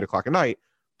 7, 8 o'clock at night.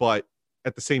 But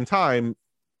at the same time,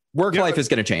 work life is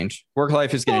going to change. Work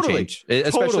life is going to change,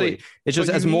 especially it's just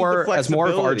as more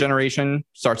of our generation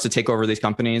starts to take over these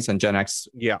companies, and Gen X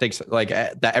thinks like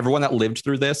that everyone that lived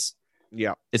through this,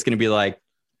 it's going to be like,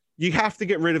 you have to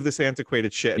get rid of this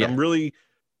antiquated shit. And I'm really,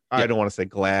 I don't want to say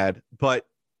glad, but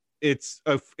it's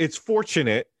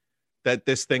fortunate that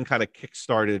this thing kind of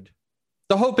kickstarted.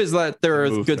 The hope is that there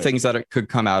are good things that could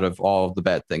come out of all of the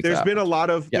bad things. There's been a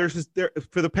lot of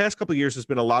for the past couple of years, there's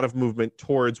been a lot of movement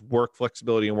towards work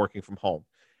flexibility and working from home.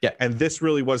 Yeah, and this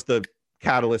really was the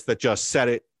catalyst that just set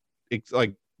it,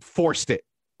 like forced it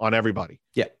on everybody.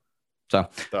 Yeah. So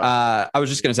I was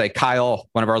just going to say, Kyle,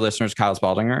 one of our listeners, Kyle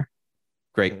Spaldinger,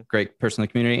 great person in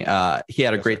the community. He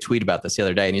had a great tweet about this the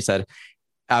other day, and he said,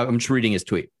 I'm just reading his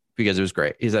tweet because it was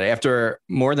great. He said, after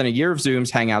more than a year of Zooms,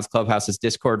 Hangouts, Clubhouses,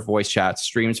 Discord, voice chats,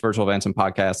 streams, virtual events, and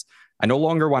podcasts, I no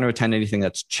longer want to attend anything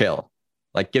that's chill.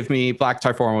 Like, give me Black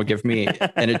Tie Formal, give me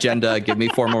an agenda, give me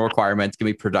formal requirements, give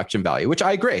me production value, which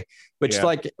I agree. Which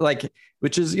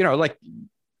which is,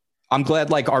 I'm glad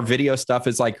like our video stuff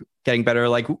is like getting better.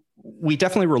 Like, we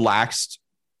definitely relaxed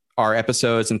our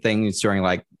episodes and things during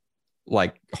like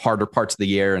harder parts of the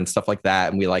year and stuff like that.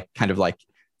 And we like kind of like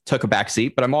took a back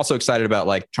seat, but I'm also excited about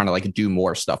like trying to like do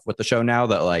more stuff with the show now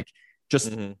that like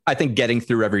Just I think getting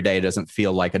through every day doesn't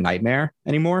feel like a nightmare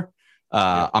anymore.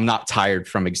 I'm not tired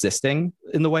from existing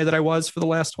in the way that I was for the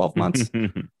last 12 months.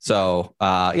 So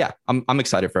yeah, I'm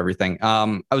excited for everything.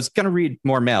 I was going to read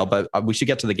more mail, but we should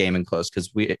get to the gaming close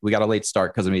because we got a late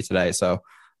start because of me today. So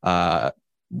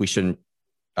we shouldn't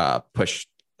push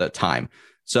the time.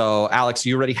 So Alex,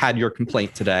 you already had your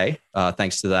complaint today.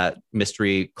 Thanks to that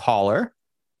mystery caller.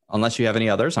 Unless you have any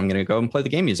others, I'm going to go and play the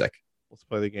game music. Let's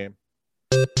play the game.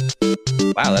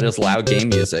 Wow, that is loud game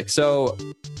music. So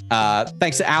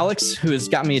thanks to Alex, who has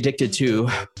got me addicted to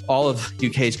all of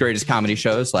UK's greatest comedy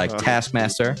shows like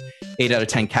Taskmaster, 8 out of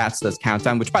 10 Cats Does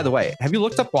Countdown, which, by the way, have you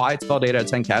looked up why it's called 8 out of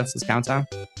 10 Cats Does Countdown?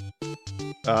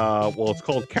 Well, it's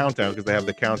called Countdown because they have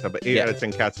the countdown, but 8 out of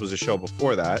 10 Cats was a show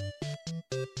before that.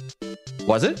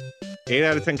 Was it? 8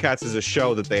 out of 10 Cats is a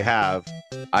show that they have.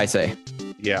 I say.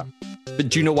 Yeah. But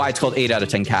do you know why it's called 8 out of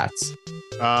 10 Cats?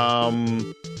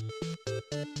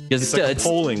 Because it's like a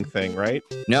polling thing, right?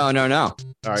 No. All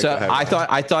right, so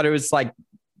I thought it was like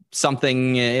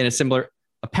something in a similar.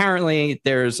 Apparently,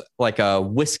 there's like a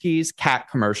Whiskey's cat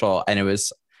commercial, and it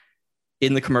was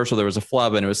in the commercial there was a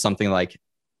flub, and it was something like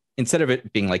instead of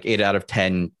it being like 8 out of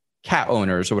 10 cat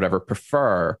owners or whatever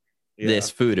prefer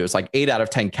this food, it was like 8 out of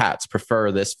 10 cats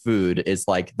prefer this food is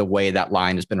like the way that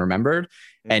line has been remembered.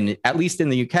 And at least in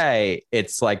the UK,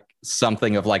 it's like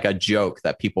something of like a joke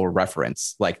that people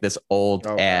reference, like this old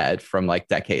ad from like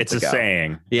decades ago. It's a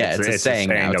saying. Yeah, it's a saying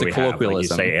now. It's a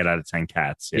colloquialism. Like you say 8 out of 10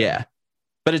 cats. Yeah.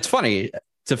 But it's funny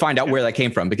to find out where that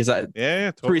came from because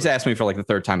totally. Therese asked me for like the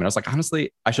third time and I was like,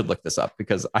 honestly, I should look this up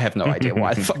because I have no idea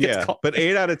why the fuck it's called. But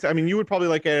 8 out of 10, I mean, you would probably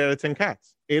like 8 out of 10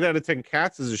 Cats. 8 out of 10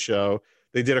 Cats is a show.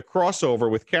 They did a crossover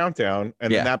with Countdown,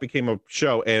 and then that became a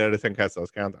show. 8 out of 10 Cats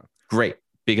Does Countdown. Great,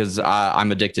 because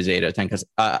I'm addicted to 8 out of 10 because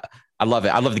I love it.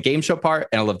 I love the game show part,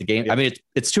 and I love the game. I mean,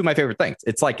 it's two of my favorite things.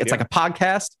 It's like a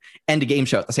podcast and a game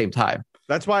show at the same time.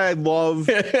 That's why I love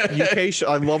UK show.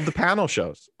 I love the panel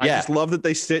shows. I just love that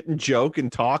they sit and joke and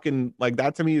talk, and like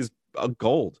that to me is a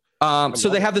gold. So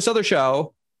they have this other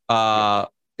show.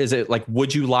 Is it like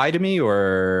Would You Lie to Me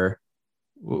or?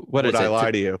 What is it? Would I lie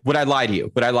to you? Would I lie to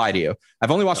you? Would I lie to you? I've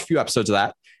only watched a few episodes of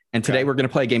that. And today we're going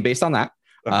to play a game based on that.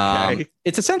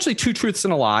 It's essentially 2 truths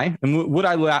and a lie. And would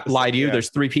I lie to you?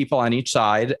 There's 3 people on each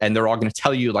side and they're all going to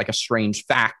tell you like a strange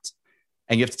fact.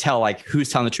 And you have to tell like who's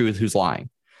telling the truth, who's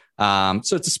lying.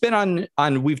 So it's a spin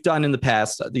on we've done in the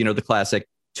past, the classic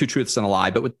 2 truths and a lie.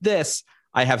 But with this,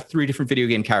 I have 3 different video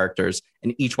game characters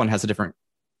and each one has a different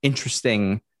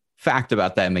interesting fact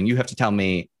about them. And you have to tell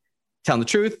me telling the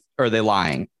truth or are they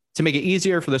lying? To make it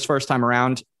easier for this first time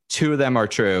around, 2 of them are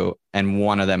true and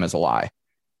 1 of them is a lie.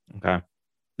 Okay.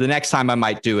 The next time I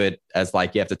might do it as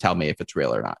like, you have to tell me if it's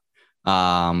real or not.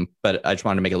 But I just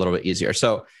wanted to make it a little bit easier.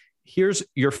 So here's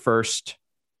your first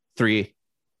 3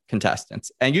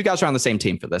 contestants. And you guys are on the same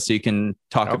team for this. So you can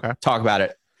talk about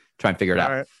it, try and figure it out.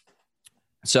 Right.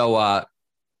 So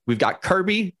we've got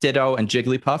Kirby, Ditto, and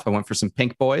Jigglypuff. I went for some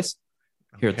pink boys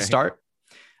here at the start.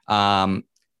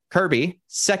 Kirby,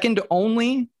 second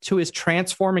only to his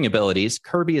transforming abilities,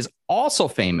 Kirby is also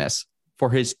famous for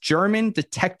his German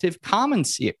detective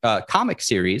comic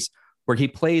series where he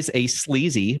plays a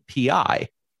sleazy PI.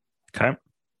 Okay.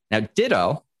 Now,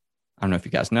 Ditto, I don't know if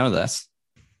you guys know this,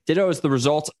 Ditto is the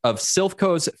result of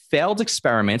Silphco's failed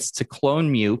experiments to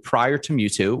clone Mew prior to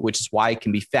Mewtwo, which is why it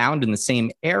can be found in the same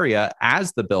area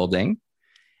as the building,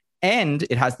 and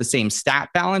it has the same stat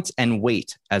balance and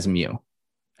weight as Mew.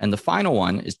 And the final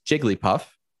one is Jigglypuff.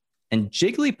 And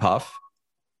Jigglypuff,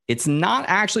 it's not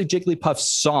actually Jigglypuff's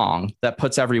song that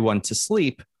puts everyone to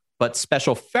sleep, but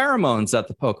special pheromones that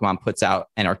the Pokemon puts out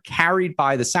and are carried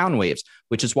by the sound waves,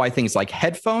 which is why things like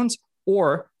headphones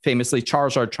or famously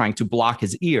Charizard trying to block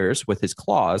his ears with his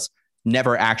claws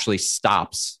never actually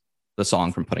stops the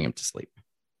song from putting him to sleep.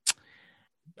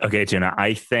 Okay, Tuna,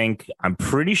 I'm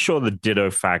pretty sure the Ditto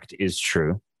fact is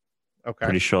true. Okay.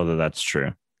 Pretty sure that that's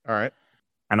true. All right.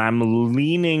 And I'm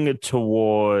leaning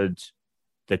towards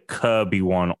the Kirby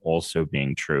one also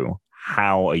being true.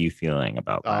 How are you feeling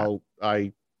about that?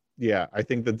 I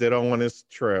think the Ditto one is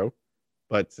true,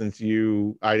 but since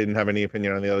I didn't have any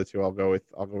opinion on the other 2, I'll go with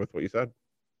what you said.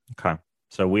 Okay.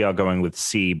 So we are going with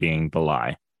C being the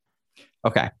lie.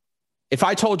 Okay. If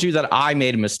I told you that I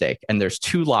made a mistake and there's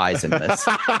 2 lies in this,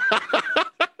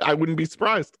 I wouldn't be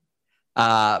surprised.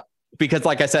 Because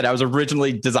like I said, I was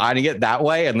originally designing it that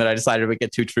way. And then I decided to make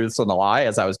it 2 truths and a lie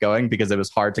as I was going because it was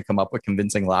hard to come up with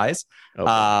convincing lies.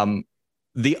 Okay.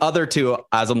 The other 2,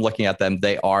 as I'm looking at them,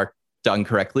 they are done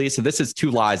correctly. So this is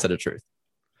 2 lies and a truth.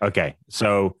 Okay.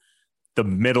 So the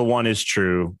middle one is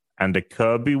true and the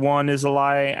Kirby one is a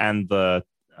lie and the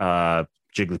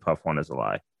Jigglypuff one is a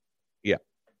lie.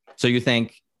 So you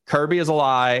think Kirby is a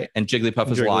lie and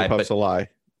Jigglypuff is a lie, Jigglypuff's a lie.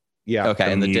 Yeah.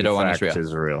 Okay, and the Ditto one is real.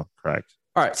 Is real. Correct.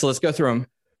 All right, so let's go through them.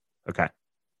 Okay.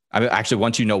 I mean, actually,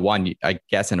 once you know one, I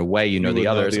guess in a way you know the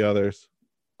others. The others.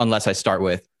 Unless I start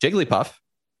with Jigglypuff,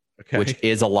 which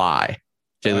is a lie.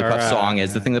 Jigglypuff's song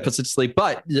is the thing that puts it to sleep.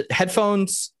 But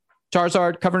headphones,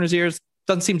 Charizard covering his ears,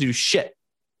 doesn't seem to do shit.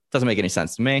 Doesn't make any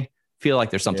sense to me. Feel like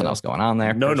there's something else going on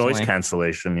there. No personally. noise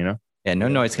cancellation, you know? Yeah, no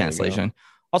noise cancellation.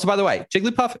 Also, by the way,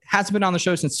 Jigglypuff hasn't been on the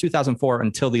show since 2004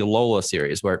 until the Alola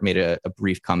series, where it made a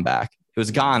brief comeback. It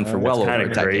was gone for well over a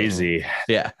decade. Crazy.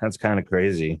 Yeah, that's kind of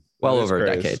crazy. Well over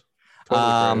a decade.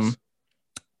 Totally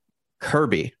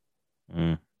Kirby.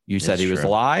 You said he was a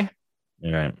lie.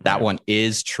 Right. That one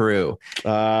is true.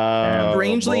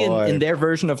 Strangely, in their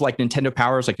version of like Nintendo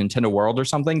Powers, like Nintendo World or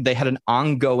something, they had an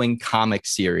ongoing comic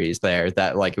series there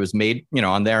that like it was made,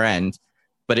 on their end,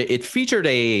 but it featured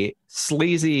a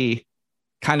sleazy,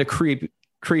 kind of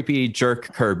creepy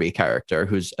jerk Kirby character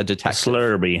who's a detective.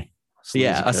 Slurby.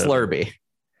 Yeah, a Slurby.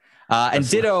 And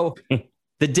Ditto,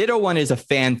 the Ditto one is a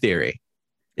fan theory.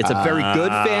 It's a very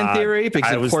good fan theory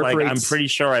because it incorporates. I'm pretty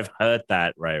sure I've heard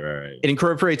that. Right. It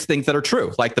incorporates things that are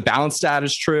true, like the balance stat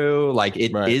is true. Like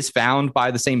it is found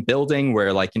by the same building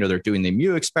where, like, they're doing the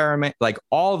Mew experiment. Like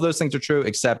all of those things are true,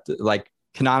 except like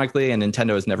canonically, and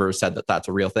Nintendo has never said that that's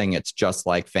a real thing. It's just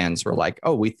like fans were like,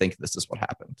 "Oh, we think this is what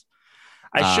happened."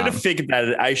 I should have figured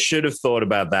that. I should have thought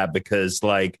about that because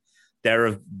like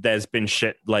there's been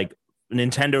shit like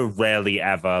Nintendo rarely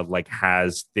ever like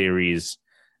has theories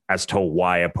as to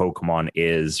why a Pokemon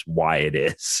is why it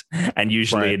is. And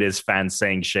usually it is fans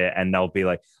saying shit and they'll be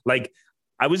like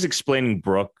I was explaining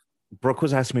Brooke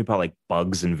was asking me about like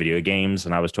bugs in video games.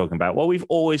 And I was talking about, well, we've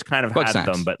always kind of had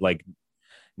them, but like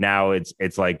now it's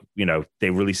like, they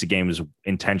release the games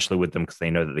intentionally with them because they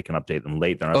know that they can update them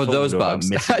later. Those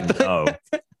bugs.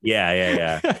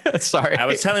 Yeah. Sorry. I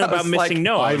was telling about Missing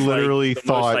No. I literally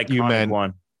thought you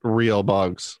meant real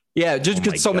bugs. Yeah, just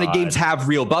because so many games have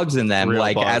real bugs in them,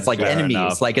 real bugs, as like enemies.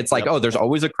 Enough. Like it's like, there's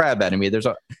always a crab enemy. There's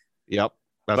a Yep.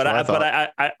 But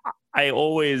I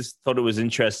always thought it was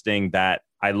interesting that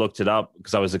I looked it up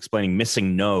because I was explaining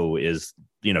Missing No is,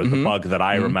 the bug that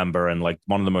I remember and like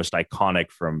one of the most iconic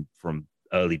from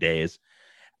early days.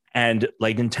 And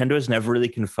like Nintendo has never really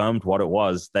confirmed what it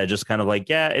was. They're just kind of like,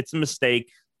 yeah, it's a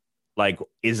mistake. Like,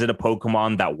 is it a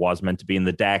Pokemon that was meant to be in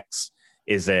the Dex?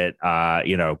 Is it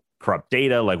corrupt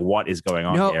data? Like what is going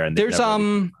on there? And there's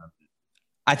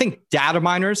I think data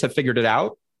miners have figured it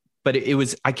out, but it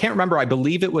was, I can't remember. I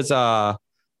believe it was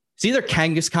it's either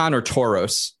Kangaskhan or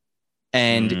Tauros,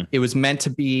 and it was meant to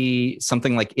be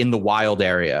something like in the wild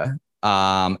area.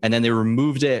 And then they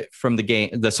removed it from the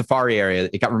game, the Safari area.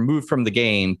 It got removed from the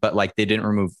game, but like they didn't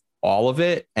remove all of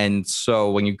it. And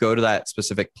so when you go to that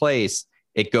specific place,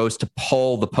 it goes to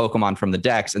pull the Pokemon from the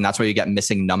Dex, and that's where you get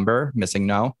Missing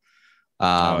No.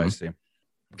 I see.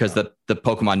 Because the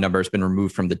Pokemon number has been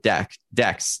removed from the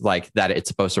Dex, like that it's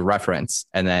supposed to reference,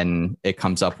 and then it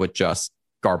comes up with just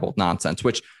garbled nonsense.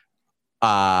 Which,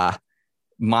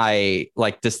 my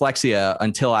like dyslexia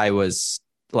until I was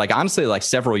like honestly like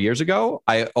several years ago,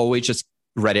 I always just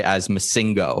read it as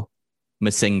Masingo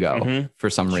for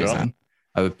some reason.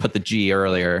 I would put the G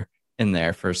earlier in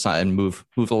there for some and move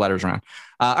the letters around.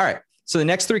 All right, so the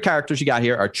next three characters you got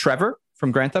here are Trevor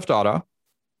from Grand Theft Auto,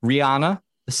 Rihanna,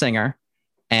 the singer,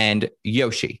 and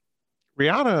Yoshi.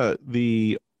 Rihanna,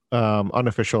 the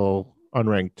unofficial,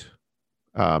 unranked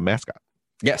mascot.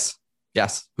 Yes.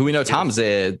 Who we know Tom's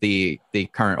the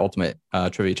current Ultimate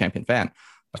Trivia Champion fan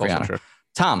of Rihanna. True.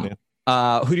 Tom,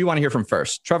 who do you want to hear from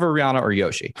first? Trevor, Rihanna, or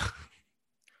Yoshi?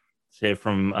 Say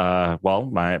from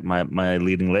my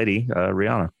leading lady,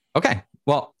 Rihanna. Okay.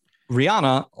 Well,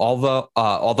 Rihanna,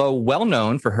 although well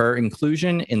known for her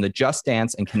inclusion in the Just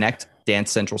Dance and Connect Dance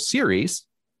Central series,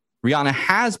 Rihanna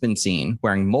has been seen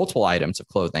wearing multiple items of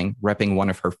clothing, repping one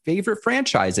of her favorite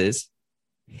franchises,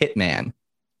 Hitman.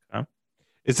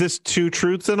 Is this two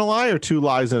truths and a lie or two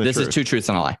lies and a truth? This is two truths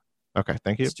and a lie. Okay,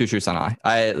 thank you. It's two truths and a lie.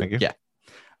 Thank you.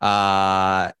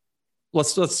 Yeah.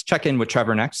 Let's check in with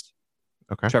Trevor next.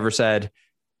 Okay. Trevor said,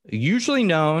 usually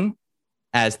known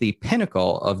as the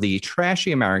pinnacle of the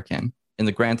trashy American in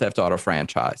the Grand Theft Auto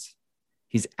franchise,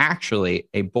 he's actually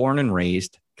a born and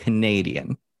raised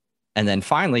Canadian. And then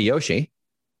finally, Yoshi.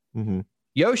 Mm-hmm.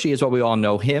 Yoshi is what we all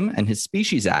know him and his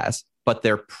species as, but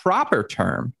their proper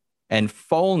term and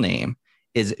full name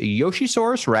is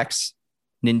Yoshisaurus Rex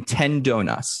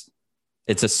Nintendonus.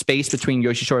 It's a space between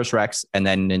Yoshisaurus Rex and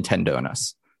then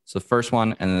Nintendonus. So the first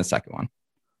one and then the second one.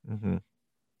 Mm-hmm.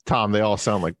 Tom, they all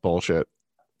sound like bullshit.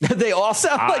 They all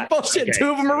sound like bullshit. Okay.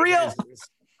 Two of them are real.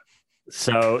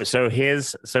 Here's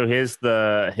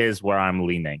where I'm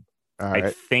leaning. All I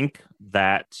right. think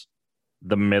that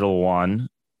the middle one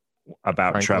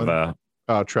about Franklin?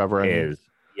 Trevor Trevor. is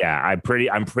I'm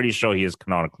pretty sure he is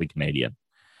canonically Canadian.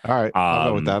 All right. I'll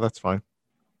go with that. That's fine.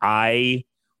 I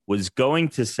was going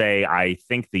to say I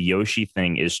think the Yoshi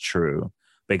thing is true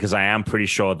because I am pretty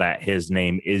sure that his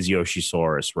name is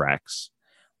Yoshisaurus Rex.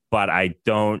 But I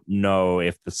don't know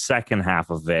if the second half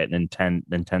of it,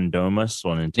 Nintendomus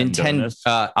or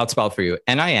Nintendonus. I'll spell it for you.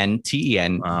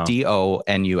 Nintendonus.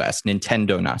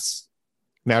 Nintendonus.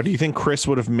 Now, do you think Chris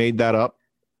would have made that up?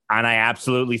 And I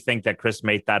absolutely think that Chris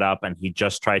made that up, and he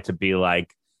just tried to be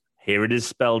like, here it is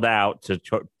spelled out to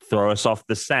throw us off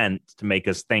the scent to make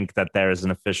us think that there is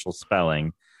an official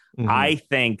spelling. Mhm. I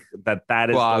think that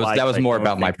is. Well, that was more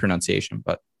about my pronunciation,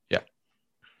 but yeah.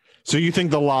 So you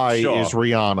think the lie is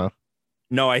Rihanna?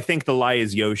 No, I think the lie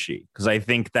is Yoshi because I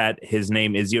think that his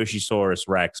name is Yoshisaurus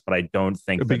Rex, but I don't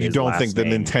think. But you don't think the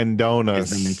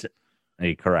Nintendonus?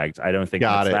 Correct. I don't think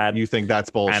Got that's it. that. You think that's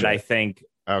bullshit? And I think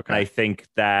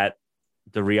that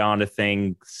the Rihanna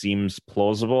thing seems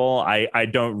plausible. I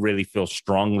don't really feel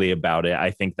strongly about it. I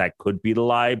think that could be the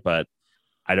lie, but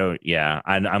I don't. Yeah,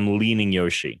 I'm leaning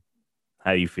Yoshi.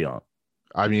 How you feeling?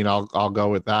 I mean, I'll go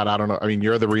with that. I don't know. I mean,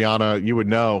 you're the Rihanna. You would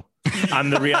know. I'm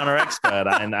the Rihanna expert.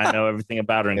 I know everything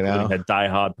about her, including her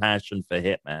diehard passion for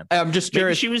Hitman. I'm just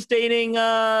curious. Maybe she was dating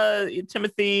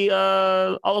Timothy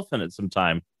Oliphant at some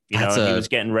time. You know, and he was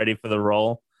getting ready for the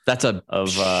role.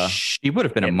 She would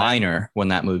have been a minor when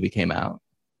that movie came out.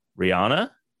 Rihanna?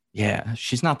 Yeah,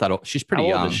 she's not that old. She's pretty How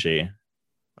young. old is she?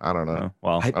 I don't know.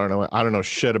 Well, I don't know. I don't know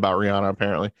shit about Rihanna.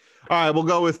 Apparently. All right, we'll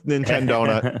go with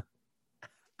Nintendonut.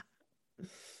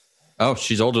 Oh,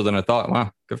 she's older than I thought.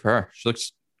 Wow, good for her. She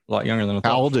looks a lot younger than I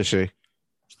thought. How old is she?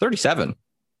 She's 37.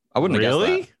 I wouldn't have guessed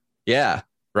that. Yeah,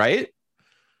 right?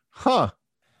 Huh.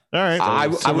 All right. I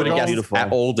would have guessed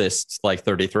at oldest like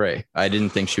 33. I didn't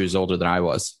think she was older than I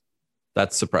was.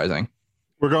 That's surprising.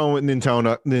 We're going with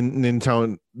Yoshisaurus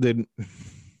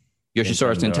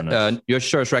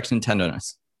Yoshisaurus Rex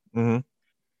Nintendonus. Mm-hmm.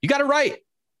 You got it right.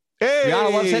 Hey!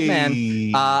 Rihanna loves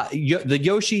Hitman. The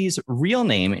Yoshi's real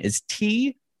name is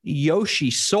T.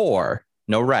 Yoshisaur,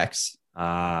 no Rex.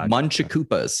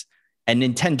 Munchakoopas. And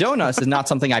Nintendonus is not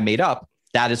something I made up.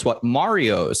 That is what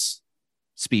Mario's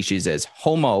species is.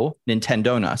 Homo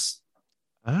Nintendonus.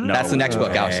 That's the next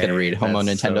book I was going to read. Homo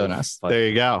Nintendonus. There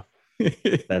you go.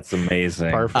 That's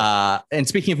amazing. Perfect. And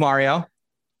speaking of Mario,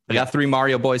 we got 3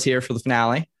 Mario boys here for the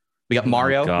finale. We got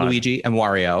Mario, Luigi, and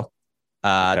Wario.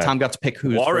 Tom got to pick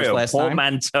who's first last time.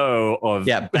 Portmanteau of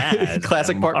bad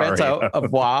classic portmanteau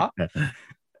of Wa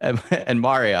and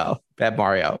Mario. Bad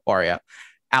Mario. Wario.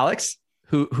 Alex,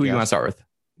 who you want to start with?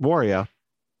 Wario.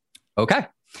 Okay.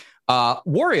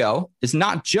 Wario is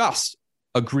not just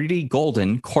a greedy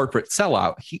golden corporate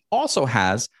sellout. He also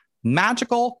has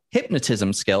magical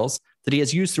hypnotism skills that he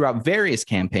has used throughout various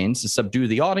campaigns to subdue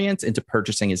the audience into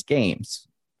purchasing his games.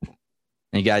 And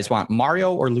you guys want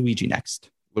Mario or Luigi next?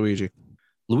 Luigi.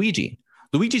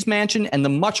 Luigi's Mansion and the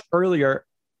much earlier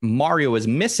Mario is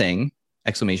Missing!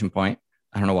 Exclamation point.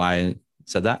 I don't know why I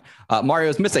said that. Mario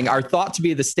is Missing are thought to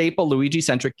be the staple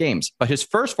Luigi-centric games, but his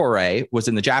first foray was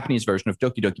in the Japanese version of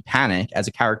Doki Doki Panic as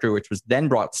a character which was then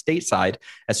brought stateside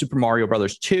as Super Mario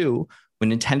Bros. 2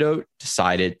 when Nintendo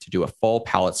decided to do a full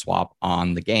palette swap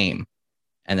on the game.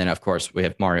 And then, of course, we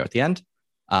have Mario at the end.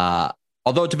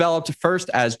 Although developed first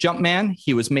as Jumpman,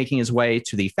 he was making his way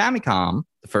to the Famicom.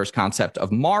 The first concept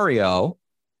of Mario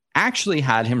actually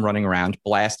had him running around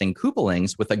blasting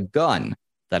Koopalings with a gun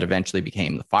that eventually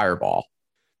became the Fireball.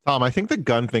 Tom, I think the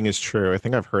gun thing is true. I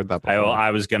think I've heard that before.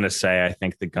 I was going to say, I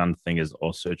think the gun thing is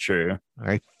also true.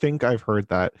 I think I've heard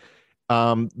that.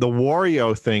 The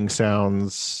Wario thing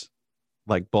sounds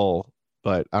like bull,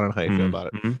 but I don't know how you feel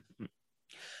about it.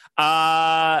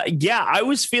 Yeah, I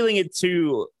was feeling it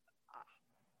too.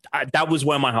 That was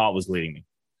where my heart was leading me.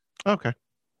 Okay.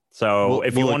 So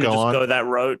if you want to just go that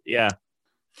route, yeah.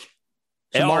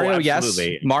 So Mario, yes.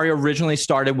 Mario originally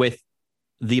started with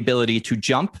the ability to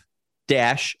jump,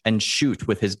 dash, and shoot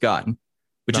with his gun,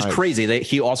 which is crazy.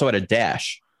 He also had a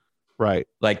dash. Right.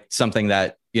 Like something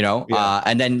that,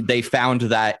 and then they found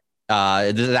that,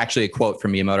 this is actually a quote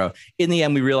from Miyamoto. In the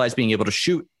end, we realized being able to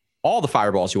shoot all the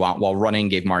fireballs you want while running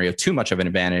gave Mario too much of an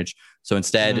advantage. So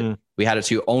instead, we had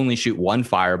to only shoot one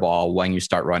fireball when you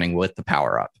start running with the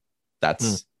power up.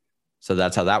 So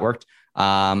that's how that worked.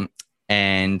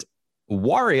 And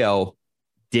Wario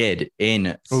did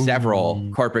in several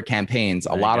corporate campaigns.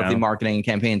 A lot of the marketing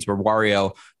campaigns were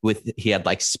Wario he had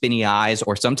like spinny eyes,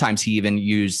 or sometimes he even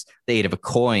used the aid of a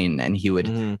coin, and he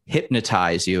would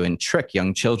hypnotize you and trick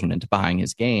young children into buying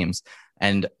his games.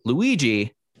 And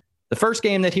Luigi, the first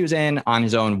game that he was in on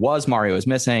his own was Mario is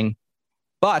Missing,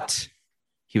 but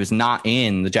he was not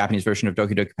in the Japanese version of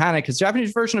Doki Doki Panic, because the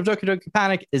Japanese version of Doki Doki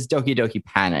Panic is Doki Doki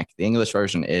Panic. The English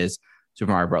version is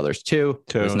Super Mario Brothers 2.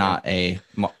 It was not a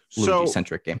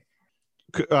Luigi-centric game.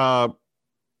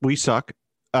 We suck.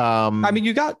 I mean,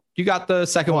 you got the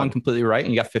second one completely right,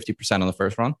 and you got 50% on the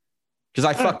first one. Because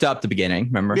I fucked up the beginning,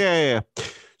 remember? Yeah.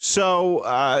 So,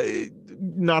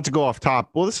 not to go off top.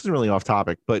 Well, this isn't really off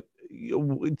topic, but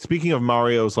speaking of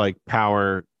Mario's like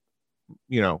power,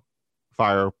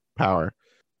 fire power,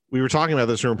 we were talking about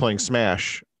this when we were playing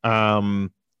Smash.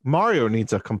 Mario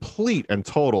needs a complete and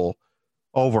total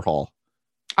overhaul.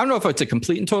 I don't know if it's a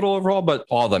complete and total overhaul, but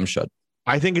all of them should.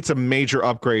 I think it's a major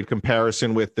upgrade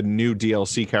comparison with the new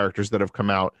DLC characters that have come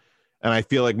out. And I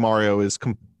feel like Mario is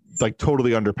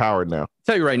totally underpowered now. I'll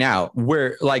tell you right now,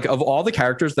 where like of all the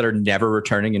characters that are never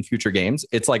returning in future games,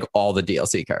 it's like all the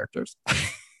DLC characters.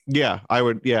 Yeah, I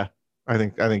would. Yeah, I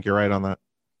think you're right on that.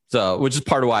 So, which is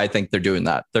part of why I think they're doing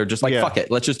that. They're just like, fuck it.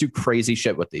 Let's just do crazy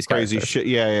shit with these characters. Crazy shit.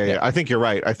 Yeah. I think you're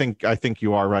right. I think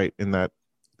you are right in that.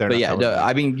 But yeah,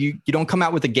 I mean, you don't come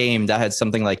out with a game that had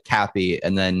something like Cappy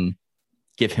and then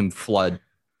give him Flood.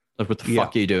 Like, what the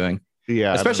fuck are you doing?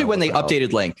 Yeah. Especially when they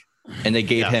updated Link and they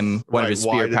gave him one of his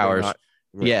spear powers.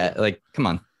 Yeah, like, come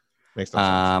on. Makes no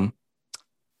sense.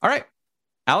 All right,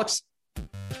 Alex.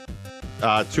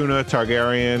 Tuna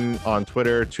Targaryen on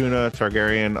Twitter, Tuna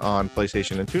Targaryen on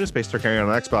PlayStation, and Tuna Space Targaryen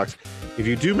on Xbox. If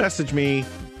you do message me,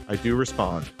 I do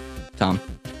respond. Tom.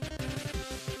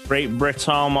 Great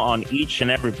Britom on each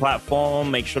and every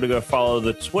platform. Make sure to go follow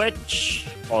the Twitch,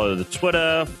 follow the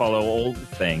Twitter, follow all the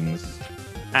things,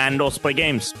 and also play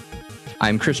games.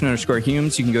 I'm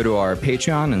Christian_Humes. You can go to our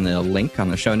Patreon and the link on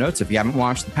the show notes. If you haven't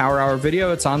watched the Power Hour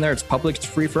video, it's on there. It's public. It's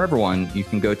free for everyone. You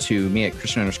can go to me at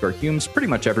Christian_Humes pretty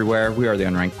much everywhere. We are the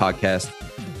Unranked Podcast.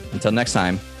 Until next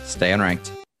time, stay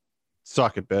unranked.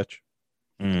 Suck it, bitch.